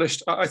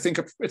established, I think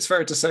it's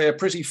fair to say, a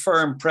pretty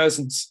firm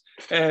presence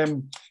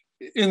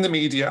in the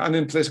media and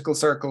in political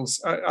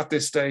circles at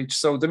this stage.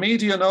 So the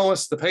media know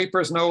us, the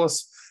papers know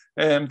us,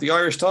 the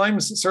Irish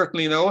Times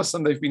certainly know us,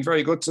 and they've been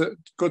very good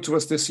to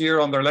us this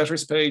year on their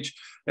letters page.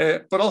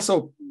 But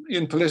also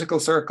in political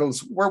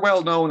circles, we're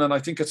well known, and I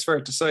think it's fair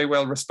to say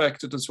well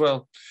respected as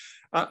well.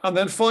 And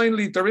then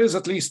finally, there is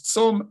at least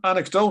some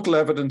anecdotal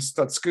evidence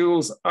that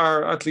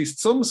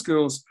some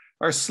schools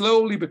are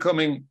slowly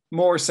becoming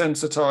more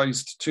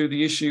sensitized to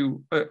the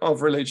issue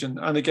of religion.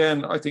 And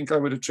again, I think I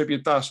would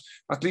attribute that,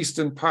 at least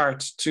in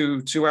part,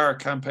 to our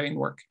campaign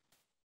work.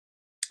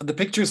 The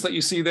pictures that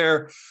you see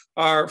there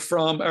are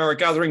from our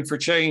Gathering for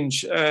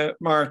Change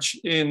march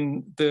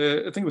in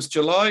I think it was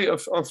July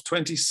of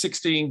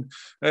 2016.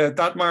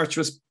 That march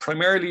was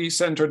primarily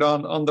centered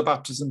on the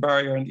baptism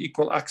barrier and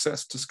equal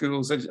access to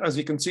schools. As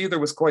you can see, there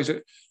was quite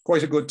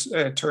a good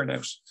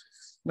turnout.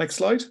 Next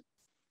slide.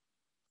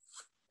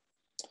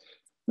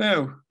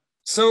 Now,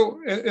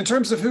 so in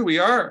terms of who we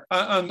are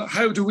and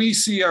how do we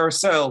see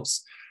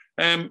ourselves,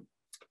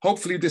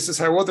 hopefully this is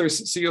how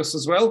others see us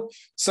as well.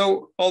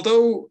 So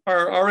although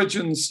our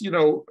origins,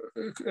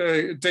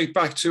 date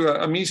back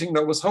to a meeting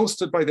that was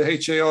hosted by the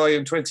HAI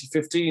in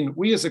 2015,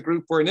 we as a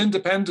group, we're an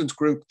independent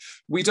group.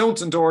 We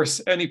don't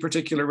endorse any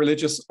particular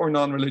religious or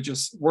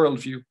non-religious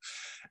worldview.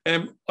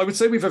 I would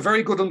say we have a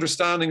very good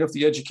understanding of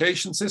the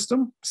education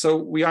system. So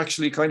we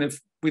actually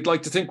we'd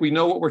like to think we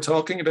know what we're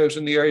talking about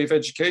in the area of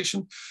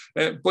education,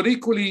 but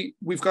equally,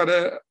 we've got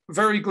a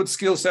very good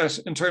skill set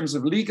in terms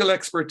of legal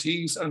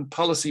expertise and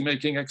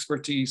policy-making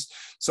expertise.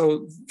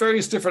 So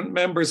various different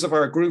members of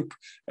our group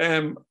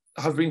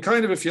have been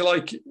if you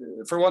like,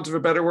 for want of a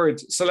better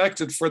word,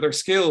 selected for their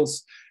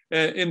skills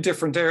in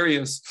different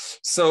areas.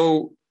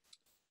 So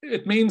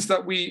it means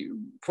that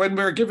when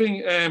we're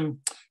giving,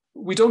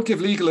 we don't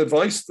give legal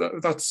advice.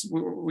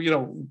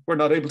 We're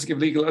not able to give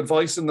legal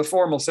advice in the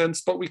formal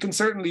sense, but we can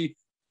certainly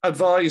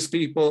advise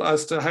people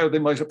as to how they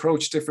might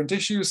approach different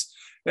issues.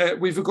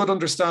 We've a good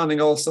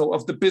understanding also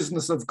of the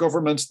business of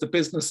government, the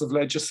business of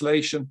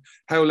legislation,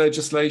 how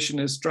legislation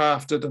is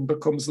drafted and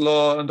becomes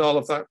law and all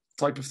of that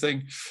type of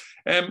thing.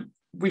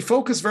 We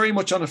focus very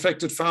much on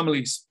affected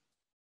families.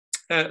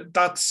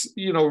 That's,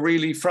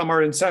 really from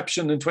our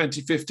inception in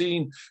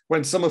 2015,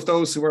 when some of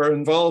those who were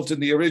involved in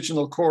the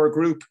original core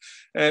group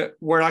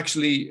were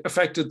actually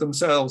affected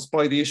themselves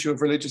by the issue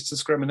of religious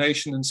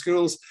discrimination in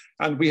schools.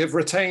 And we have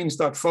retained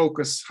that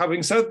focus.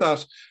 Having said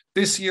that,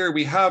 this year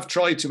we have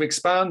tried to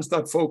expand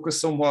that focus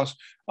somewhat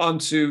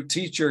onto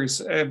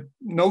teachers,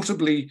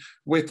 notably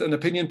with an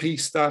opinion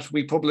piece that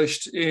we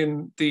published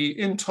in the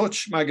In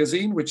Touch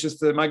magazine, which is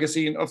the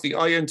magazine of the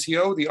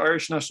INTO, the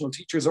Irish National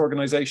Teachers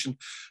Organisation.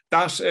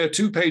 That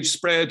two-page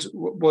spread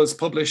was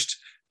published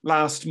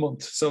last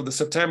month. So the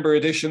September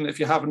edition, if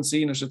you haven't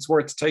seen it, it's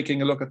worth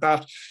taking a look at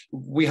that.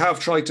 We have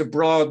tried to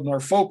broaden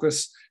our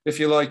focus, if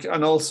you like,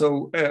 and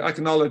also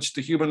acknowledge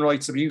the human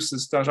rights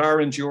abuses that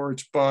are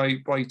endured by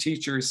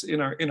teachers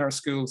in our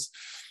schools.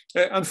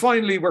 And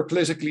finally, we're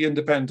politically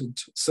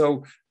independent.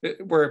 So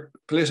we're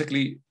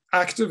politically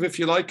active, if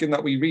you like, in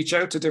that we reach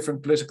out to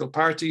different political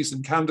parties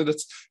and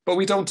candidates, but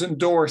we don't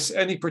endorse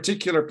any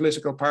particular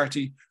political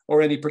party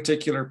or any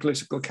particular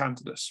political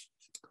candidate.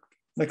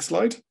 Next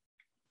slide.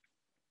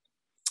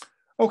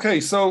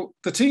 Okay, so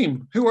the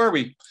team, who are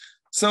we?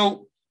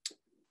 So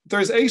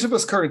there's 8 of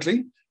us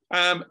currently.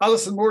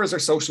 Alison Moore is our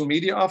social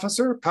media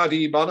officer.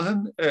 Paddy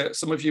Monaghan,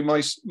 some of you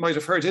might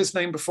have heard his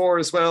name before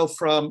as well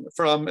from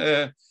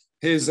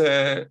his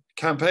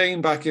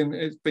campaign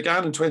it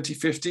began in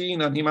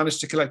 2015, and he managed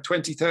to collect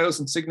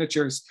 20,000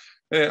 signatures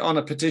on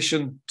a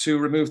petition to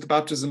remove the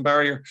baptism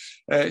barrier.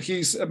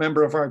 He's a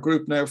member of our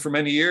group now for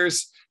many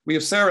years. We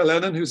have Sarah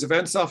Lennon, who's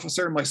events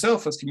officer,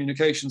 myself as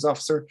communications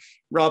officer,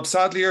 Rob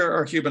Sadlier,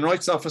 our human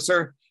rights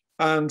officer,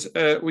 and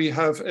we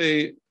have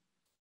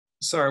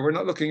sorry, we're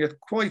not looking at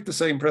quite the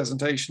same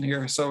presentation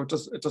here, so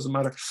it doesn't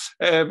matter.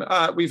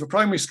 We have a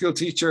primary school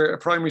teacher, a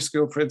primary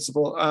school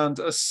principal, and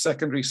a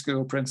secondary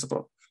school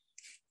principal.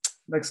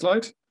 Next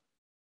slide.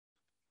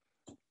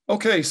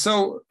 Okay,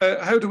 so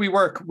how do we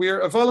work? We're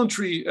a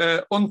voluntary,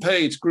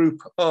 unpaid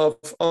group of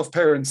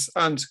parents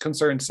and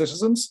concerned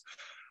citizens.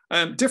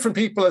 Different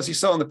people, as you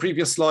saw on the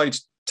previous slide,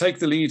 take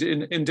the lead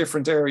in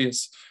different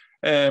areas.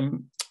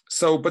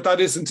 But that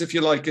isn't, if you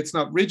like, it's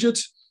not rigid.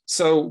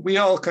 So we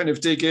all kind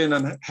of dig in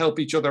and help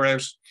each other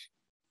out.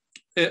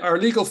 Our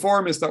legal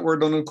form is that we're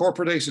an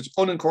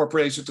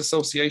unincorporated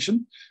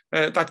association.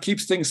 That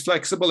keeps things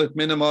flexible. It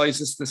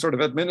minimizes the sort of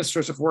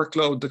administrative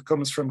workload that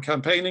comes from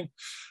campaigning.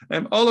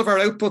 All of our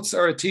outputs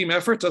are a team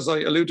effort, as I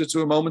alluded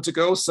to a moment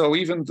ago. So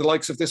even the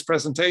likes of this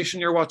presentation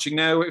you're watching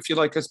now, if you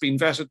like, has been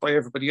vetted by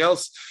everybody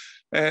else.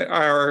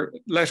 Our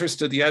letters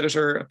to the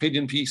editor,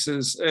 opinion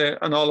pieces,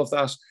 and all of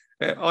that.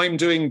 I'm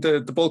doing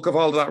the bulk of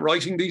all of that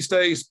writing these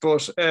days,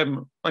 but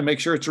I make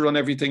sure to run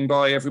everything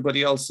by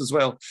everybody else as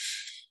well.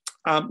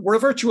 We're a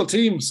virtual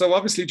team, so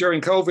obviously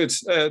during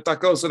COVID, that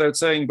goes without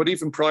saying, but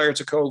even prior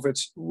to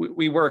COVID,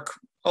 we work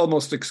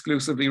almost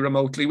exclusively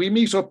remotely. We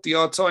meet up the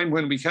odd time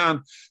when we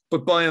can,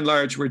 but by and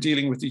large, we're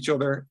dealing with each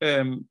other,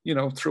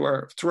 through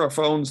our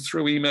phones,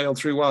 through email,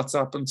 through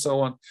WhatsApp, and so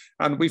on.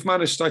 And we've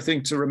managed, I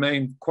think, to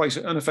remain quite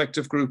an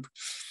effective group,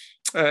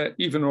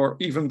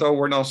 even though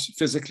we're not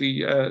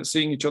physically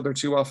seeing each other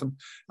too often.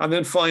 And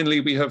then finally,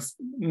 we have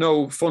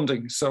no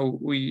funding. So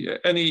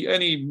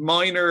any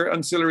minor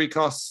ancillary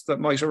costs that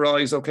might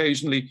arise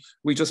occasionally,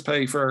 we just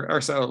pay for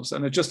ourselves.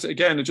 And it just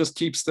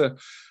keeps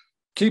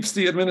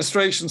the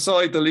administration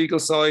side, the legal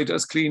side,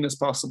 as clean as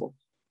possible.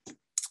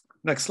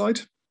 Next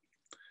slide.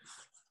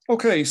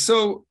 Okay,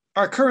 so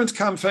our current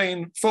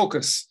campaign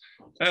focus.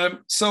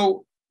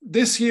 So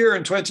this year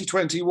in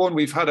 2021,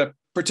 we've had a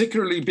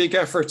particularly big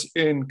effort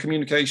in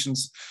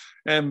communications,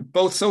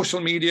 both social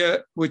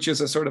media, which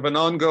is a sort of an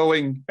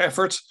ongoing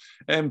effort,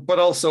 but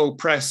also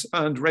press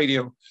and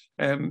radio.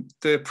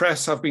 The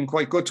press have been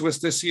quite good to us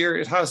this year.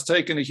 It has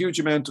taken a huge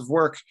amount of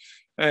work,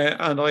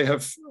 and I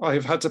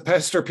have had to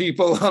pester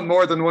people on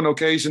more than one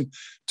occasion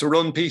to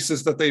run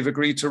pieces that they've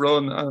agreed to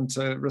run and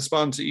to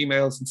respond to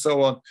emails and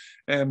so on.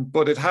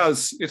 But it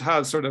has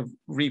sort of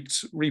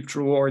reaped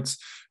rewards.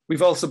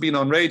 We've also been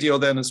on radio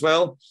then as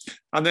well.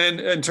 And then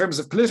in terms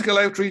of political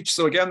outreach,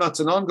 so again, that's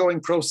an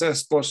ongoing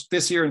process, but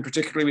this year in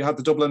particular, we had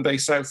the Dublin Bay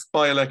South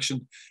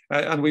by-election,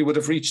 and we would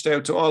have reached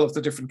out to all of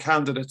the different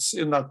candidates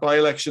in that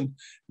by-election.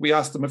 We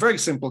asked them a very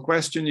simple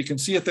question. You can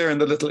see it there in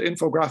the little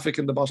infographic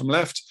in the bottom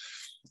left.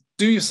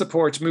 Do you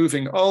support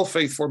moving all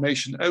faith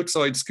formation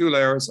outside school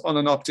hours on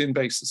an opt-in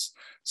basis?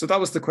 So that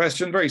was the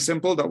question, very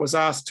simple, that was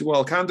asked to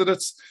all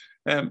candidates.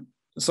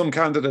 Some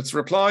candidates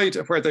replied.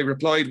 Where they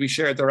replied, we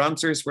shared their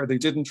answers. Where they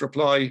didn't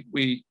reply,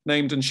 we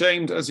named and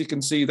shamed, as you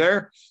can see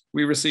there.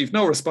 We received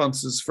no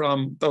responses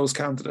from those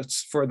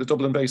candidates for the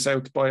Dublin Bay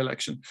South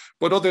by-election.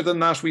 But other than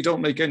that, we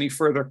don't make any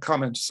further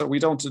comment. So we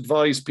don't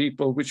advise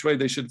people which way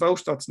they should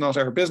vote. That's not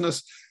our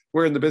business.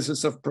 We're in the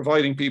business of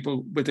providing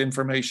people with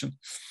information.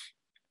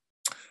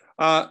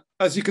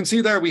 As you can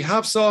see there, we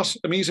have sought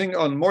a meeting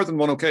on more than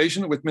one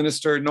occasion with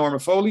Minister Norma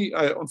Foley.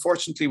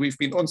 Unfortunately, we've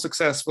been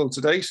unsuccessful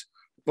to date,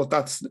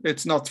 but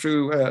it's not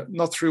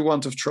through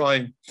want of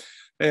trying.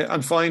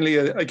 And finally,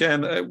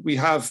 again, we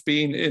have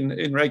been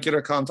in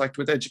regular contact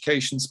with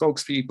education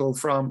spokespeople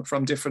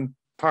from different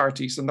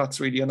parties, and that's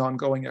really an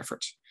ongoing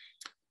effort.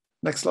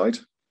 Next slide.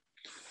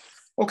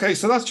 Okay,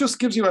 so that just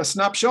gives you a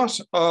snapshot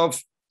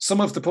of some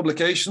of the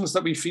publications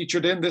that we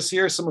featured in this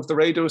year, some of the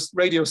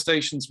radio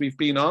stations we've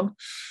been on.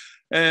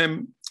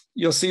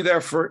 You'll see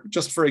there, for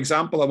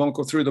example, I won't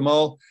go through them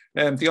all.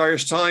 The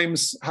Irish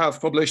Times have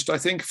published, I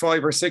think,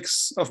 5 or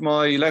 6 of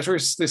my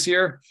letters this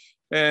year.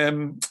 I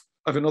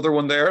have another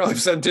one there I've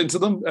sent into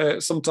them.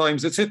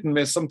 Sometimes it's hit and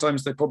miss.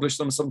 Sometimes they publish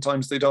them,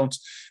 sometimes they don't.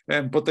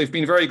 But they've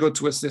been very good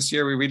to us this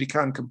year. We really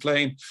can't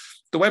complain.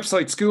 The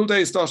website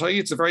schooldays.ie,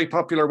 it's a very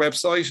popular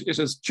website. It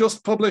has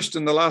just published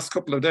in the last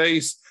couple of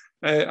days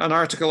an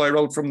article I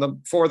wrote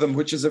for them,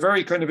 which is a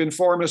very kind of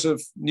informative,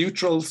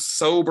 neutral,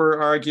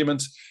 sober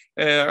argument,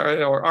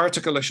 or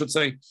article, I should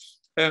say,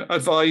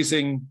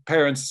 advising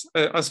parents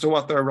as to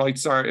what their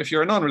rights are. If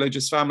you're a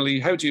non-religious family,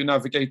 how do you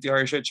navigate the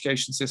Irish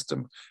education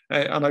system?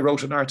 And I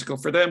wrote an article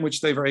for them, which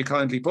they very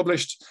kindly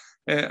published.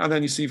 And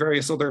then you see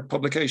various other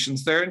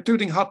publications there,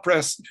 including Hot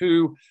Press,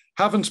 who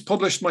haven't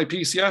published my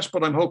piece yet,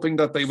 but I'm hoping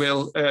that they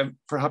will,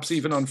 perhaps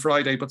even on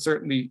Friday, but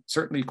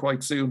certainly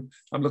quite soon.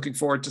 I'm looking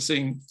forward to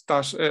seeing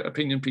that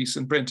opinion piece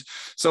in print.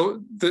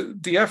 So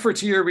the effort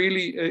here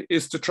really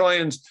is to try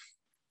and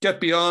get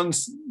beyond,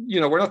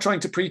 we're not trying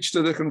to preach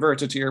to the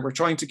converted here. We're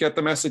trying to get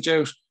the message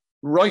out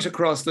right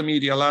across the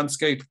media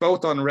landscape,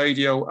 both on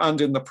radio and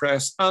in the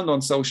press and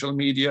on social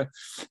media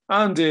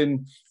and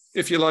in,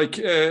 if you like,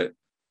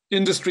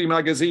 industry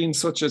magazines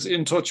such as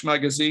In Touch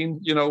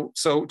magazine,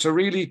 so to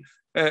really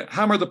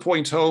hammer the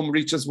point home,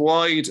 reach as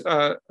wide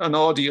an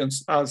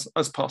audience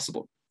as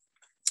possible.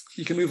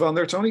 You can move on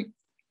there, Tony.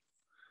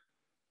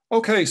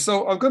 Okay,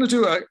 so I'm going to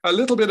do a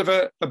little bit of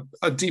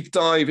a deep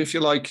dive, if you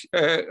like.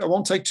 I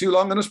won't take too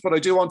long on it, but I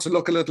do want to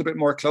look a little bit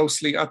more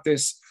closely at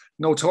this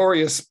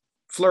notorious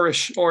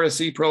Flourish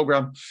RSE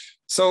program.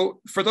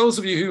 So for those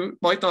of you who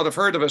might not have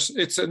heard of it,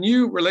 it's a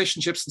new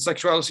relationships and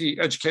sexuality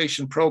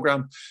education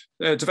program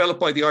developed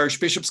by the Irish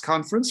Bishops'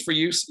 Conference for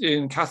use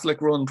in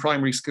Catholic-run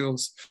primary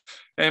schools.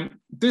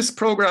 This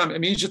program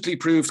immediately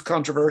proved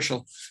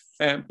controversial.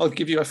 I'll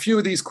give you a few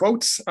of these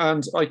quotes,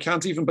 and I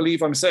can't even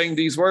believe I'm saying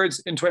these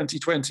words in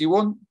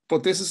 2021,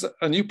 but this is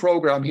a new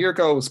program. Here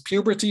goes.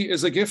 Puberty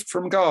is a gift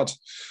from God.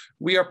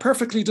 We are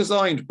perfectly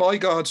designed by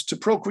God to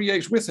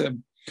procreate with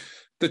him.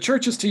 The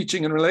Church's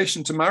teaching in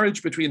relation to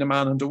marriage between a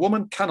man and a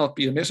woman cannot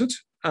be omitted.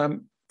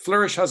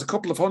 Flourish has a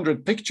couple of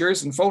hundred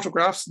pictures and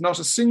photographs. Not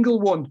a single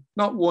one,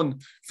 not one,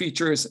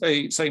 features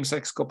a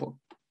same-sex couple.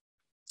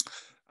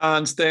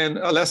 And then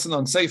a lesson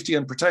on safety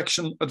and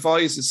protection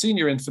advises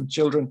senior infant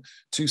children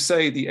to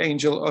say the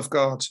Angel of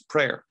God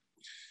prayer.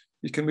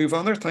 You can move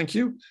on there, thank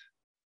you.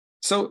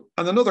 So,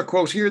 and another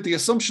quote here, the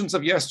assumptions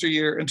of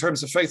yesteryear in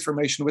terms of faith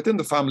formation within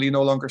the family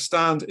no longer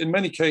stand. In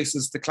many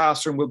cases, the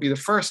classroom will be the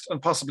first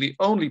and possibly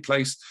only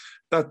place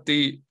that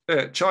the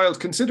child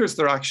considers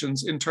their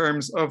actions in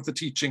terms of the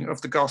teaching of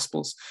the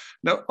Gospels.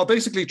 Now, I'll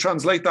basically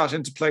translate that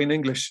into plain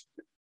English.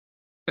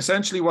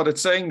 Essentially what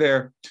it's saying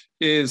there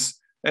is,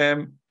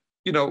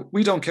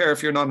 we don't care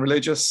if you're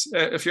non-religious.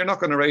 If you're not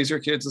going to raise your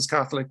kids as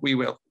Catholic, we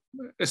will.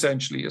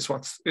 Essentially is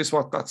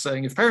what that's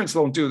saying. If parents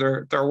won't do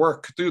their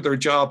work, do their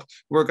job,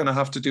 we're going to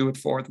have to do it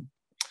for them.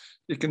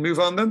 You can move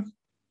on then.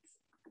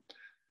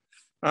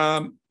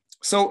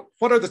 So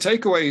what are the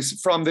takeaways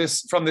from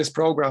this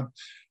program?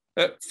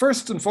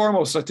 First and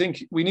foremost, I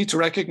think we need to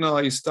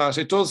recognise that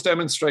it does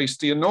demonstrate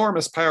the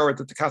enormous power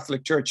that the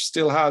Catholic Church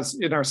still has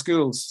in our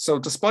schools. So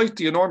despite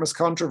the enormous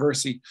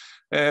controversy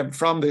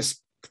from this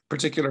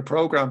particular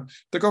programme,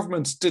 the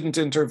government didn't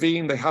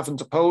intervene, they haven't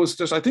opposed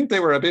it. I think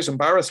they were a bit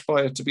embarrassed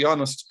by it, to be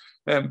honest,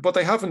 but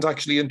they haven't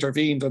actually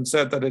intervened and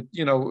said that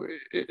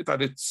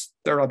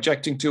they're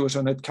objecting to it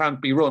and it can't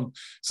be run.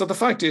 So the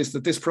fact is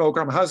that this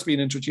programme has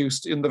been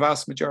introduced in the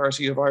vast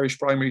majority of Irish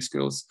primary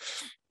schools.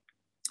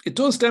 It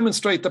does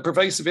demonstrate the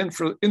pervasive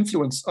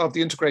influence of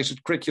the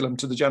integrated curriculum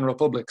to the general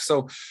public.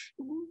 So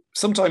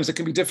sometimes it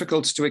can be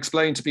difficult to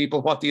explain to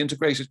people what the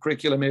integrated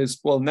curriculum is.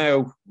 Well,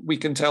 now we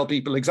can tell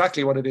people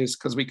exactly what it is,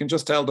 because we can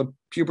just tell them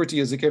puberty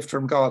is a gift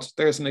from God.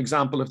 There's an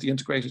example of the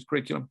integrated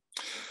curriculum.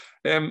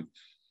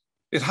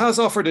 It has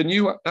offered a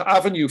new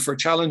avenue for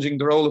challenging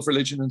the role of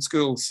religion in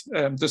schools.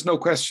 There's no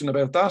question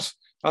about that,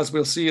 as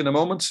we'll see in a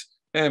moment.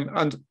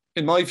 And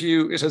in my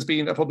view, it has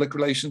been a public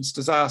relations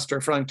disaster,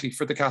 frankly,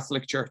 for the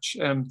Catholic Church.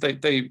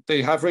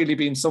 They have really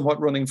been somewhat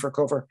running for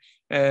cover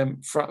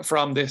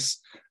from this.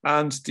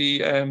 And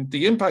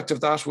the impact of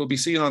that will be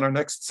seen on our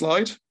next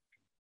slide.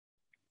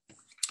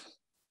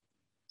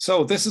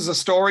 So this is a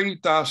story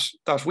that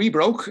we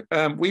broke.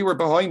 We were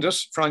behind it,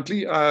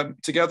 frankly,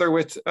 together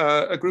with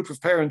a group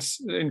of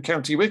parents in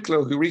County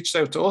Wicklow who reached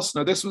out to us.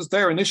 Now, this was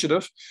their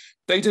initiative.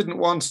 They didn't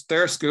want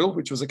their school,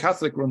 which was a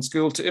Catholic-run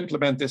school, to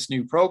implement this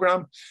new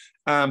programme.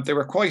 They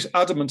were quite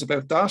adamant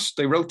about that.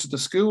 They wrote to the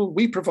school.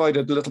 We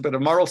provided a little bit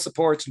of moral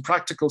support and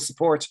practical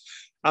support.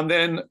 And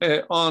then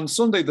on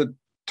Sunday, the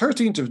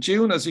 13th of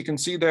June, as you can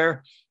see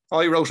there,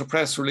 I wrote a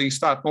press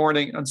release that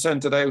morning and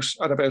sent it out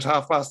at about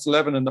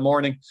 11:30 in the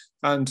morning.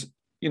 And,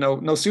 you know,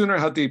 no sooner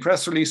had the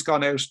press release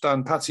gone out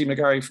than Patsy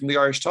McGarry from the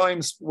Irish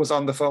Times was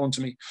on the phone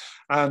to me.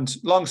 And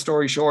long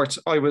story short,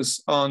 I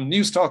was on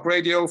News Talk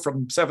Radio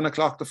from 7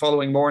 o'clock the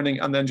following morning,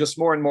 and then just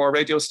more and more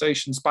radio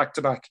stations back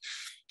to back.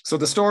 So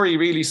the story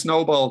really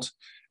snowballed,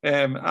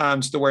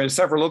 and there were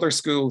several other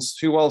schools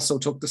who also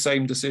took the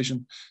same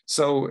decision.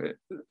 So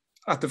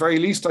at the very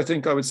least, I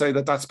think I would say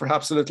that that's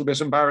perhaps a little bit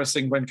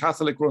embarrassing when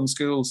Catholic-run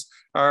schools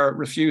are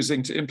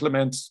refusing to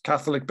implement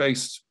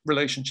Catholic-based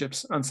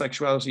relationships and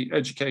sexuality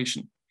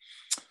education.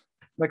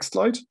 Next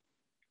slide.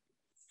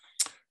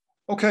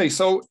 Okay,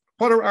 so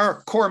what are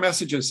our core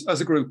messages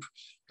as a group?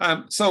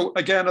 So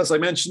again, as I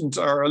mentioned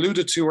or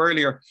alluded to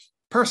earlier,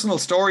 personal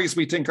stories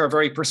we think are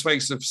very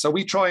persuasive. So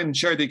we try and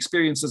share the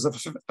experiences of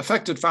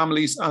affected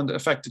families and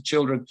affected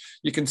children.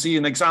 You can see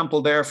an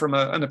example there from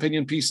an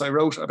opinion piece I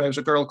wrote about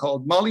a girl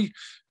called Molly,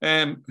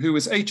 who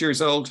is 8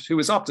 years old, who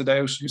is opted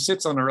out, who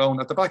sits on her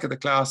own at the back of the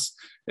class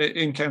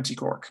in County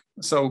Cork.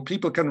 So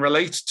people can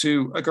relate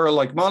to a girl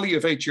like Molly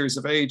of 8 years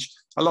of age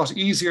a lot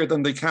easier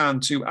than they can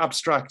to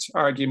abstract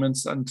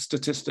arguments and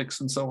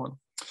statistics and so on.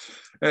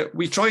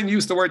 We try and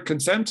use the word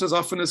consent as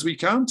often as we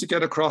can to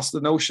get across the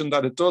notion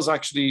that it does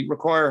actually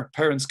require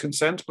parents'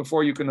 consent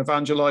before you can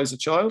evangelize a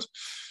child.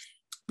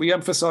 We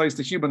emphasize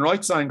the human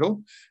rights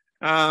angle.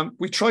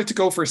 We try to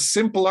go for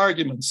simple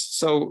arguments.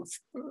 So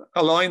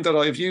a line that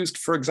I've used,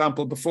 for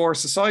example, before,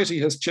 society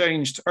has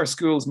changed, our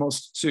schools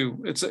must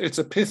too. It's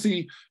a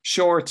pithy,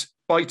 short,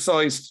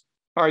 bite-sized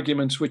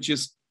argument, which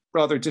is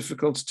rather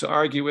difficult to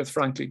argue with,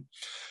 frankly.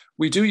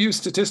 We do use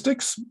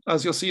statistics,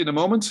 as you'll see in a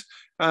moment,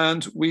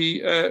 and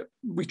we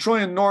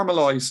try and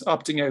normalize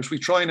opting out. We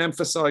try and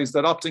emphasize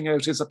that opting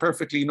out is a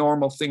perfectly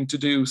normal thing to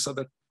do so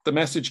that the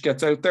message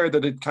gets out there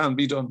that it can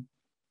be done.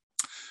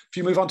 If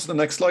you move on to the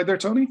next slide there,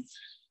 Tony.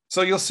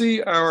 So you'll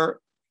see our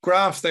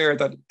graph there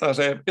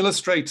that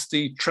illustrates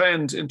the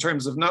trend in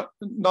terms of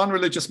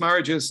non-religious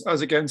marriages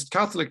as against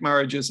Catholic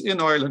marriages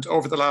in Ireland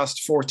over the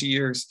last 40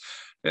 years.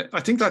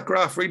 I think that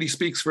graph really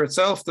speaks for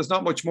itself. There's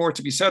not much more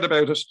to be said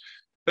about it.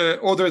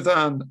 Other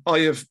than I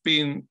have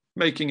been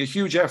making a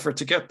huge effort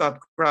to get that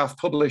graph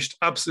published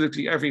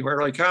absolutely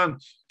everywhere I can,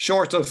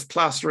 short of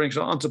plastering it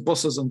onto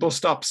buses and bus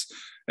stops.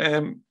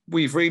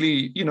 We've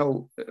really,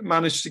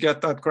 managed to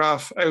get that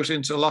graph out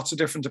into lots of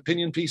different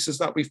opinion pieces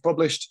that we've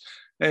published,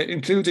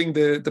 including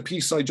the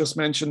piece I just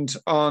mentioned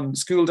on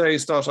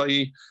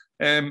schooldays.ie.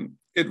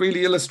 It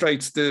really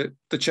illustrates the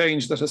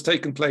change that has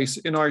taken place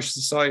in Irish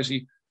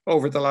society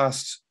over the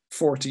last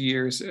 40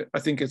 years.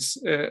 I think it's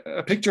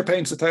a picture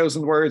paints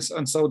 1,000 words,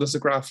 and so does a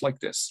graph like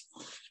this.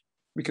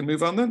 We can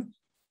move on then.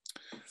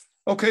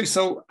 Okay,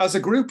 so as a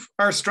group,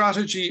 our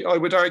strategy, I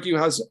would argue,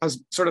 has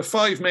sort of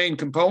 5 main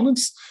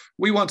components.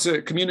 We want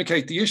to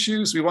communicate the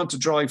issues, we want to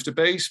drive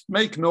debate,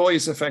 make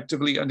noise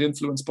effectively, and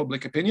influence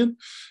public opinion.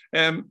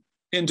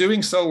 In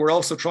doing so, we're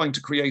also trying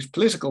to create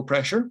political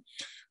pressure.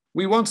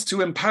 We want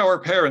to empower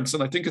parents,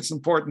 and I think it's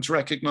important to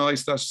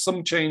recognise that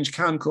some change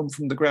can come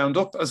from the ground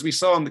up. As we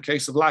saw in the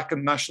case of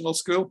Lacken National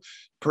School,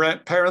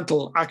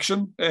 parental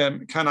action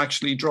can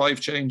actually drive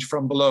change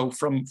from below,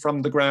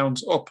 from the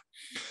ground up.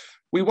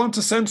 We want to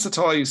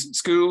sensitise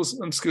schools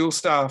and school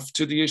staff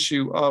to the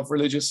issue of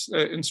religious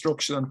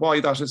instruction and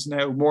why that is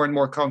now more and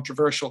more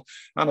controversial.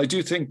 And I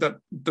do think that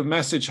the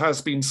message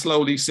has been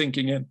slowly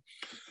sinking in.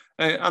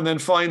 And then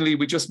finally,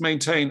 we just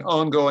maintain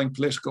ongoing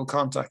political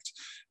contact.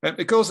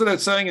 It goes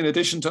without saying, in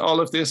addition to all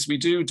of this, we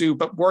do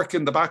work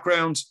in the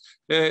background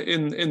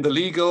in the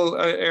legal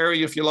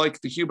area, if you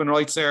like, the human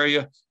rights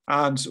area.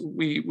 And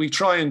we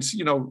try and,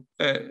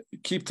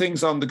 keep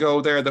things on the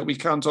go there that we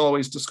can't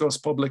always discuss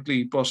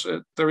publicly. But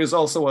there is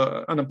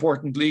also an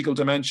important legal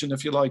dimension,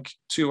 if you like,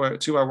 to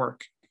our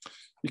work.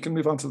 You can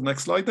move on to the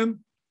next slide then.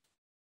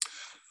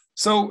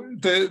 So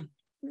the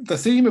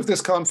theme of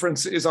this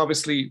conference is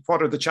obviously,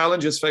 what are the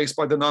challenges faced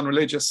by the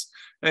non-religious?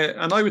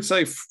 And I would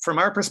say, from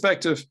our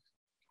perspective,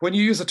 when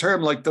you use a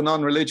term like the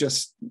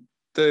non-religious,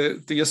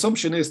 the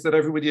assumption is that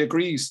everybody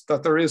agrees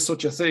that there is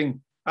such a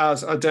thing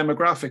as a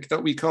demographic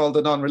that we call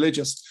the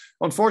non-religious.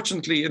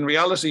 Unfortunately, in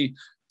reality,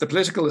 the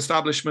political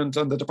establishment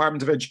and the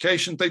Department of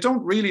Education, they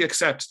don't really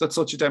accept that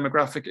such a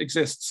demographic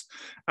exists.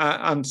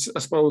 And I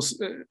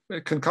suppose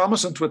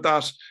concomitant with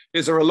that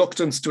is a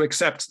reluctance to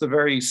accept the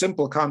very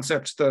simple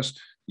concept that,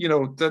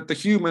 that the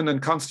human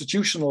and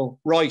constitutional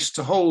right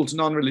to hold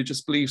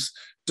non-religious beliefs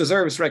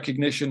deserves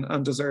recognition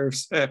and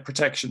deserves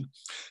protection.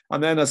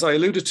 And then, as I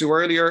alluded to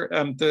earlier,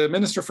 the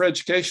Minister for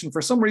Education,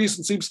 for some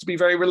reason, seems to be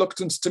very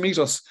reluctant to meet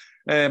us.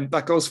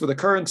 That goes for the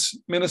current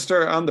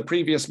minister and the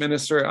previous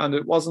minister, and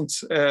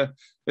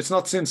it's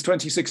not since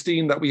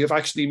 2016 that we have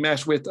actually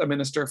met with a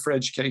Minister for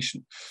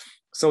Education.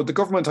 So the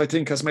government, I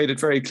think, has made it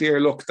very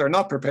clear, look, they're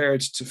not prepared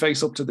to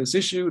face up to this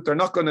issue. They're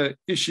not going to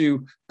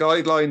issue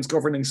guidelines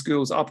governing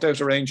schools' opt-out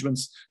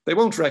arrangements. They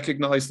won't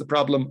recognise the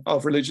problem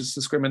of religious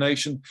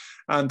discrimination,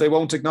 and they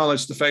won't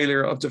acknowledge the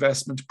failure of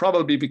divestment,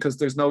 probably because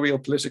there's no real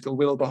political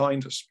will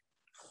behind it.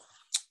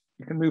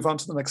 You can move on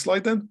to the next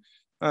slide then,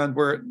 and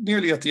we're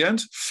nearly at the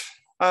end.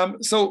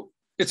 So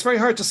it's very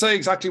hard to say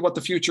exactly what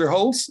the future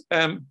holds,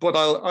 but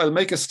I'll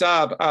make a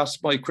stab at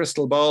my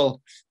crystal ball.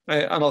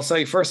 And I'll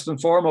say first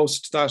and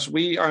foremost that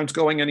we aren't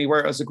going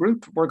anywhere as a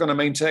group. We're going to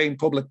maintain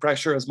public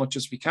pressure as much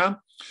as we can.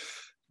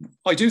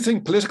 I do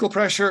think political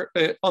pressure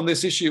on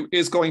this issue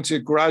is going to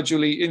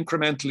gradually,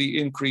 incrementally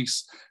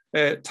increase,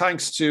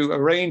 thanks to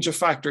a range of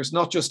factors,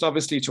 not just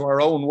obviously to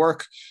our own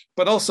work,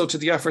 but also to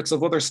the efforts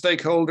of other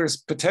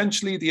stakeholders,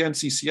 potentially the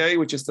NCCA,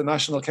 which is the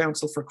National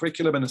Council for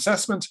Curriculum and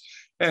Assessment.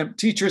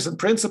 Teachers and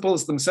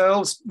principals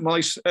themselves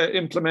might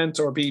implement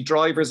or be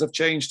drivers of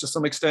change to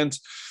some extent.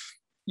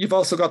 You've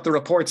also got the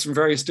reports from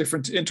various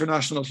different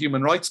international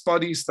human rights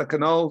bodies that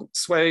can all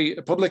sway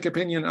public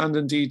opinion and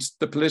indeed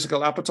the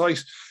political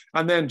appetite,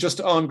 and then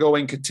just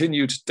ongoing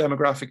continued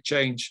demographic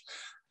change.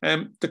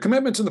 The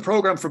commitment in the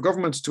programme for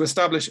government to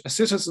establish a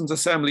citizens'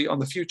 assembly on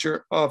the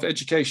future of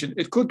education,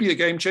 it could be a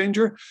game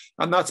changer,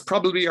 and that's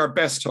probably our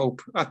best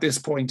hope at this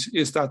point,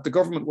 is that the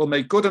government will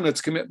make good on its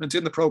commitment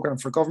in the programme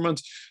for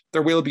government.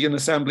 There will be an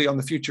assembly on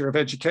the future of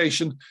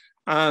education,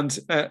 and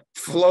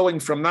flowing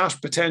from that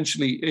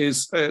potentially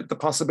is the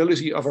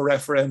possibility of a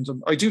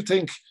referendum. I do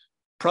think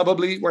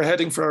probably we're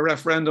heading for a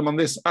referendum on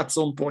this at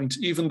some point,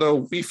 even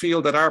though we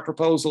feel that our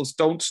proposals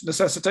don't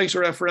necessitate a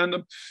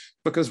referendum,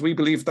 because we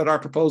believe that our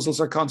proposals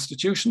are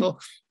constitutional.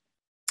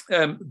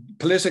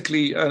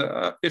 Politically,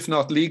 if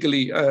not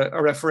legally,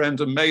 a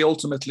referendum may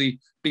ultimately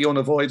be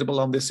unavoidable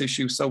on this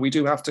issue. So we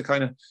do have to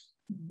kind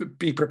of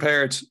be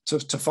prepared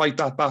to fight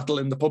that battle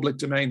in the public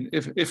domain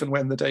if and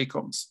when the day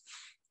comes.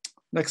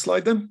 Next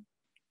slide then.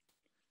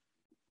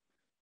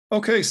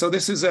 Okay, so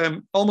this is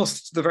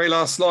almost the very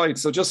last slide.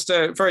 So just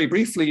very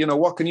briefly,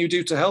 what can you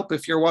do to help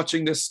if you're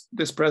watching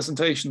this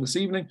presentation this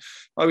evening?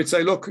 I would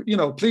say, look,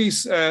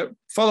 please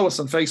follow us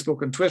on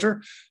Facebook and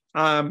Twitter.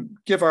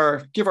 Give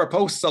our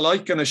posts a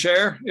like and a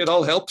share. It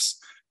all helps.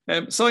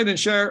 Sign and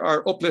share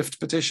our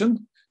Uplift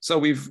petition. So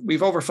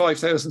we've over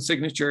 5,000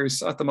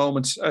 signatures at the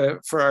moment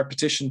for our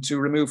petition to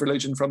remove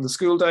religion from the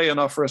school day and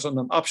offer it on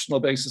an optional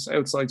basis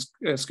outside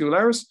school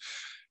hours.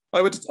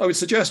 I would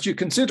suggest you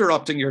consider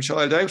opting your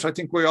child out. I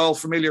think we're all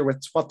familiar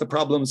with what the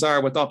problems are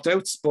with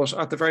opt-outs, but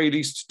at the very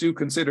least, do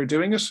consider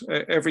doing it.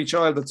 Every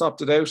child that's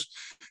opted out,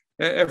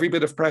 every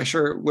bit of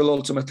pressure will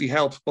ultimately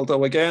help.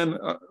 Although again,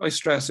 I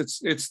stress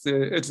it's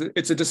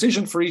a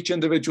decision for each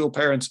individual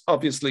parent,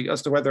 obviously,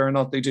 as to whether or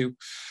not they do.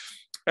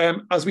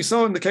 As we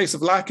saw in the case of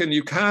Lacken,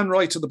 you can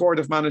write to the Board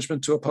of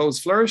Management to oppose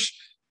Flourish.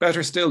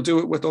 Better still, do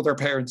it with other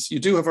parents. You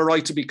do have a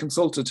right to be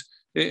consulted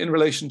in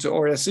relation to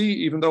RSE,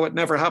 even though it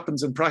never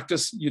happens in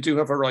practice. You do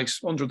have a right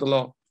under the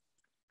law.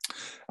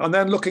 And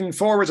then looking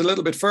forward a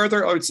little bit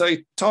further, I would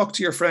say talk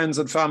to your friends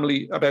and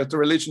family about the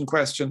religion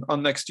question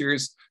on next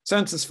year's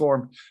census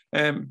form.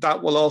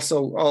 That will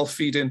also all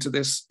feed into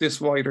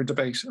this wider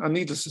debate. And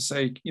needless to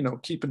say,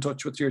 keep in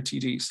touch with your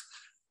TDs.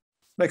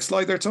 Next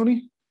slide there,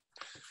 Tony.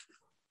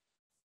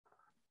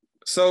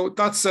 So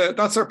that's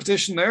our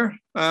petition there.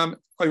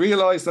 I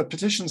realise that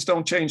petitions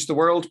don't change the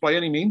world by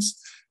any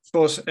means,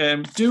 but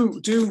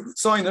do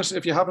sign it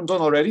if you haven't done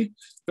already,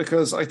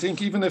 because I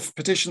think even if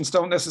petitions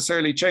don't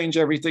necessarily change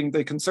everything,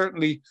 they can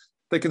certainly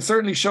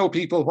show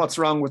people what's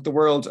wrong with the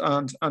world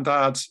and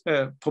add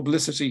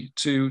publicity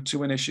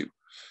to an issue.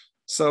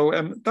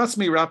 So that's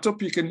me wrapped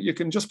up. You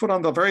can just put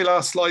on the very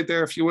last slide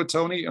there if you would,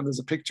 Tony, and there's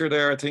a picture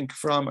there, I think,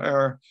 from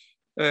our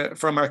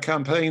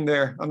campaign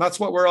there, and that's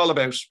what we're all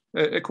about: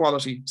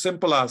 equality,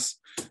 simple as.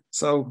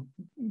 So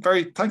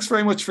thanks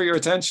very much for your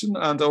attention,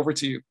 and over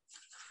to you.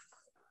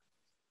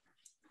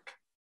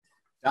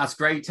 That's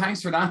great.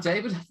 Thanks for that,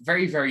 David.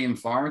 Very, very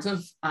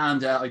informative.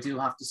 And I do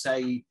have to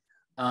say,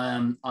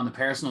 on a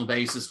personal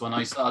basis, when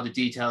I saw the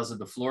details of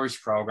the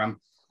Flourish program,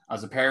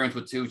 as a parent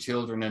with 2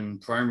 children in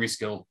primary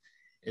school,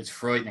 it's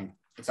frightening.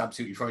 It's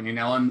absolutely frightening.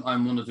 Now,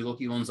 I'm one of the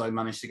lucky ones. I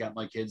managed to get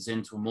my kids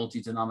into a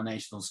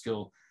multi-denominational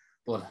school,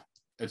 but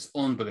it's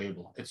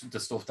unbelievable. It's the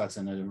stuff that's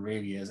in it. It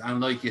really is. And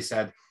like you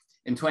said,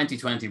 in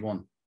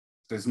 2021,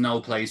 there's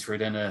no place for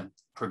it in a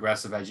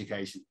progressive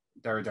education.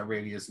 There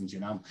really isn't, you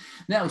know.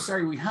 Now,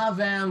 sorry, we have,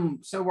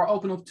 so we're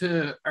open up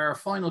to our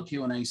final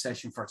Q&A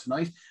session for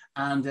tonight.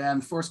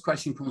 And first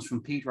question comes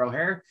from Peter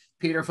O'Hare.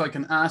 Peter, if I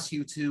can ask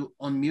you to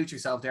unmute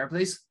yourself there,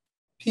 please.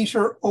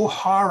 Peter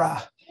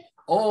O'Hara.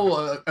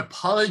 Oh,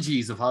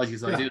 apologies. Yeah.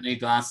 I do need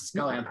glasses.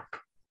 Go ahead.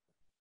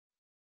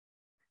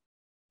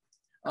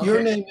 Okay.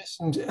 Your name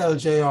isn't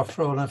LJ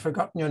after all. I've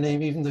forgotten your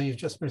name, even though you've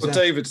just presented.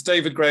 Well,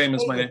 David Graham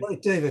is my name.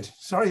 Right, David.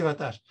 Sorry about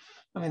that.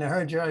 I mean,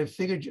 I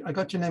figured I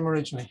got your name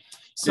originally.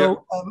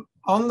 So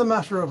on the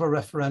matter of a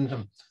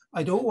referendum,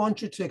 I don't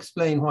want you to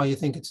explain why you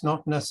think it's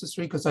not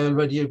necessary, because I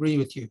already agree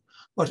with you.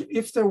 But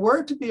if there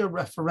were to be a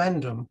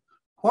referendum,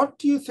 what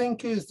do you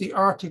think is the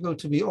article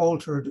to be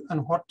altered,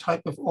 and what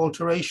type of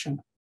alteration?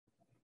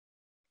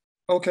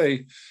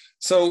 Okay,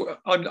 so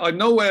I'm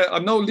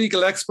no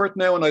legal expert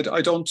now, and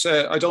I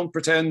don't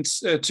pretend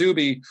to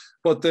be.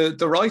 But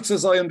the rights,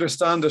 as I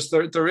understand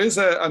it, there is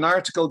an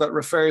article that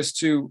refers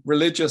to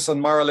religious and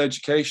moral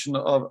education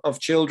of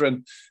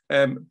children.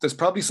 There's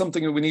probably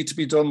something that we need to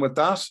be done with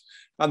that.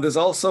 And there's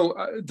also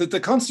the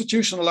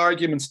constitutional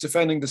arguments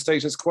defending the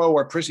status quo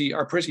are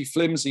pretty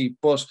flimsy,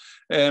 but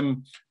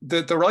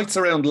the rights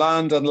around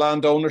land and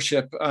land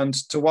ownership, and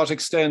to what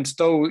extent,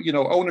 though, you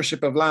know,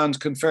 ownership of land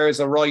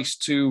confers a right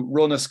to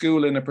run a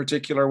school in a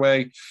particular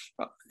way.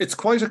 It's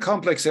quite a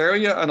complex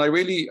area, and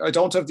I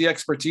don't have the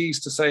expertise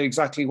to say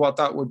exactly what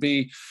that would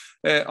be.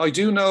 I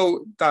do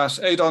know that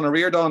Aidan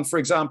O'Riordan, for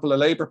example, a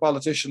Labour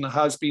politician,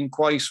 has been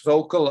quite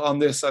vocal on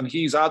this, and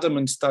he's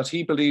adamant that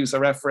he believes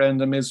a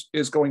referendum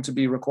is going to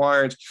be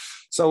required.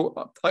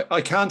 So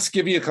I can't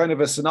give you kind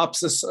of a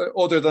synopsis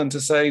other than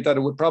to say that it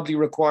would probably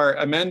require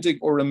amending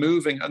or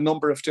removing a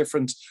number of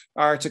different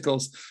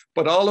articles.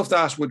 But all of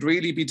that would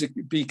really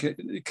be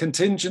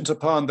contingent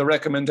upon the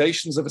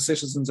recommendations of a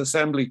citizens'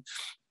 assembly.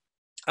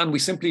 And we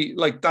simply,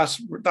 like, that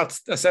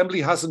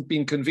assembly hasn't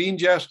been convened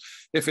yet.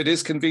 If it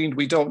is convened,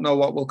 we don't know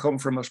what will come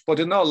from it.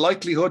 But in all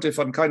likelihood, if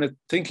I'm kind of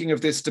thinking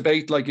of this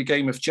debate like a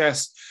game of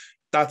chess,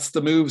 that's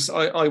the moves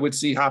I would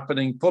see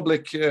happening.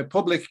 Public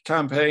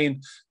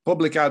campaign,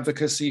 public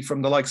advocacy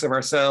from the likes of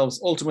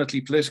ourselves, ultimately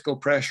political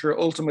pressure,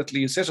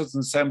 ultimately a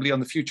citizens' assembly on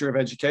the future of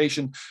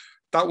education.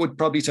 That would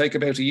probably take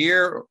about a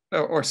year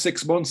or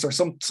 6 months or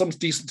some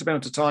decent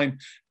amount of time,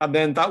 and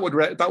then that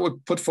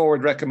would put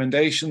forward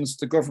recommendations.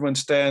 The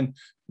government then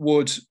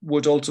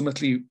would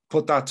ultimately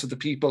put that to the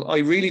people. I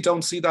really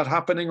don't see that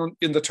happening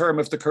in the term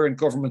of the current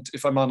government,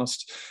 if I'm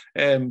honest.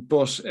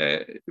 But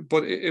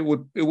it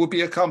would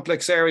be a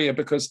complex area,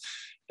 because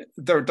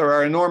there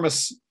are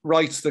enormous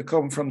rights that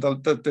come from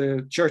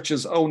the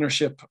church's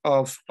ownership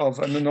of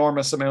an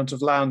enormous amount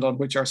of land on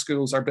which our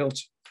schools are built.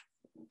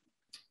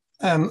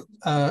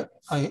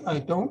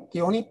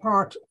 The only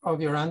part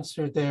of your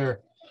answer there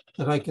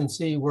that I can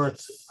see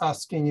worth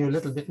asking you a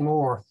little bit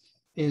more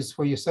is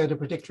where you said a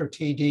particular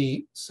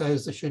TD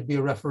says there should be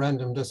a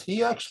referendum. Does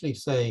he actually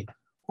say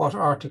what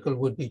article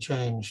would be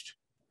changed?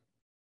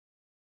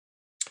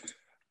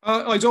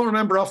 I don't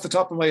remember off the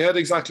top of my head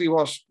exactly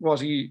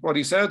what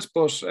he said,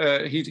 but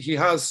he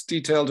has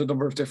detailed a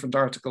number of different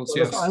articles.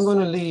 Well, yes. I'm going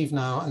to leave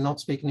now and not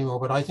speak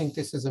anymore, but I think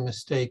this is a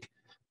mistake.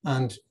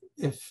 And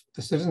if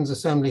the Citizens'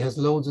 Assembly has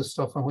loads of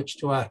stuff on which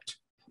to act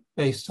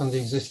based on the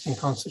existing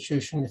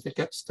constitution, if it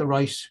gets the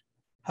right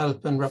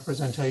help and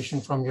representation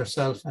from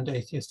yourself and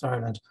Atheist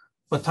Ireland.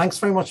 But thanks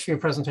very much for your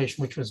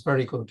presentation, which was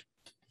very good.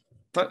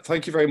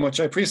 Thank you very much.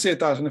 I appreciate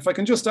that. And if I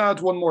can just add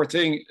one more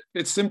thing,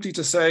 it's simply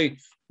to say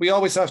we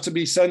always have to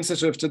be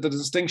sensitive to the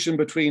distinction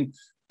between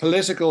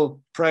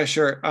political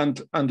pressure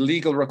and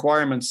legal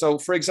requirements. So,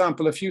 for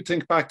example, if you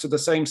think back to the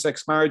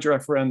same-sex marriage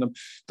referendum,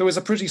 there was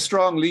a pretty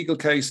strong legal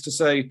case to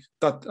say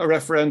that a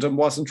referendum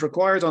wasn't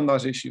required on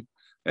that issue.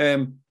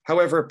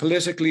 However,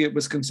 politically, it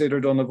was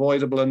considered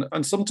unavoidable.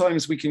 And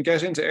sometimes we can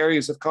get into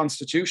areas of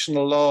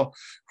constitutional law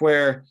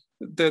where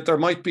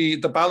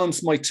the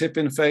balance might tip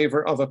in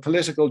favor of a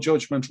political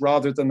judgment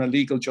rather than a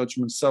legal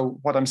judgment. So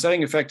what I'm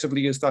saying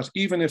effectively is that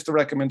even if the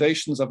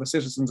recommendations of a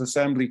citizens'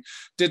 assembly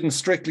didn't,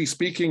 strictly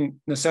speaking,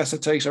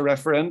 necessitate a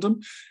referendum,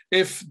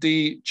 if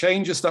the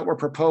changes that were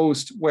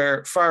proposed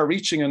were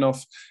far-reaching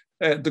enough,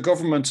 the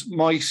government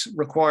might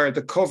require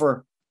the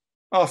cover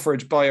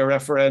offered by a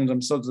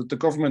referendum so that the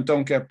government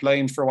don't get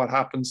blamed for what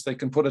happens. They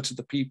can put it to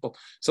the people.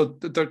 So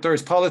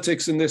there's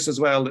politics in this as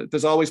well.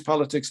 There's always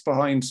politics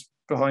behind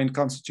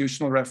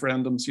constitutional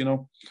referendums, you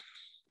know.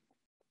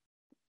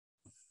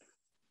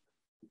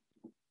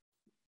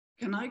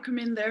 Can I come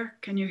in there?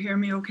 Can you hear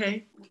me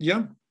okay?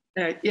 Yeah.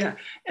 Yeah.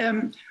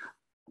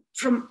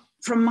 From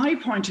from my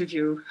point of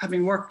view,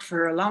 having worked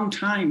for a long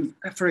time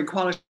for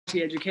equality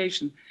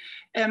education,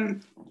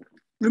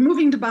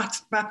 removing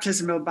the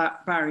baptismal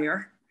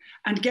barrier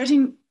and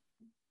getting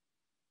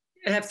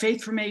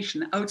faith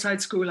formation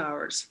outside school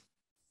hours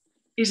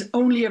is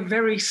only a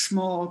very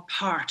small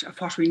part of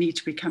what we need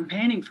to be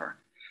campaigning for.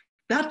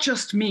 That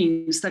just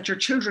means that your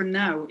children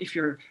now, if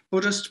you're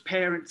Buddhist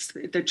parents,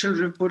 the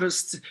children of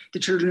Buddhists, the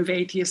children of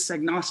atheists,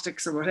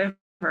 agnostics, or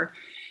whatever,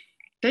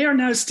 they are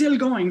now still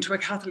going to a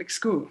Catholic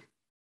school.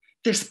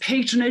 There's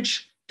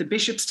patronage, the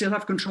bishops still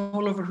have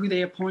control over who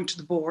they appoint to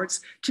the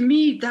boards. To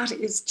me, that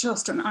is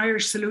just an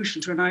Irish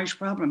solution to an Irish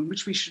problem,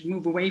 which we should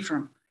move away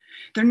from.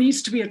 There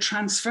needs to be a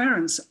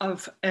transference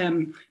of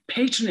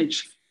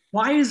patronage.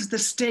 Why is the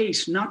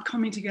state not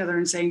coming together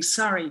and saying,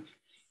 sorry,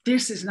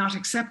 this is not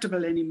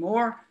acceptable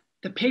anymore?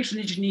 The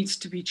patronage needs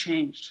to be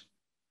changed.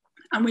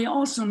 And we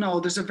also know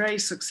there's a very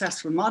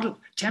successful model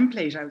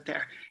template out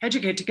there.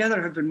 Educate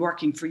Together have been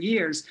working for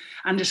years,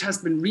 and it has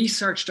been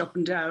researched up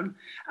and down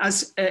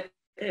as a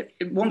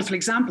wonderful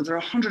example. There are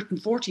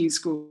 114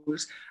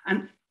 schools,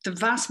 and the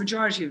vast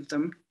majority of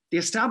them, the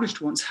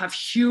established ones, have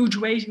huge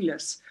waiting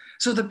lists.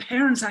 So the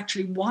parents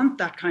actually want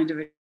that kind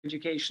of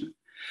education.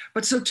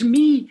 But so to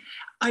me,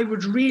 I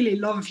would really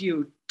love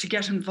you to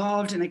get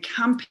involved in a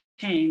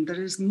campaign that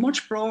is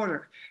much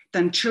broader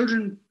than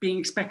children being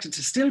expected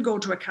to still go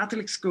to a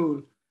Catholic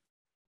school.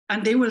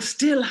 And they will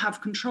still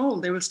have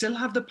control, they will still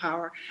have the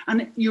power.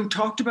 And you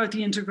talked about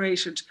the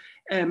integrated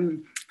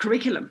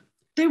curriculum.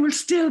 They will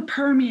still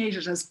permeate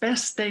it as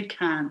best they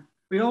can.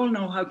 We all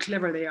know how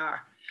clever they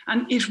are.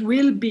 And it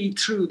will be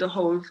through the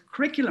whole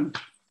curriculum.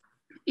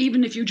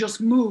 Even if you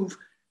just move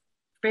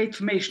faith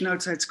formation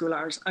outside school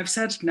hours. I've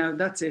said it now,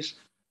 that's it.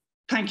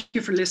 Thank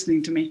you for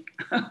listening to me.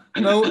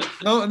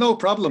 No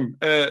problem.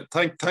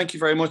 Thank you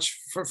very much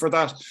for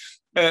that.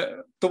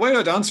 The way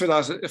I'd answer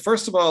that,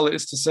 first of all,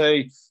 is to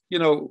say, you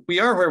know, we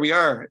are where we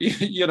are.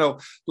 You know,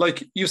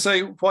 like you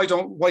say,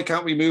 why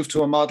can't we move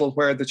to a model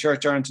where the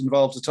church aren't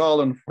involved at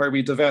all and where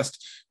we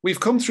divest? We've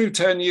come through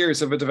 10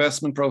 years of a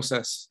divestment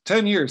process.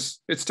 10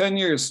 years. It's 10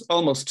 years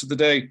almost to the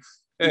day.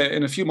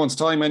 In a few months'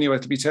 time, anyway,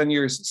 to be 10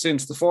 years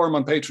since the Forum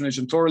on Patronage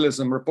and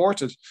Pluralism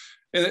reported.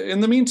 In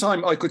the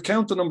meantime, I could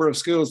count the number of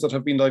schools that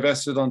have been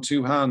divested on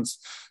two hands.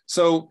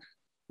 So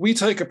we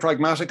take a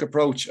pragmatic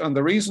approach. And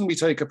the reason we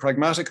take a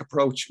pragmatic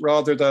approach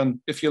rather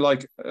than, if you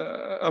like,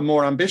 a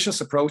more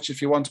ambitious approach,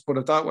 if you want to put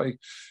it that way,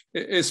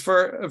 is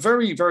for a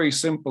very, very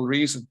simple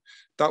reason,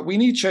 that we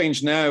need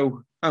change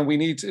now, and we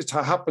need it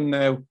to happen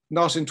now,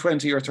 not in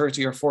 20 or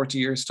 30 or 40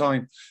 years'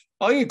 time.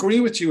 I agree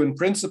with you in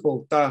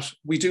principle that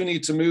we do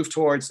need to move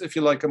towards, if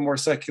you like, a more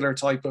secular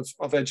type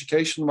of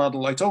education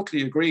model. I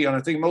totally agree. And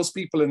I think most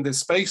people in this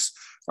space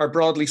are,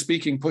 broadly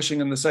speaking,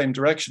 pushing in the same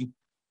direction.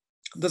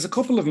 There's a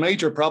couple of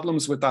major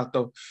problems with that,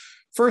 though.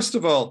 First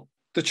of all,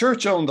 the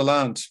church owned the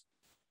land.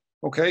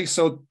 Okay,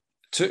 so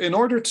in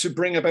order to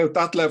bring about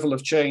that level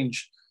of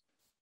change,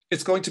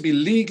 it's going to be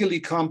legally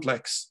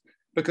complex,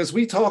 because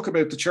we talk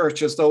about the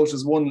church as though it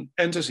is one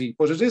entity,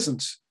 but it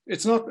isn't.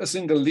 It's not a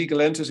single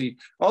legal entity.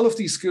 All of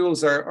these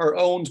schools are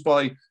owned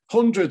by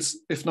hundreds,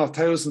 if not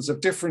thousands,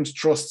 of different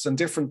trusts and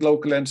different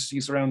local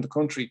entities around the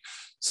country.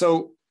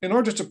 So in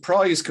order to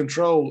prize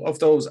control of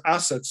those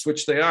assets,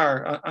 which they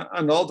are,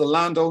 and all the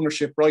land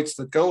ownership rights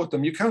that go with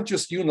them, you can't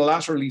just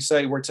unilaterally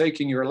say, we're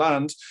taking your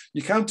land.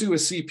 You can't do a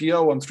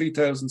CPO on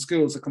 3,000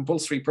 schools, a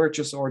compulsory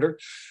purchase order.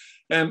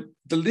 The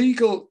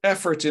legal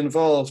effort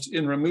involved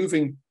in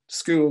removing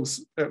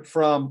schools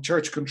from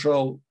church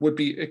control would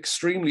be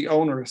extremely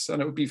onerous,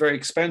 and it would be very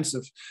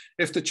expensive.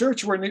 If the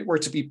church were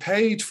to be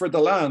paid for the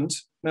land,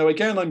 now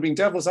again, I'm being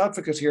devil's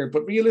advocate here,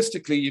 but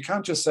realistically, you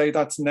can't just say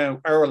that's now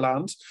our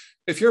land.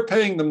 If you're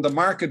paying them the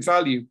market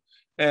value,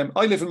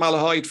 I live in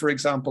Malahide, for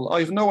example,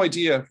 I have no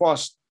idea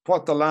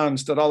what the land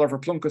that Oliver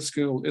Plunkett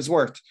School is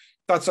worth.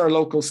 That's our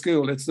local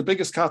school. It's the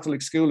biggest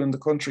Catholic school in the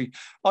country.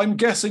 I'm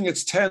guessing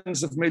it's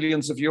tens of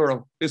millions of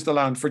euro is the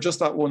land for just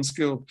that one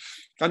school.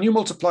 And you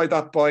multiply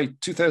that by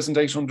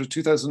 2,800,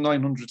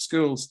 2,900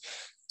 schools.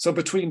 So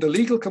between the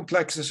legal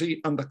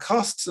complexity and the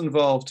costs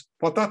involved,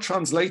 what that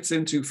translates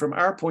into from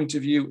our point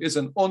of view is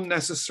an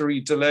unnecessary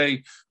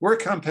delay. We're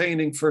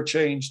campaigning for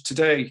change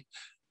today,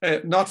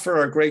 not for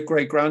our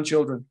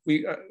great-great-grandchildren.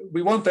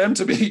 We want them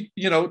to be,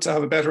 to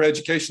have a better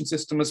education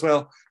system as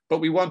well, but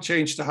we want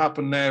change to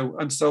happen now.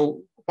 And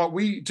so what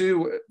we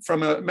do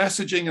from a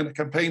messaging and a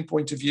campaign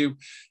point of view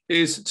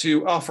is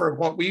to offer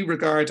what we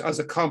regard as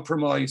a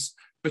compromise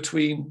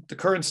between the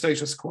current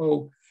status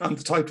quo and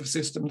the type of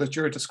system that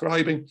you're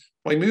describing.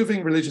 By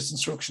moving religious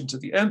instruction to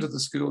the end of the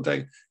school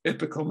day, it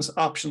becomes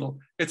optional.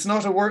 It's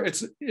not a word.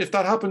 If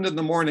that happened in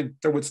the morning,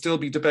 there would still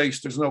be debate.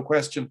 There's no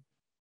question.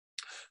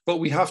 But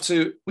we have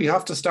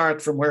to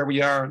start from where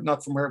we are,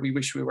 not from where we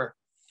wish we were.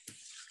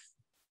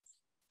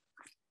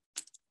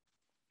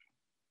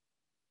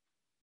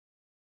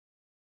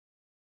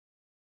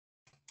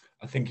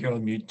 I think you're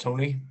on mute,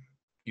 Tony.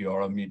 You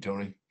are on mute,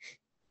 Tony.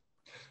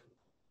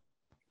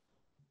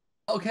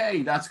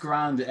 Okay, that's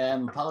grand.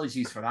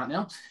 Apologies for that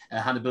now. I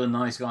had a bit of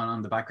noise going on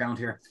in the background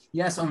here.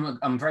 Yes,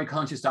 I'm very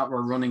conscious that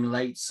we're running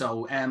late.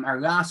 So our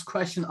last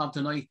question of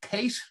the night,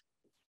 Kate,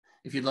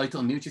 if you'd like to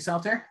unmute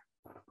yourself there.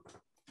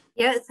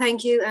 Yeah,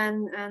 thank you.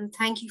 And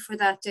thank you for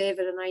that,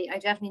 David. And I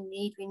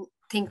definitely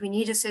think we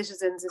need a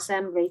citizens'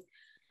 assembly.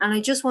 And I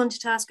just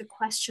wanted to ask a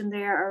question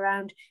there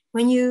around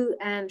when you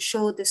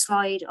showed the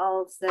slide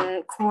of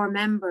the core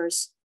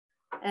members,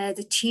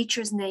 the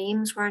teachers'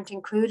 names weren't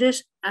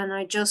included. And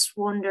I just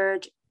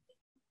wondered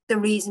the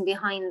reason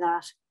behind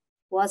that.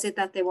 Was it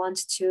that they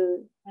wanted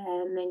to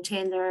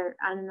maintain their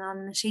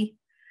anonymity?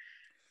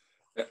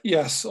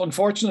 Yes,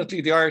 unfortunately,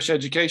 the Irish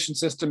education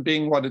system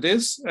being what it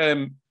is,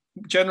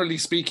 generally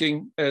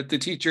speaking, the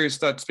teachers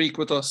that speak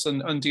with us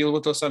and deal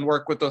with us and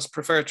work with us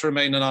prefer to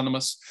remain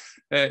anonymous.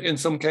 In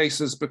some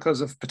cases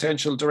because of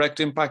potential direct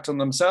impact on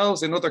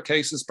themselves. In other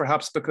cases,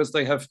 perhaps because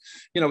they have,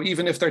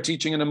 even if they're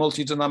teaching in a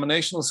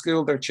multi-denominational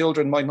school, their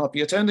children might not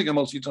be attending a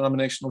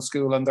multi-denominational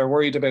school and they're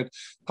worried about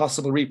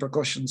possible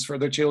repercussions for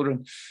their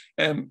children.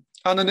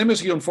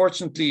 Anonymity,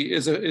 unfortunately,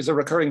 is a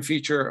recurring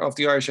feature of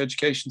the Irish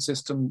education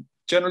system.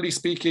 Generally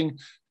speaking,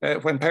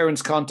 when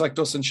parents contact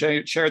us and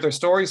share their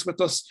stories with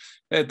us,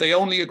 they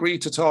only agree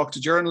to talk to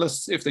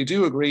journalists if they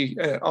do agree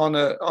on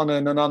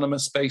an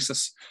anonymous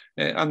basis.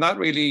 And that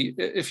really,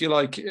 if you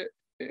like,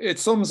 it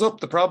sums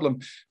up the problem.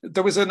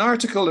 There was an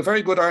article, a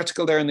very good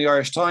article there in the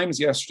Irish Times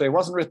yesterday. It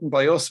wasn't written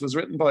by us, it was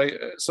written by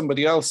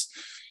somebody else,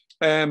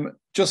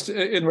 just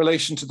in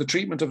relation to the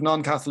treatment of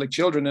non-Catholic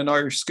children in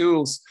Irish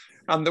schools.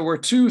 And there were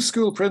two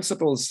school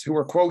principals who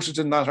were quoted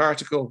in that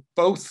article.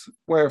 Both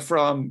were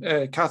from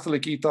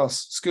Catholic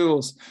ethos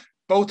schools.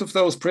 Both of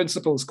those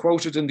principals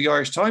quoted in the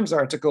Irish Times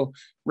article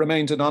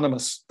remained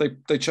anonymous.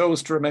 They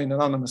chose to remain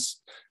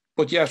anonymous.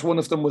 But yet one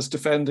of them was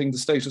defending the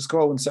status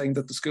quo and saying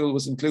that the school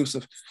was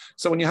inclusive.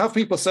 So when you have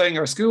people saying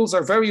our schools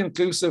are very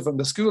inclusive and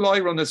the school I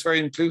run is very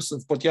inclusive,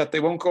 but yet they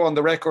won't go on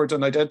the record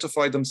and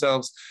identify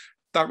themselves,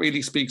 that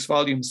really speaks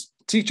volumes.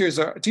 Teachers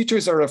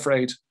are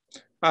afraid.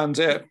 And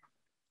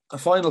a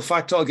final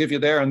fact I'll give you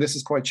there, and this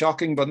is quite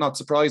shocking, but not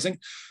surprising.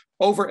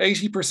 Over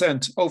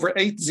 80%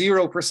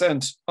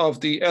 of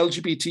the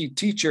LGBT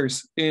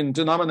teachers in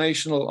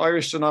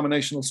Irish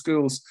denominational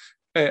schools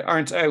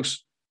aren't out.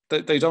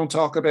 They don't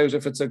talk about,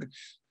 if it's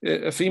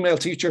a female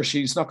teacher,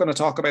 she's not going to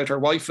talk about her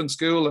wife in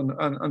school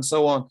and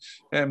so on.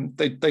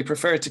 They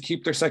prefer to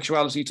keep their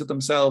sexuality to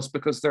themselves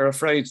because they're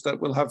afraid that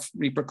will have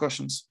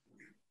repercussions.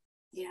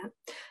 Yeah,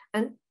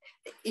 and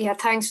yeah,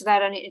 thanks for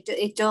that. And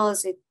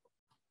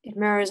it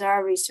mirrors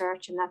our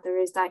research, and that there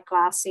is that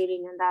glass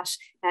ceiling and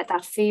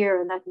that fear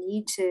and that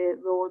need to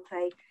role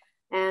play.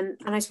 And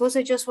I suppose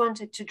I just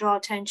wanted to draw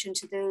attention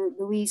to the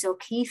Louise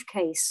O'Keeffe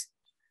case,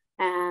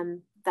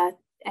 that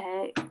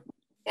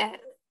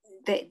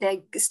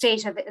the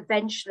state have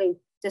eventually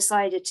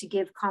decided to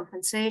give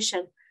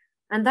compensation.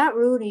 And that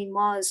ruling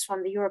was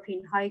from the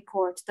European High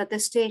Court that the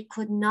state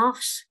could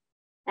not,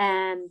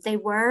 they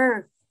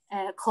were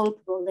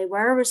culpable, they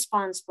were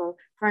responsible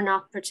for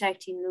not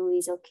protecting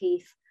Louise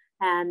O'Keeffe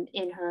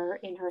in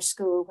her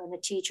school when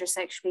a teacher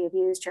sexually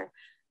abused her,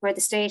 where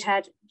the state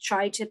had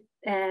tried to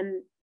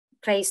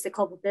place the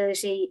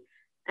culpability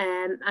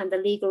and the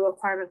legal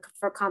requirement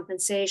for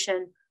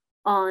compensation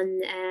on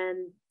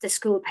the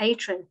school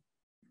patron.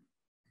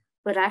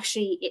 But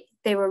actually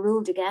they were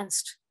ruled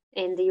against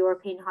in the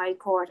European High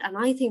Court. And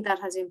I think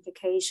that has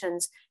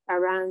implications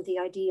around the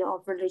idea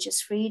of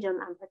religious freedom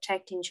and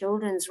protecting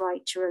children's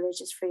right to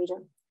religious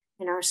freedom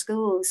in our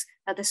schools,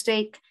 that the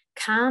state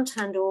can't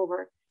hand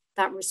over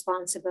that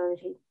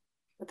responsibility.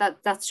 But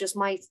that's just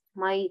my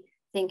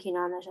thinking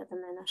on it at the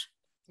minute.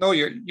 No,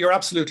 you're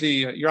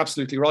absolutely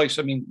right.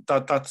 I mean,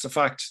 that's a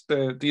fact.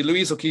 The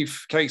Louise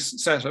O'Keeffe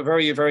case set a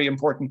very, very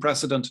important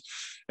precedent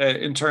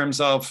in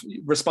terms of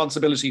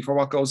responsibility for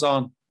what goes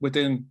on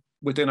within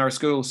our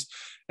schools.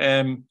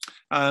 And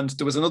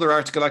there was another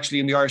article actually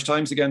in the Irish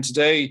Times again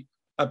today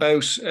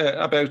about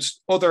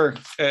other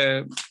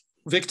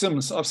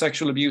victims of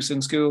sexual abuse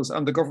in schools,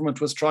 and the government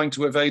was trying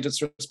to evade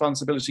its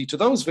responsibility to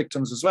those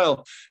victims as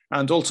well.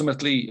 And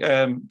ultimately,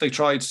 they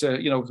tried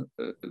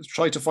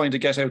to find a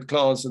get-out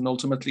clause, and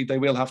ultimately they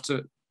will have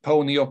to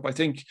pony up. I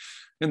think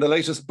in the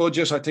latest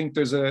budget, I think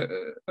there's a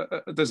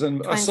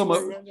sum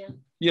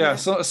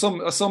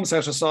a sum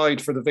set aside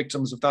for the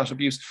victims of that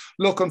abuse.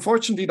 Look,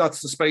 unfortunately,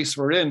 that's the space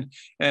we're in.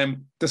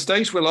 The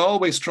state will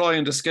always try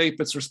and escape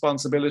its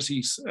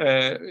responsibilities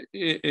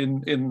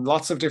in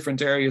lots of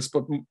different areas,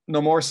 but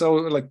no more so,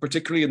 like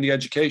particularly in the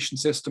education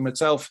system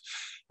itself.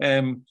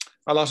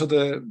 A lot of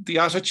the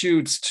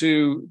attitudes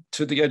to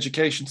the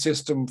education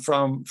system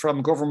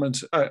from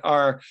government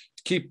are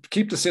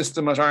keep the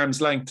system at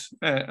arm's length,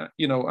 and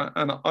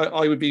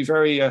I would be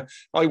very.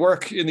 I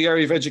work in the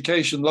area of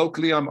education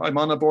locally. I'm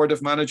on a board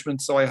of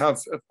management, so I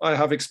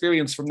have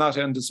experience from that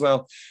end as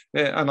well.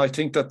 And I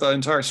think that the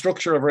entire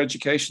structure of our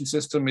education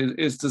system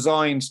is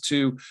designed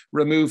to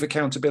remove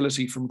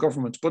accountability from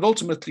government. But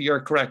ultimately,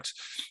 you're correct.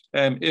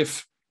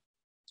 If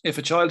if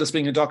a child is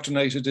being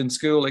indoctrinated in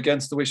school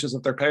against the wishes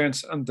of their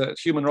parents and the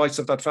human rights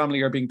of that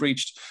family are being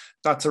breached,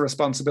 that's a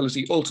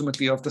responsibility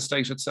ultimately of the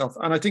state itself.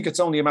 And I think it's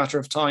only a matter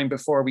of time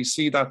before we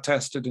see that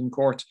tested in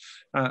court,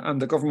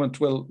 and the government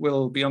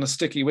will be on a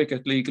sticky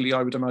wicket legally,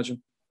 I would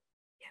imagine.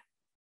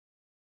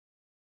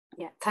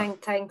 Yeah,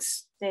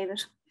 thanks,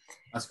 David.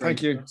 That's great.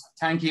 Thank you.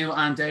 Thank you.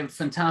 And David,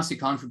 fantastic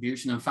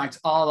contribution. In fact,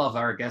 all of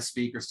our guest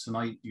speakers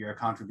tonight, your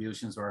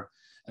contributions were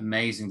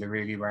amazing. They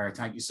really were.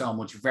 Thank you so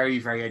much. Very,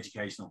 very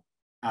educational.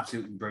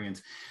 Absolutely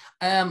brilliant.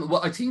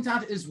 Well, I think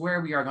that is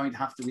where we are going to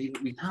have to leave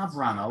it. We have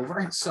run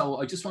over.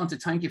 So I just want to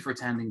thank you for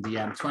attending the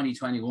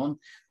 2021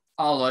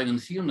 All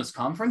Ireland Humanist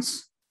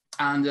Conference.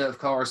 And of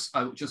course,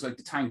 I would just like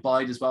to thank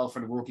Boyd as well for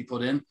the work he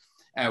put in,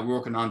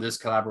 working on this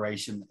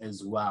collaboration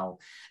as well.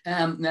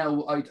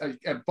 Now,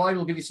 Boyd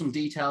will give you some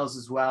details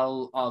as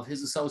well of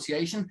his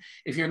association.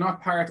 If you're not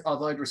part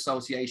of either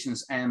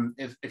associations,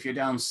 if you're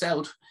down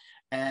south,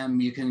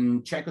 you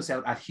can check us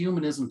out at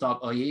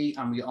humanism.ie,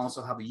 and we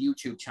also have a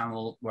YouTube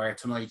channel where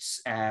tonight's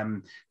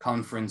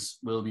conference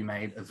will be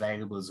made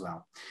available as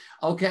well.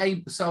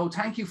 Okay, so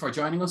thank you for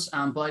joining us,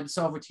 and Boyd, it's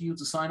over to you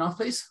to sign off,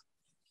 please.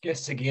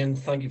 Yes, again,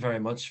 thank you very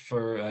much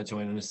for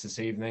joining us this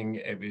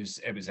evening. It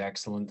was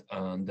excellent,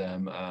 and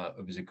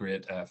it was a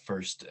great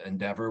first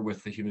endeavour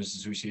with the Humanist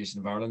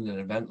Association of Ireland, an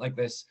event like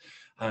this.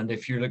 And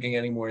if you're looking at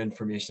any more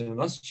information on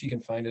us, you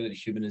can find it at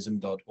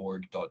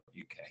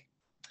humanism.org.uk.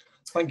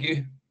 Thank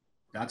you.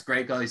 That's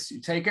great, guys.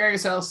 Take care of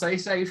yourselves. Stay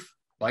safe.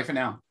 Bye for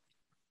now.